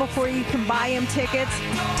have win them before you can buy them tickets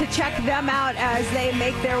to check them out as they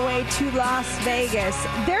make their way to Las Vegas.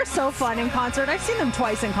 They're so fun in concert. I've seen them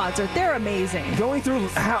twice in concert. They're amazing. Going through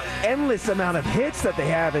how endless amount of hits that they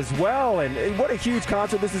have as well, and what a huge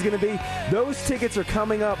concert this is going to be. Those tickets are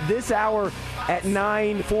coming up this hour at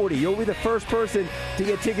 9:40. You'll be the first person to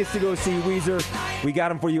get tickets to go see Weezer. We got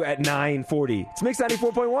them for you at 9:40. It's Mix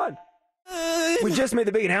 94.1. We just made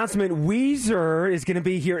the big announcement. Weezer is going to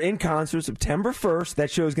be here in concert September 1st. That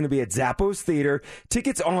show is going to be at Zappos Theater.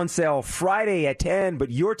 Tickets on sale Friday at 10,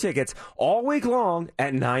 but your tickets all week long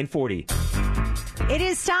at 9:40. It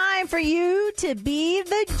is time for you to be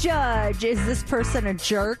the judge. Is this person a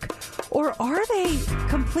jerk, or are they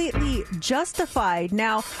completely justified?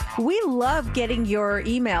 Now, we love getting your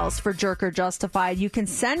emails for Jerk or Justified. You can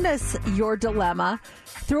send us your dilemma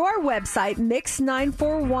through our website,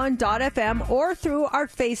 mix941.fm, or through our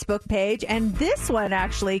Facebook page. And this one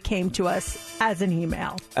actually came to us as an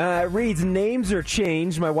email. It reads, names are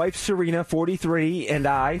changed. My wife, Serena, 43, and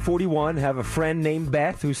I, 41, have a friend named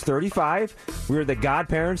Beth, who's 35. We're the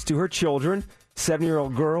godparents to her children,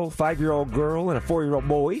 7-year-old girl, 5-year-old girl, and a 4-year-old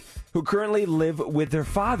boy, who currently live with their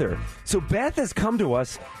father. So Beth has come to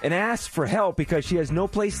us and asked for help because she has no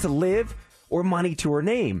place to live or money to her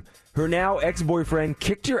name. Her now ex-boyfriend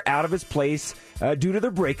kicked her out of his place due to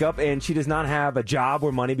their breakup, and she does not have a job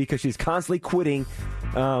or money because she's constantly quitting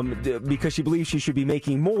because she believes she should be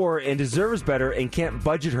making more and deserves better and can't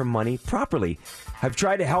budget her money properly. I've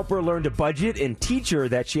tried to help her learn to budget and teach her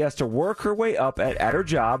that she has to work her way up at her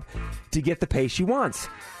job to get the pay she wants.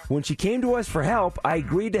 When she came to us for help, I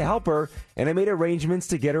agreed to help her, and I made arrangements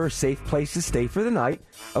to get her a safe place to stay for the night,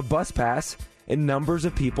 a bus pass, and numbers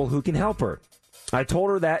of people who can help her. I told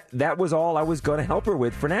her that was all I was going to help her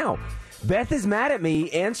with for now. Beth is mad at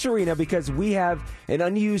me and Serena because we have an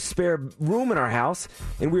unused spare room in our house,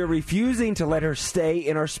 and we are refusing to let her stay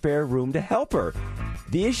in our spare room to help her.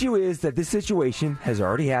 The issue is that this situation has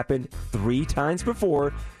already happened 3 times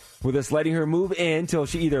before, with us letting her move in till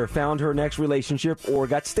she either found her next relationship or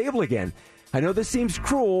got stable again. I know this seems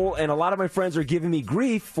cruel, and a lot of my friends are giving me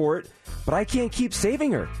grief for it, but I can't keep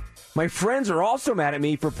saving her. My friends are also mad at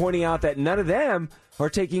me for pointing out that none of them are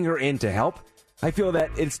taking her in to help. I feel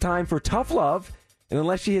that it's time for tough love, and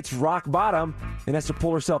unless she hits rock bottom and has to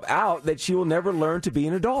pull herself out, that she will never learn to be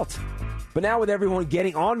an adult. But now with everyone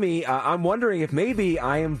getting on me, I'm wondering if maybe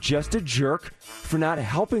I am just a jerk for not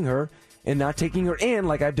helping her and not taking her in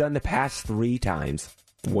like I've done the past 3 times.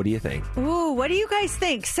 What do you think? Ooh, what do you guys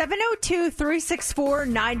think?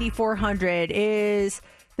 702-364-9400. Is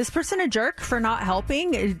this person a jerk for not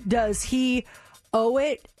helping? Does he owe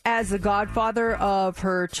it as the godfather of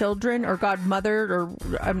her children, or godmother, or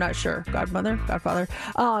I'm not sure, godfather,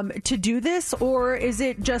 to do this? Or is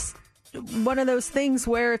it just one of those things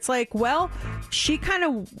where it's like, well, she kind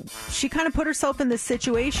of put herself in this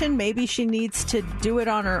situation. Maybe she needs to do it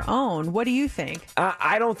on her own. What do you think?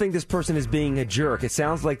 I don't think this person is being a jerk. It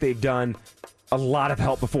sounds like they've done a lot of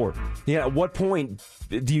help before. Yeah, at what point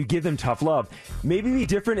do you give them tough love? Maybe it'd be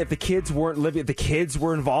different if the kids weren't living, if the kids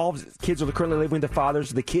were involved. Kids are currently living with the fathers,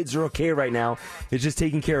 so the kids are okay right now. It's just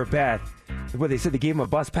taking care of Beth. What they said, they gave him a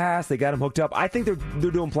bus pass, they got him hooked up. I think they're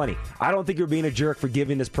doing plenty. I don't think you're being a jerk for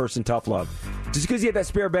giving this person tough love. Just because you have that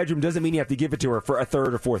spare bedroom doesn't mean you have to give it to her for a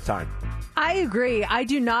 3rd or 4th time. I agree. I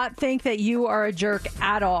do not think that you are a jerk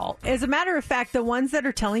at all. As a matter of fact, the ones that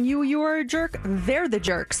are telling you are a jerk, they're the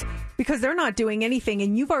jerks because they're not doing anything,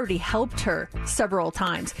 and you've already helped her several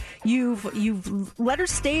times. You've let her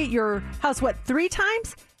stay at your house, 3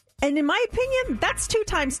 times? And in my opinion, that's 2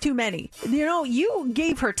 times too many. You know, you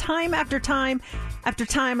gave her time after time after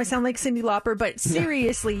time. I sound like Cyndi Lauper, but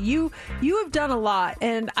seriously, you have done a lot.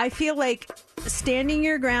 And I feel like standing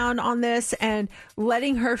your ground on this and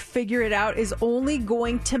letting her figure it out is only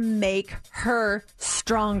going to make her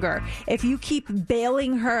stronger. If you keep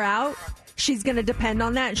bailing her out, she's going to depend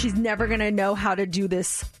on that, and she's never going to know how to do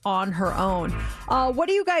this on her own. What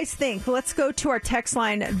do you guys think? Let's go to our text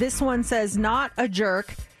line. This one says, not a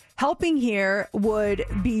jerk. helping here would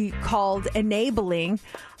be called enabling.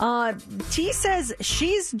 T says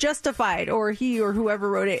she's justified, or he or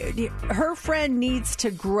whoever wrote it. Her friend needs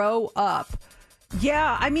to grow up.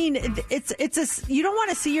 Yeah, I mean, you don't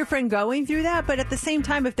want to see your friend going through that, but at the same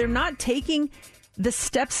time, if they're not taking the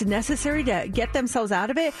steps necessary to get themselves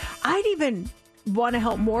out of it, I'd even want to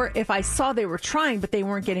help more if I saw they were trying, but they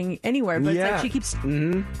weren't getting anywhere. But it's like she keeps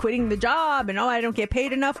quitting the job, and I don't get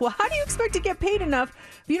paid enough. Well, how do you expect to get paid enough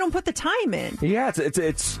if you don't put the time in? Yeah,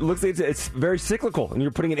 it's very cyclical, and you're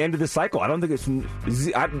putting an end to the cycle. I don't think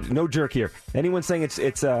no jerk here. Anyone saying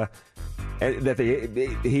that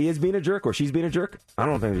he is being a jerk or she's being a jerk, I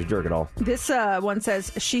don't think he's a jerk at all. This one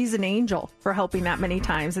says she's an angel for helping that many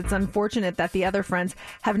times. It's unfortunate that the other friends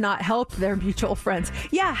have not helped their mutual friends.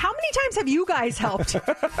 Yeah, how many times have you guys helped?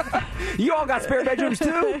 You all got spare bedrooms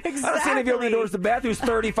too? Exactly. I don't see any of you opening doors to Beth, who's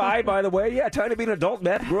 35, by the way. Yeah, time to be an adult,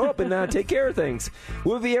 Beth. Grow up and take care of things.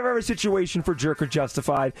 Well, if you ever have a situation for jerk or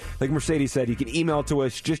justified, like Mercedes said, you can email to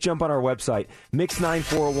us. Just jump on our website,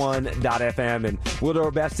 mix941.fm, and we'll do our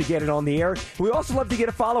best to get it on the air. We also love to get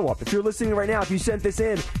a follow-up. If you're listening right now, if you sent this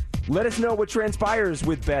in, let us know what transpires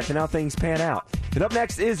with Beth and how things pan out. And up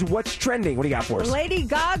next is What's Trending. What do you got for us? Lady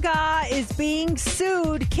Gaga is being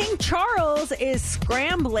sued. King Charles is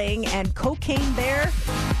scrambling, and Cocaine Bear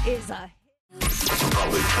is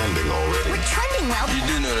probably trending already. We're trending well. You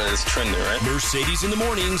do know that it's trending, right? Mercedes in the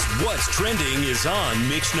mornings. What's Trending is on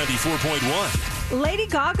Mix 94.1. Lady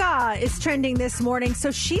Gaga is trending this morning,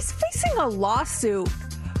 so she's facing a lawsuit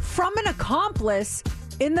from an accomplice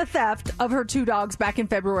in the theft of her two dogs back in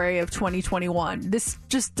February of 2021. This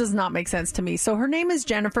just does not make sense to me. So her name is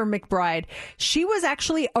Jennifer McBride. She was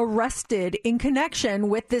actually arrested in connection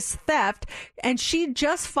with this theft, and she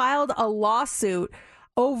just filed a lawsuit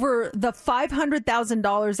over the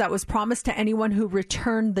 $500,000 that was promised to anyone who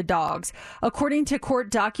returned the dogs. According to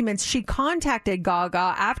court documents, she contacted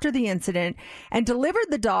Gaga after the incident and delivered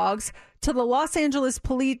the dogs to the Los Angeles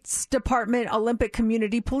Police Department Olympic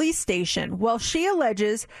Community Police Station. Well, she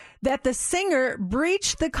alleges that the singer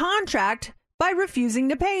breached the contract by refusing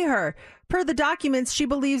to pay her. Per the documents, she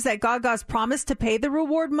believes that Gaga's promise to pay the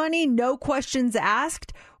reward money, no questions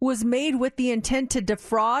asked, was made with the intent to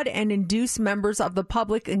defraud and induce members of the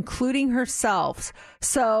public, including herself.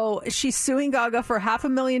 So she's suing Gaga for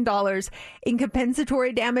 $500,000 in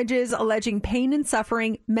compensatory damages, alleging pain and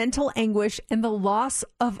suffering, mental anguish, and the loss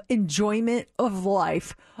of enjoyment of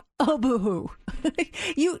life. Oh, boo-hoo.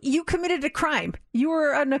 You committed a crime. You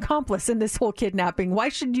were an accomplice in this whole kidnapping. Why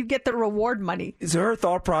should you get the reward money? So her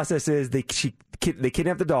thought process is they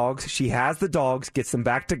kidnap the dogs. She has the dogs, gets them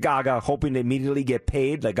back to Gaga, hoping to immediately get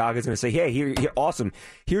paid. Like Gaga's going to say, hey, here, awesome.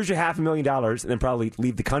 Here's your $500,000, and then probably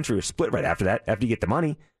leave the country or split right after that, after you get the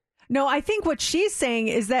money. No, I think what she's saying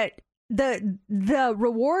is that the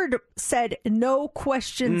reward said no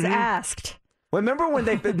questions asked. Well, remember when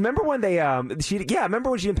she didn't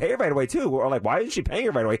pay her right away too? Or like, why isn't she paying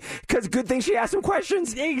her right away? Because good thing she asked some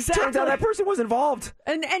questions. Exactly. Turns out that person was involved.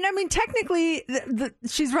 And I mean, technically,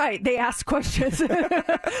 she's right. They asked questions.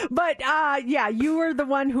 But yeah, you were the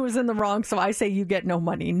one who was in the wrong. So I say you get no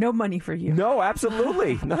money. No money for you. No,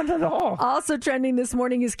 absolutely. Not at all. Also trending this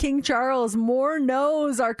morning is King Charles. More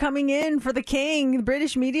no's are coming in for the king. The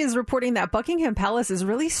British media is reporting that Buckingham Palace is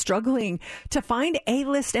really struggling to find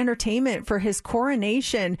A-list entertainment for his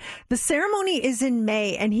coronation. The ceremony is in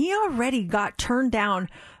May, and he already got turned down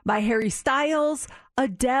by Harry Styles,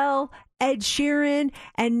 Adele, Ed Sheeran,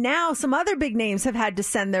 and now some other big names have had to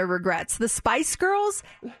send their regrets. The Spice Girls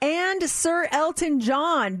and Sir Elton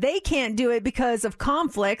John. They can't do it because of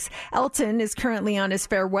conflicts. Elton is currently on his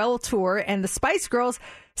farewell tour, and the Spice Girls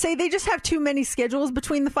say they just have too many schedules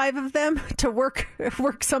between the five of them to work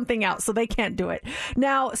something out, so they can't do it.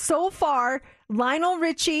 Now, so far, Lionel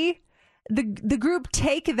Richie, the group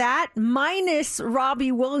Take That, minus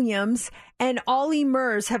Robbie Williams, and Ollie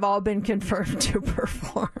Murs have all been confirmed to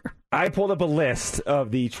perform. I pulled up a list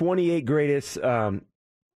of the 28 greatest singers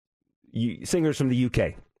from the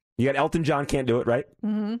UK. You got Elton John, can't do it, right?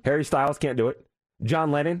 Mm-hmm. Harry Styles, can't do it.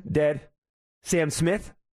 John Lennon, dead. Sam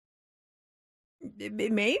Smith?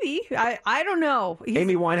 Maybe. I don't know.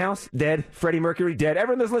 Amy Winehouse, dead. Freddie Mercury, dead.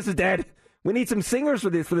 Everyone on this list is dead. We need some singers for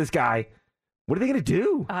this guy. What are they going to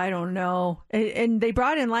do? I don't know. And they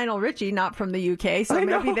brought in Lionel Richie, not from the UK, so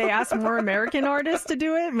maybe they asked more American artists to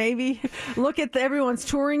do it. Maybe look at everyone's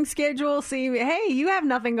touring schedule, see, hey, you have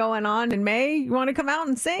nothing going on in May. You want to come out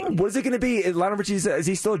and sing? What is it going to be? Is Lionel Richie, is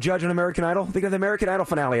he still a judge on American Idol? Think of the American Idol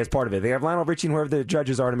finale as part of it. They have Lionel Richie and whoever the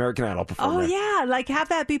judges are in American Idol perform there. Yeah, like have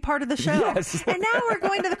that be part of the show. Yes. And now we're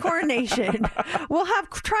going to the coronation. We'll have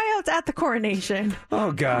tryouts at the coronation.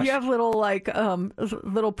 Oh, gosh. You have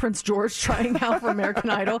little Prince George trying out for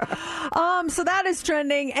American Idol. So that is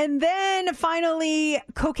trending. And then finally,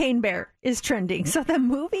 Cocaine Bear is trending. So the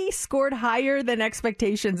movie scored higher than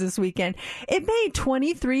expectations this weekend. It made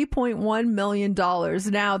 $23.1 million.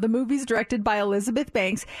 Now, the movie's directed by Elizabeth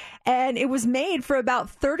Banks, and it was made for about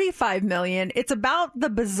 $35 million. It's about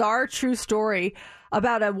the bizarre true story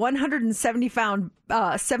about a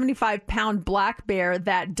 175-pound black bear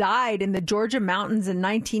that died in the Georgia mountains in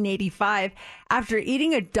 1985 after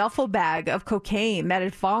eating a duffel bag of cocaine that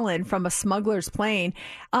had fallen from a smuggler's plane.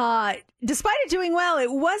 Despite it doing well, it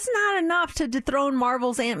was not enough to dethrone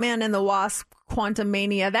Marvel's Ant-Man and the Wasp: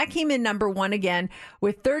 Quantumania. That came in number one again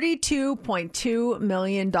with $32.2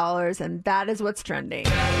 million, and that is what's trending.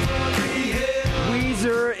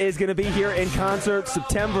 Weezer is going to be here in concert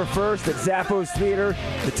September 1st at Zappos Theater.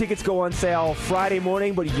 The tickets go on sale Friday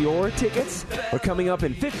morning, but your tickets are coming up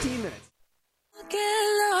in 15 minutes.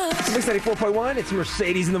 Mix 94.1, it's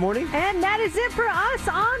Mercedes in the Morning. And that is it for us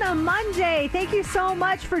on a Monday. Thank you so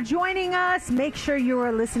much for joining us. Make sure you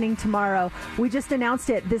are listening tomorrow. We just announced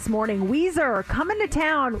it this morning. Weezer coming to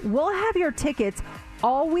town. We'll have your tickets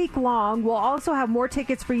all week long. We'll also have more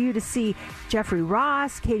tickets for you to see Jeffrey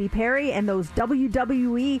Ross, Katy Perry, and those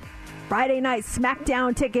WWE Friday Night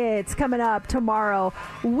SmackDown tickets coming up tomorrow.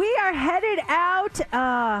 We are headed out.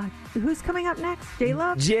 Who's coming up next?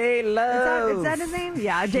 J-Lo? J-Lo. Is that his name?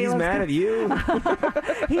 Yeah, J-Lo. He's mad at you.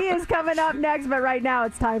 He is coming up next, but right now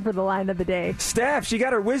it's time for the line of the day. Steph, she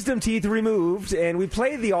got her wisdom teeth removed, and we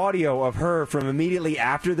played the audio of her from immediately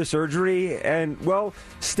after the surgery. And, well,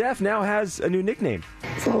 Steph now has a new nickname.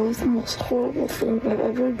 That was the most horrible thing I've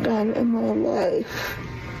ever done in my life.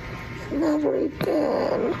 Never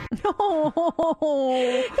again. No,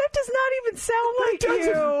 that does not even sound like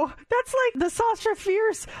you. That's like the Sasha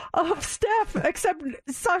Fierce of Steph, except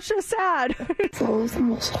Sasha Sad. That was the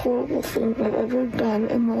most horrible thing I've ever done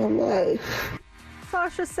in my life.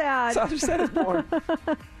 Sasha Sad. Sasha Sad is born.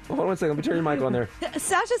 Hold on one second. Let me turn your mic on there.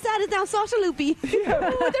 Sasha Sad is now Sasha Loopy. Yeah.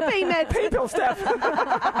 With their payment. PayPal, Steph.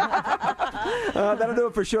 That'll do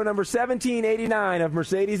it for show number 1789 of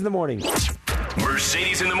Mercedes in the Morning.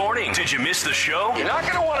 Mercedes in the Morning. Did you miss the show? You're not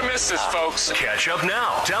going to want to miss this, folks. Catch up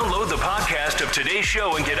now. Download the podcast of today's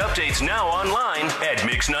show and get updates now online at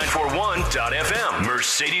mix941.fm.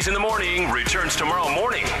 Mercedes in the Morning returns tomorrow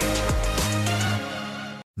morning.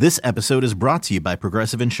 This episode is brought to you by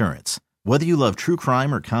Progressive Insurance. Whether you love true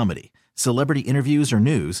crime or comedy, celebrity interviews or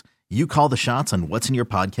news, you call the shots on what's in your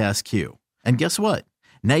podcast queue. And guess what?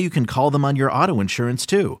 Now you can call them on your auto insurance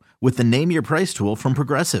too with the Name Your Price tool from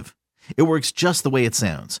Progressive. It works just the way it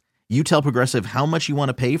sounds. You tell Progressive how much you want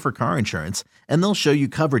to pay for car insurance, and they'll show you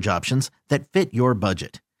coverage options that fit your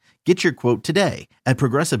budget. Get your quote today at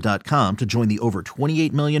Progressive.com to join the over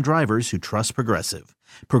 28 million drivers who trust Progressive.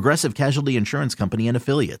 Progressive Casualty Insurance Company and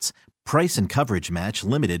Affiliates. Price and coverage match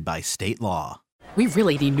limited by state law. We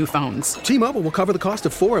really need new phones. T-Mobile will cover the cost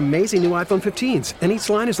of 4 amazing new iPhone 15s, and each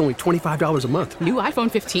line is only $25 a month. New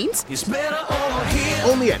iPhone 15s? It's better over here.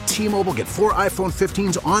 Only at T-Mobile, get 4 iPhone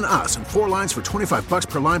 15s on us and 4 lines for $25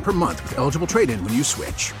 per line per month with eligible trade-in when you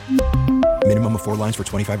switch. Minimum of 4 lines for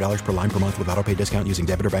 $25 per line per month with autopay discount using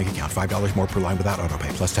debit or bank account. $5 more per line without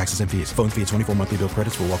autopay, plus taxes and fees. Phone fee at 24 monthly bill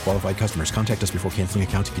credits for well-qualified customers. Contact us before canceling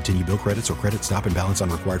account to continue bill credits or credit stop and balance on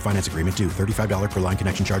required finance agreement due. $35 per line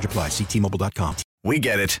connection charge applies. See T-Mobile.com. We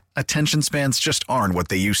get it. Attention spans just aren't what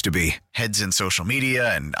they used to be. Heads in social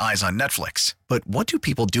media and eyes on Netflix. But what do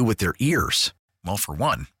people do with their ears? Well, for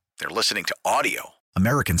one, they're listening to audio.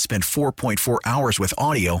 Americans spend 4.4 hours with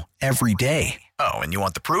audio every day. Oh, and you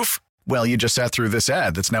want the proof? Well, you just sat through this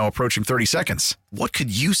ad that's now approaching 30 seconds. What could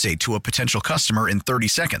you say to a potential customer in 30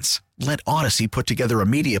 seconds? Let Odyssey put together a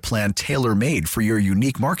media plan tailor-made for your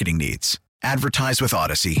unique marketing needs. Advertise with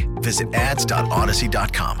Odyssey. Visit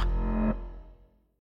ads.odyssey.com.